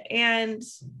carry it. And,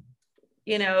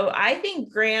 I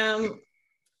think Graham,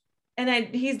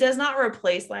 he does not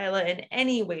replace Lyla in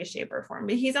any way, shape, or form,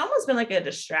 but he's almost been like a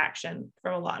distraction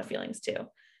from a lot of feelings too.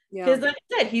 Because like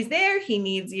I said, he's there, he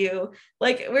needs you.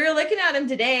 Like we were looking at him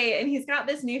today and he's got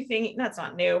this new thing. That's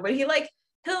not new, but he'll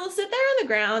sit there on the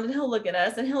ground and he'll look at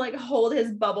us and he'll like hold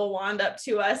his bubble wand up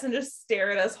to us and just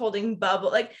stare at us holding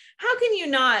bubble. Like, how can you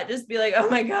not just be like, oh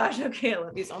my gosh, okay, I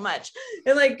love you so much.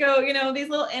 And like go, these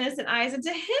little innocent eyes. And to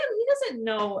him, he doesn't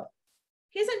know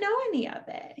any of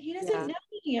it. He doesn't know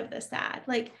any of this, that.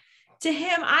 Like to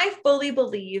him, I fully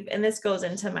believe, and this goes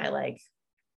into my like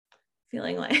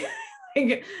feeling like,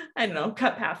 I don't know,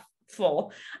 cup half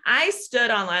full. I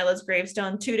stood on Lila's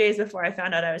gravestone 2 days before I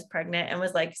found out I was pregnant and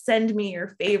was like, send me your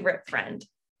favorite friend.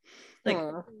 Like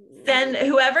send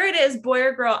whoever it is, boy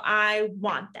or girl, I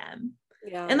want them.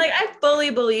 Yeah. And like, I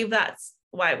fully believe that's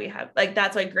why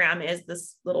that's why Graham is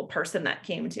this little person that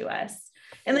came to us.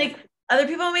 And like other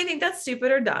people may think that's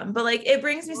stupid or dumb, but like, it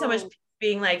brings me so much peace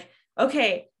being like,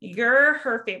 okay, you're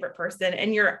her favorite person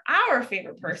and you're our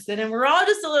favorite person. And we're all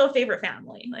just a little favorite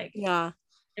family. Like,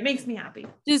 it makes me happy.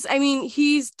 He's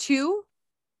 2?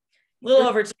 A little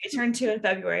over 2. He turned 2 in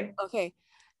February. Okay.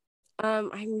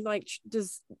 I'm like,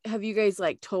 have you guys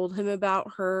like told him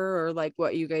about her or like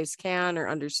what you guys can or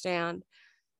understand?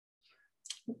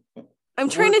 I'm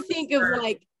trying to think of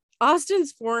like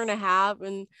Austin's 4.5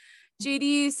 and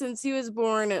JD, since he was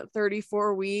born at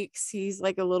 34 weeks, he's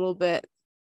like a little bit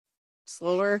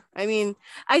slower. I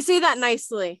say that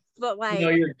nicely, but like, no,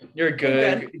 you're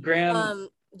good. Graham,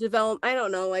 I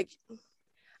don't know, like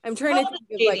I'm trying to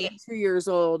think of like 2 years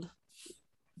old,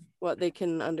 what they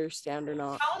can understand or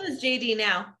not. How old is JD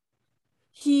now?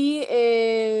 He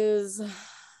is,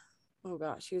 oh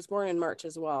gosh, he was born in March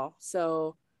as well,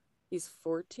 so he's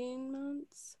 14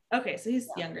 months. Okay, so he's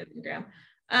younger than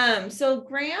Graham. So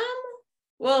Graham,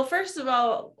 well, first of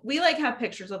all, we like have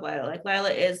pictures of Lyla. Like Lyla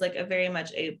is like a very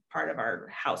much a part of our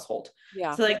household.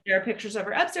 Yeah. So like there are pictures of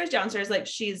her upstairs, downstairs. Like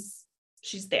she's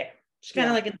there. She's kind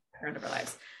of like in the background of our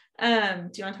lives.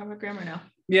 Do you want to talk about Graham or no?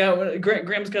 Yeah, well,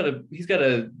 Graham's got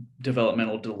a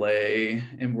developmental delay,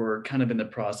 and we're kind of in the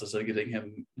process of getting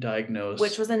him diagnosed,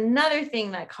 which was another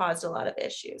thing that caused a lot of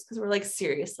issues because we're like,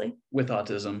 seriously, with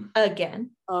autism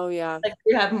again. Oh yeah, like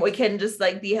we couldn't just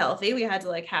like be healthy. We had to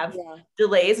like have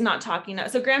delays, not talking.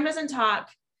 So Graham doesn't talk.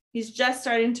 He's just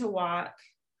starting to walk.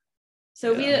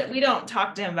 So we don't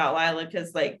talk to him about Lyla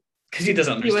because like because he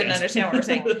doesn't understand. He wouldn't understand what we're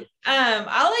saying.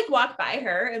 I'll like walk by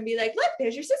her and be like, look,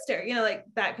 there's your sister, you know, like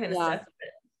that kind of stuff. But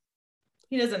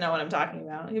he doesn't know what I'm talking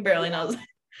about. He barely knows.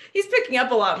 He's picking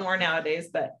up a lot more nowadays,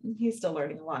 but he's still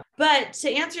learning a lot. But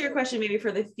to answer your question, maybe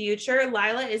for the future,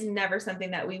 Lyla is never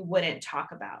something that we wouldn't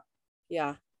talk about.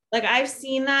 Yeah. Like I've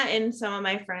seen that in some of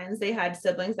my friends. They had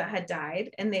siblings that had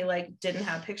died and they like didn't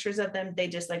have pictures of them. They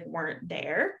just like weren't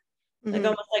there. Like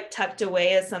almost like tucked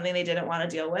away as something they didn't want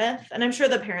to deal with. And I'm sure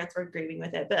the parents were grieving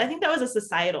with it, but I think that was a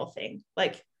societal thing.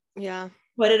 Like,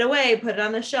 put it away, put it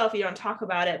on the shelf. You don't talk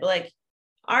about it. But like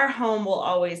our home will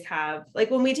always have,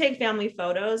 like when we take family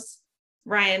photos,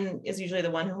 Ryan is usually the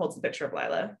one who holds the picture of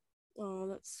Lyla. Oh,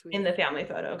 that's sweet. In the family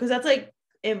photo. Cause that's like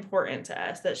important to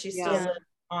us that she's still lives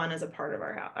on as a part of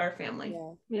our family.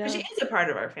 Yeah. She is a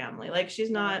part of our family. Like she's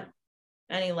not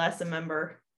any less a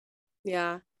member.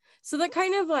 Yeah. So that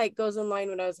kind of like goes in line.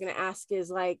 What I was going to ask is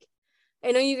like,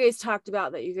 I know you guys talked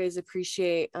about that you guys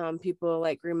appreciate people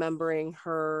like remembering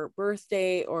her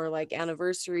birthday or like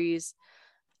anniversaries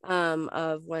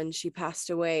of when she passed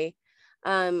away.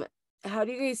 How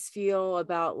do you guys feel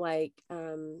about like,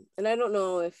 and I don't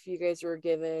know if you guys were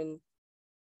given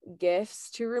gifts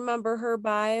to remember her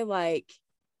by, like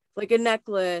a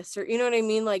necklace or, you know what I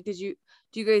mean? Like, do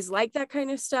you guys like that kind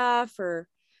of stuff? Or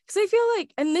because I feel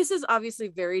like, and this is obviously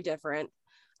very different.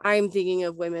 I'm thinking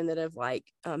of women that have like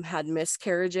had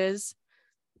miscarriages.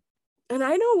 And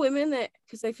I know women that,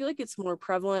 because I feel like it's more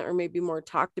prevalent or maybe more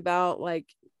talked about like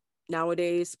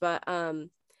nowadays, but I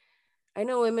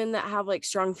know women that have like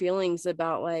strong feelings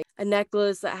about like a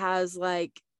necklace that has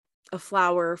like a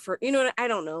flower for, you know, I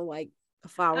don't know, like a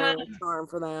flower charm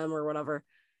for them or whatever.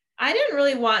 I didn't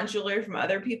really want jewelry from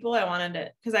other people. I wanted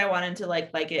to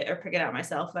like it or pick it out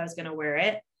myself if I was going to wear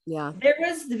it. Yeah. There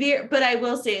was but I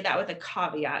will say that with a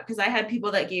caveat, because I had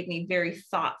people that gave me very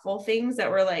thoughtful things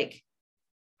that were like,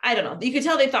 I don't know, you could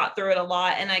tell they thought through it a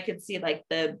lot and I could see like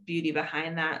the beauty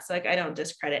behind that. So like, I don't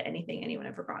discredit anything anyone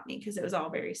ever brought me because it was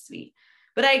all very sweet.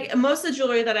 But most of the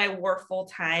jewelry that I wore full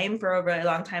time for a really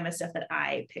long time is stuff that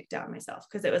I picked out myself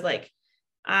because it was like,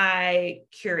 I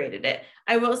curated it.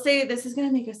 I will say this is going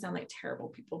to make us sound like terrible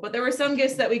people, but there were some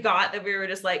gifts that we got that we were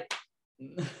just like,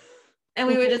 and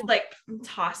we would just like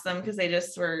toss them because they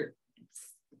just were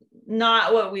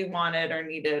not what we wanted or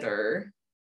needed, or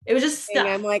it was just stuff.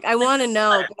 I'm like, I want to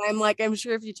know, but I'm like, I'm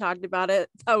sure if you talked about it,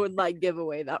 I would like give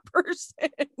away that person.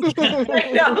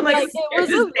 I know, I'm like, it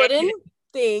was a wooden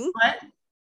thing. What?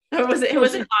 It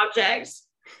was an object.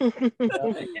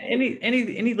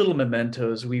 Any little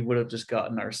mementos we would have just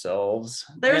gotten ourselves.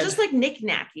 There was just like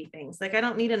knick-knacky things. Like I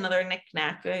don't need another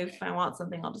knick-knack. If I want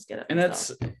something, I'll just get it. And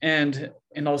myself. and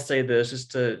I'll say this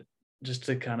just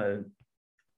to kind of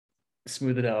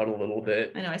smooth it out a little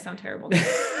bit. I know I sound terrible.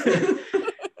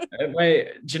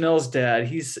 Janelle's dad,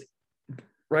 he's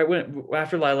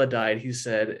after Lyla died, he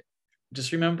said,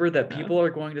 just remember that people are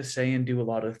going to say and do a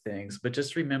lot of things, but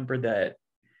just remember that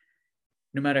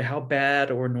no matter how bad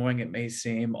or annoying it may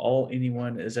seem, all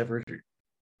anyone is ever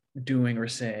doing or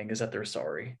saying is that they're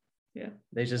sorry. Yeah.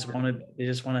 They just want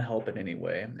to help in any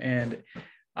way. And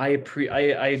I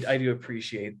do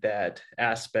appreciate that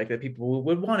aspect, that people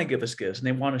would want to give us gifts and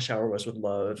they want to shower us with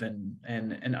love and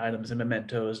items and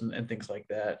mementos and things like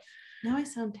that. Now I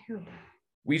sound terrible.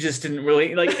 We just didn't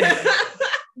really like.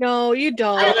 No, you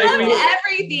don't. I loved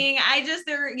everything.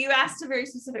 You asked a very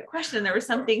specific question. There were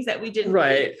some things that we didn't.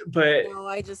 Right, but no,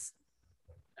 I just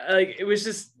like it was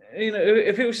just, you know,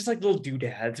 if it was just like little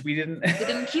doodads, we didn't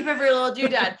keep every little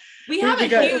doodad. We have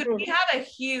a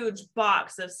huge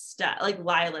box of stuff, like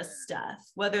Lila's stuff,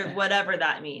 whatever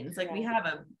that means. Like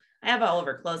I have all of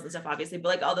her clothes and stuff, obviously, but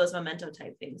like all those memento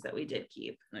type things that we did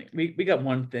keep. Like we got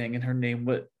one thing and her name,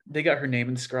 they got her name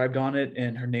inscribed on it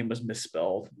and her name was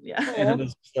misspelled. Yeah. And it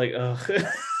was just like,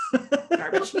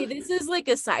 garbage. Okay, this is like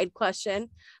a side question,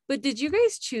 but did you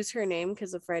guys choose her name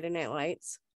because of Friday Night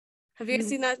Lights? Have you guys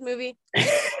seen that movie?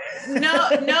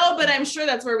 No, but I'm sure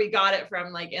that's where we got it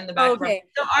from, like in the back. Okay.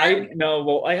 So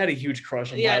I had a huge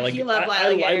crush on Lyla. You love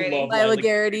Lyla Garrity. Lyla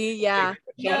Garrity, yeah.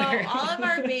 No, all of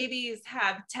our babies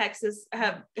have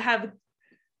have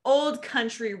old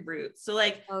country roots. So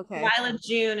like Lyla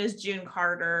June is June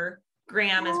Carter,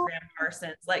 Graham is Graham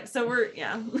Parsons. Like, so we're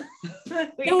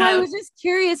I was just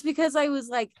curious because I was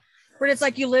like, but it's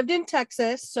like you lived in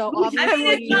Texas, so obviously I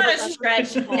mean, it's not a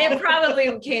stretch. It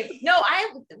probably came. No,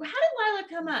 how did Lyla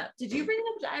come up? Did you bring it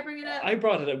up? Did I bring it up? I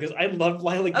brought it up because I love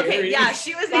Lyla Garrity. Okay, yeah,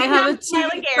 she was named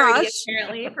Lyla Garrity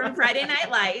apparently from Friday Night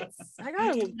Lights.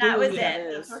 That was it.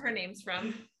 That's where her name's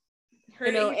from.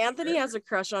 Anthony has a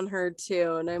crush on her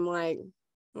too, and I'm like,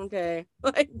 okay,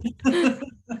 like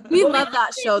We Well, love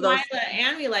that show though. Lyla,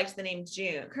 and we liked the name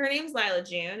June. Her name's Lyla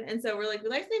June, and so we're like, we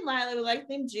like the name Lyla, we like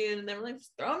the name June, and then we're like,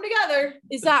 let's throw them together.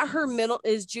 Is that her middle?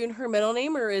 Is June her middle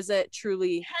name, or is it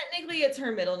truly? Technically, it's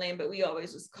her middle name, but we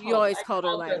always just You always I called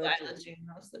her called Lyla June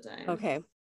most of the time. Okay.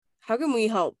 How can we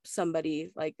help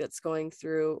somebody like that's going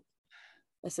through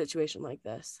a situation like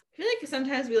this? I feel like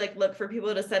sometimes we like look for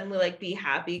people to suddenly like be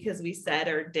happy because we said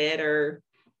or did or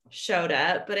showed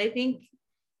up, but I think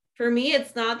for me,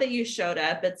 it's not that you showed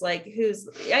up. It's like, this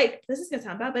is gonna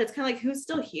sound bad, but it's kind of like, who's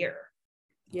still here?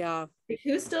 Yeah. Like,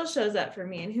 who still shows up for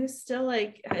me, and who still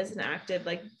like has an active,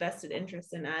 like, vested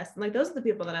interest in us. And like, those are the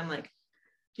people that I'm like,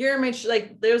 you're my,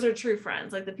 like, those are true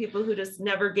friends. Like the people who just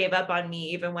never gave up on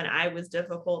me, even when I was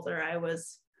difficult or I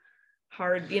was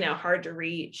hard to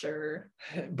reach. Or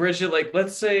Bridget, like,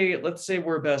 let's say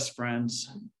we're best friends,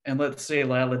 and let's say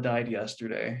Lyla died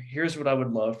yesterday. Here's what I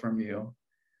would love from you.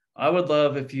 I would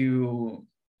love if you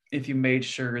made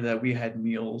sure that we had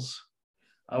meals.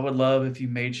 I would love if you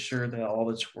made sure that all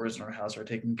the chores in our house are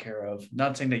taken care of.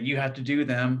 Not saying that you have to do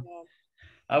them. Yeah.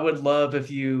 I would love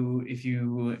if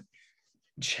you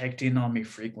checked in on me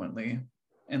frequently.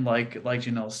 And like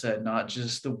Janelle said, not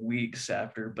just the weeks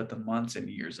after, but the months and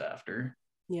years after.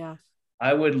 Yeah.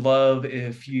 I would love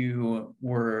if you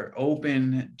were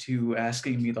open to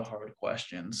asking me the hard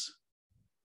questions.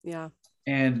 Yeah.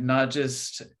 And not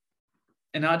just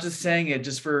saying it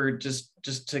just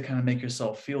to kind of make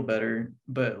yourself feel better,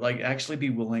 but like actually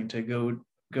be willing to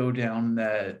go down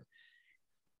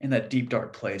in that deep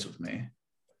dark place with me.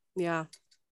 Yeah.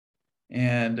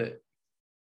 And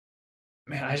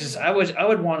man, I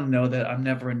would want to know that I'm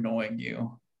never annoying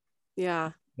you.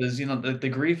 Yeah. Because the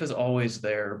grief is always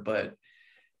there, but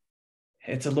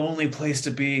it's a lonely place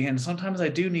to be, and sometimes I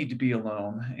do need to be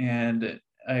alone. And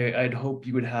I'd hope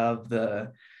you would have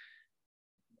the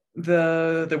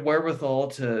wherewithal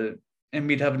to, and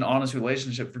we'd have an honest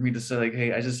relationship for me to say like,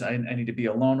 hey, I need to be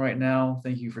alone right now.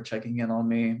 Thank you for checking in on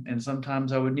me. And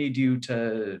sometimes I would need you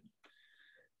to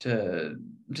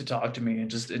talk to me and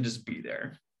just be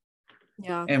there.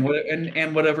 Yeah.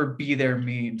 And whatever be there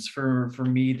means for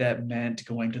me, that meant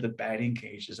going to the batting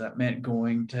cages, that meant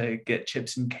going to get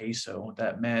chips and queso,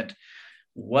 that meant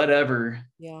whatever.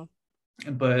 Yeah.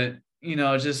 But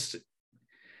just,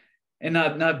 and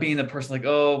not being the person like,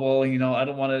 oh, well, I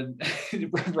don't want to,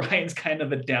 Ryan's kind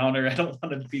of a downer, I don't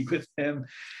want to be with him.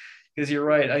 Because you're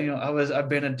right. I've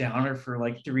been a downer for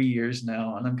like 3 years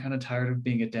now, and I'm kind of tired of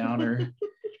being a downer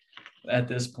at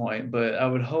this point. But I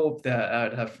would hope that I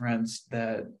would have friends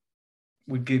that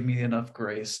would give me enough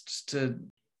grace just to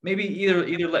maybe either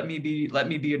let me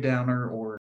be a downer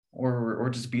or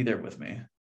just be there with me.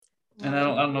 And I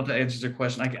don't know if that answers your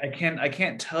question. I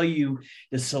can't tell you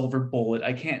the silver bullet.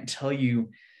 I can't tell you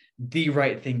the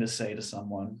right thing to say to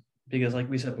someone, because like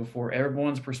we said before,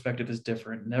 everyone's perspective is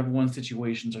different and everyone's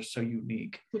situations are so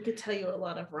unique. We could tell you a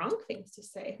lot of wrong things to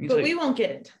say, but we won't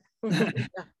get into it.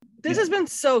 This has been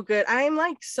so good. I'm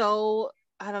like,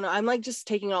 I don't know. I'm like just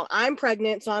taking it all. I'm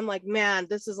pregnant. So I'm like, man,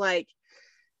 this is like,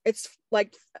 it's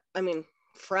like, I mean,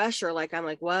 fresh, or like, I'm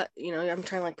like, what, I'm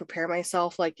trying to like prepare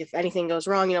myself. Like if anything goes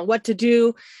wrong, what to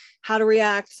do, how to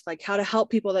react, like how to help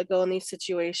people that go in these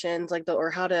situations, like or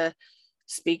how to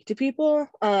speak to people.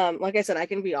 Like I said, I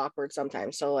can be awkward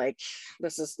sometimes. So like,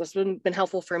 this has been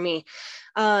helpful for me.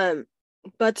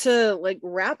 But to like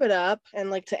wrap it up and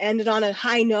like to end it on a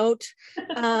high note,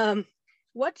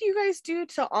 what do you guys do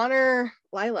to honor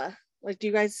Lyla? Like, do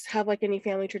you guys have like any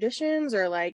family traditions, or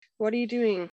like, what are you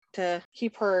doing to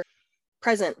keep her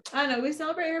present? I don't know. We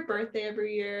celebrate her birthday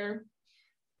every year,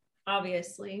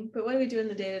 obviously, but what do we do in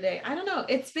the day to day? I don't know.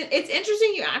 It's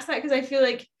interesting you ask that, because I feel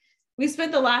like we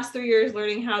spent the last 3 years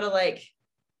learning how to like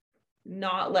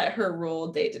not let her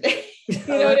rule day to day. You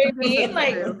know what I mean?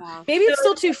 Like maybe it's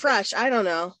still too fresh. I don't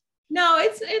know. No,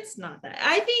 it's not that.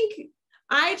 I think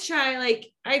I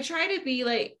try to be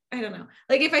like, I don't know.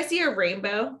 Like if I see a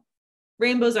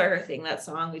rainbows are her thing, that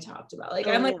song we talked about. Like,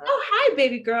 I'm like, oh, hi,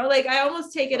 baby girl. Like I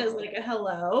almost take it as like a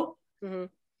hello. Mm-hmm.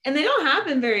 And they don't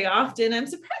happen very often. I'm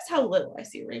surprised how little I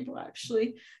see a rainbow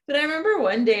actually. But I remember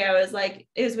one day I was like,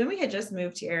 it was when we had just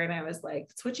moved here, and I was like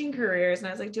switching careers, and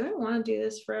I was like, do I want to do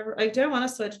this forever? Like, do I want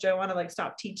to switch? Do I want to like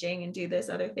stop teaching and do this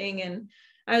other thing? And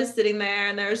I was sitting there,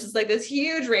 and there was just like this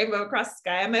huge rainbow across the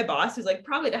sky. And my boss, who's like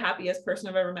probably the happiest person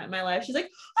I've ever met in my life, she's like,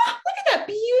 oh, look at that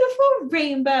beautiful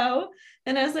rainbow.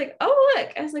 And I was like, oh,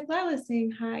 look. I was like, Lila's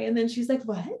saying hi. And then she's like,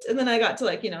 what? And then I got to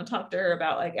like, talk to her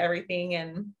about like everything.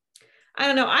 And I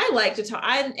don't know. I like to talk.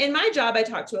 In my job, I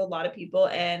talk to a lot of people,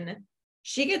 and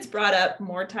she gets brought up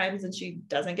more times than she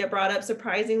doesn't get brought up.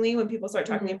 Surprisingly, when people start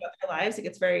talking about their lives, it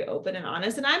gets very open and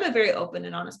honest. And I'm a very open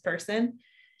and honest person.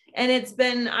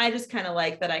 And I just kind of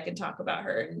like that I can talk about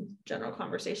her in general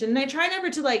conversation. And I try never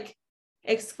to like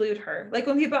exclude her. Like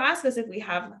when people ask us if we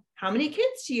have, how many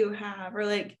kids do you have? Or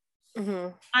like,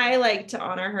 I like to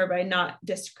honor her by not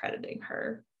discrediting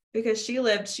her because she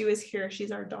was here.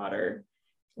 She's our daughter.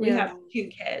 We have 2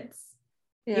 kids.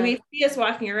 Yeah. You may see us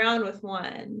walking around with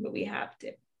one, but we have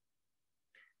to.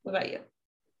 What about you?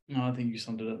 No, I think you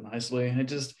summed it up nicely.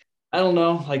 I don't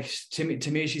know. Like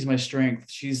to me, she's my strength.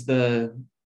 She's the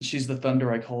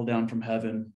thunder I call down from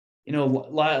heaven. You know,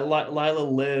 Lyla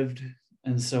lived,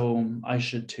 and so I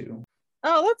should too.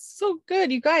 Oh, that's so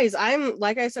good, you guys. I'm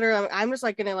like I said earlier, I'm just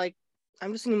like gonna like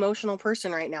I'm just an emotional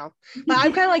person right now. But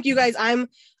I'm kind of like you guys. I'm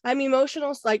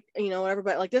emotional, like, you know, whatever.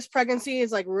 But like this pregnancy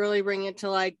is like really bringing it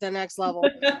to like the next level.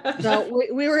 So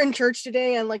we were in church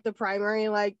today, and like the primary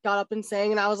like got up and sang,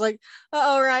 and I was like,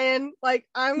 "Uh-oh, Ryan, like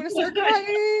I'm gonna start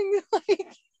crying.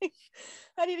 Like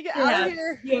I need to get out of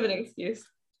here." You have an excuse.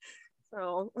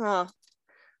 So,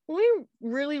 we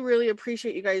really, really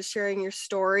appreciate you guys sharing your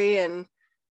story and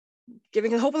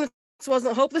giving. Hope this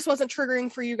wasn't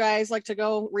triggering for you guys, like to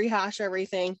go rehash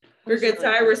everything. We're good.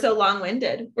 Sorry, we're so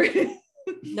long-winded.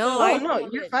 No,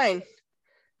 you're fine.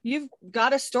 You've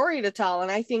got a story to tell,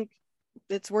 and I think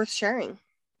it's worth sharing.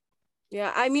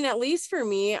 Yeah, I mean, at least for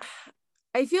me,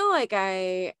 I feel like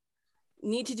I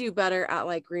need to do better at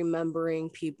like remembering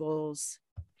people's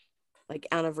like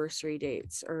anniversary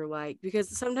dates, or like,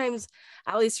 because sometimes,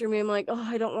 at least for me, I'm like, oh,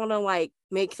 I don't want to like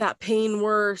make that pain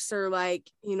worse, or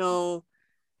like, you know,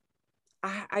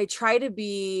 I try to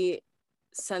be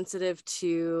sensitive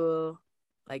to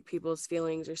like people's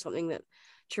feelings or something that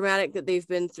traumatic that they've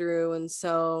been through. And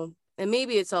so, and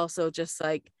maybe it's also just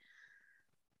like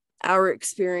our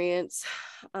experience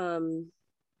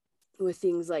with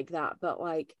things like that. But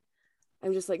like,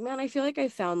 I'm just like, man, I feel like I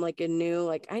found like a new,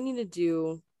 like I need to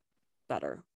do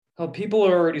better. Oh, people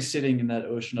are already sitting in that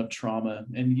ocean of trauma,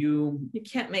 and you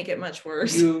can't make it much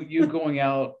worse. You going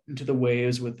out into the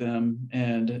waves with them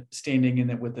and standing in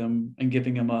it with them and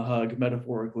giving them a hug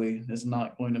metaphorically is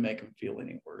not going to make them feel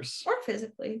any worse. Or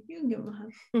physically, you can give them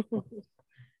a hug.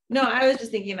 No, I was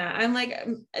just thinking that. I'm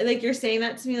like you're saying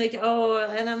that to me, like, oh,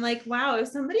 and I'm like, wow, if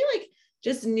somebody like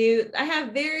just knew. I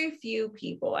have very few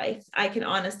people I can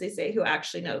honestly say who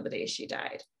actually know the day she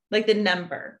died, like the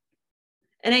number.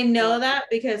 And I know that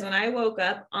because when I woke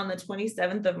up on the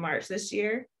 27th of March this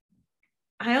year,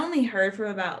 I only heard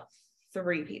from about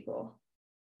 3 people.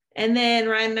 And then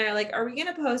Ryan and I are like, are we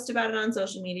going to post about it on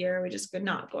social media? Or are we just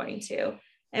not going to?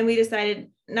 And we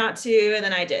decided not to. And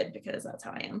then I did, because that's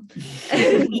how I am.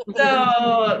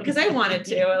 So, because I wanted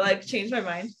to, I like changed my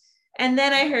mind. And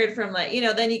then I heard from like, you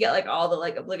know, then you get like all the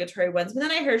like obligatory ones. But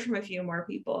then I heard from a few more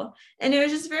people. And it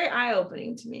was just very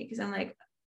eye-opening to me, because I'm like,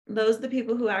 those are the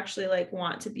people who actually like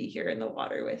want to be here in the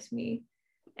water with me.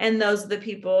 And those are the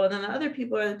people. And then the other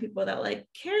people are the people that like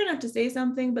care enough to say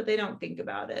something, but they don't think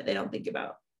about it.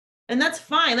 And that's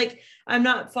fine. Like, I'm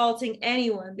not faulting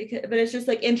anyone, but it's just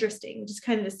like interesting, just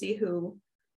kind of to see who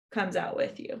comes out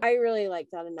with you. I really like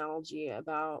that analogy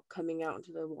about coming out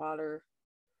into the water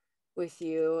with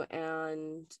you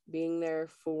and being there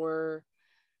for,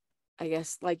 I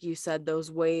guess, like you said, those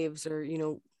waves, or, you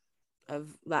know,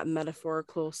 of that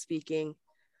metaphorical speaking.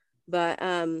 But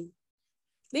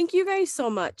thank you guys so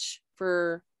much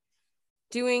for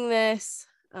doing this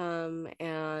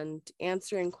and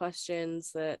answering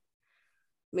questions that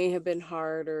may have been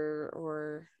hard,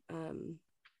 or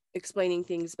explaining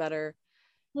things better.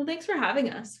 Well, thanks for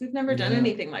having us. We've never done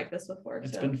anything like this before.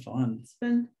 It's been fun. It's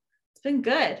been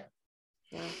good.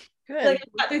 Yeah. Good. Like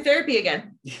I got through therapy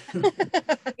again.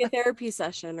 A therapy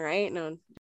session, right? No.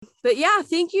 But yeah,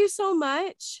 thank you so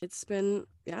much. It's been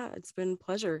a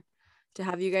pleasure to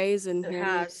have you guys and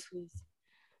hear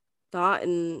thought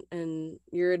and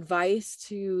your advice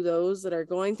to those that are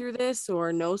going through this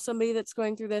or know somebody that's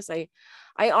going through this. I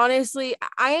honestly,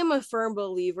 I am a firm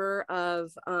believer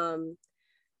of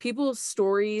people's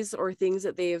stories or things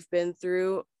that they have been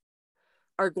through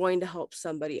are going to help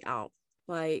somebody out.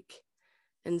 Like,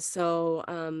 and so,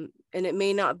 and it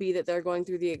may not be that they're going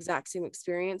through the exact same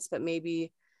experience, but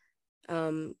maybe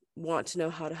want to know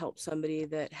how to help somebody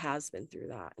that has been through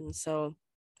that. And so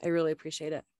I really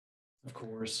appreciate it. Of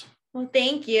course. Well,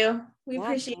 thank you. We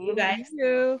appreciate you guys. Thank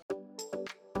you.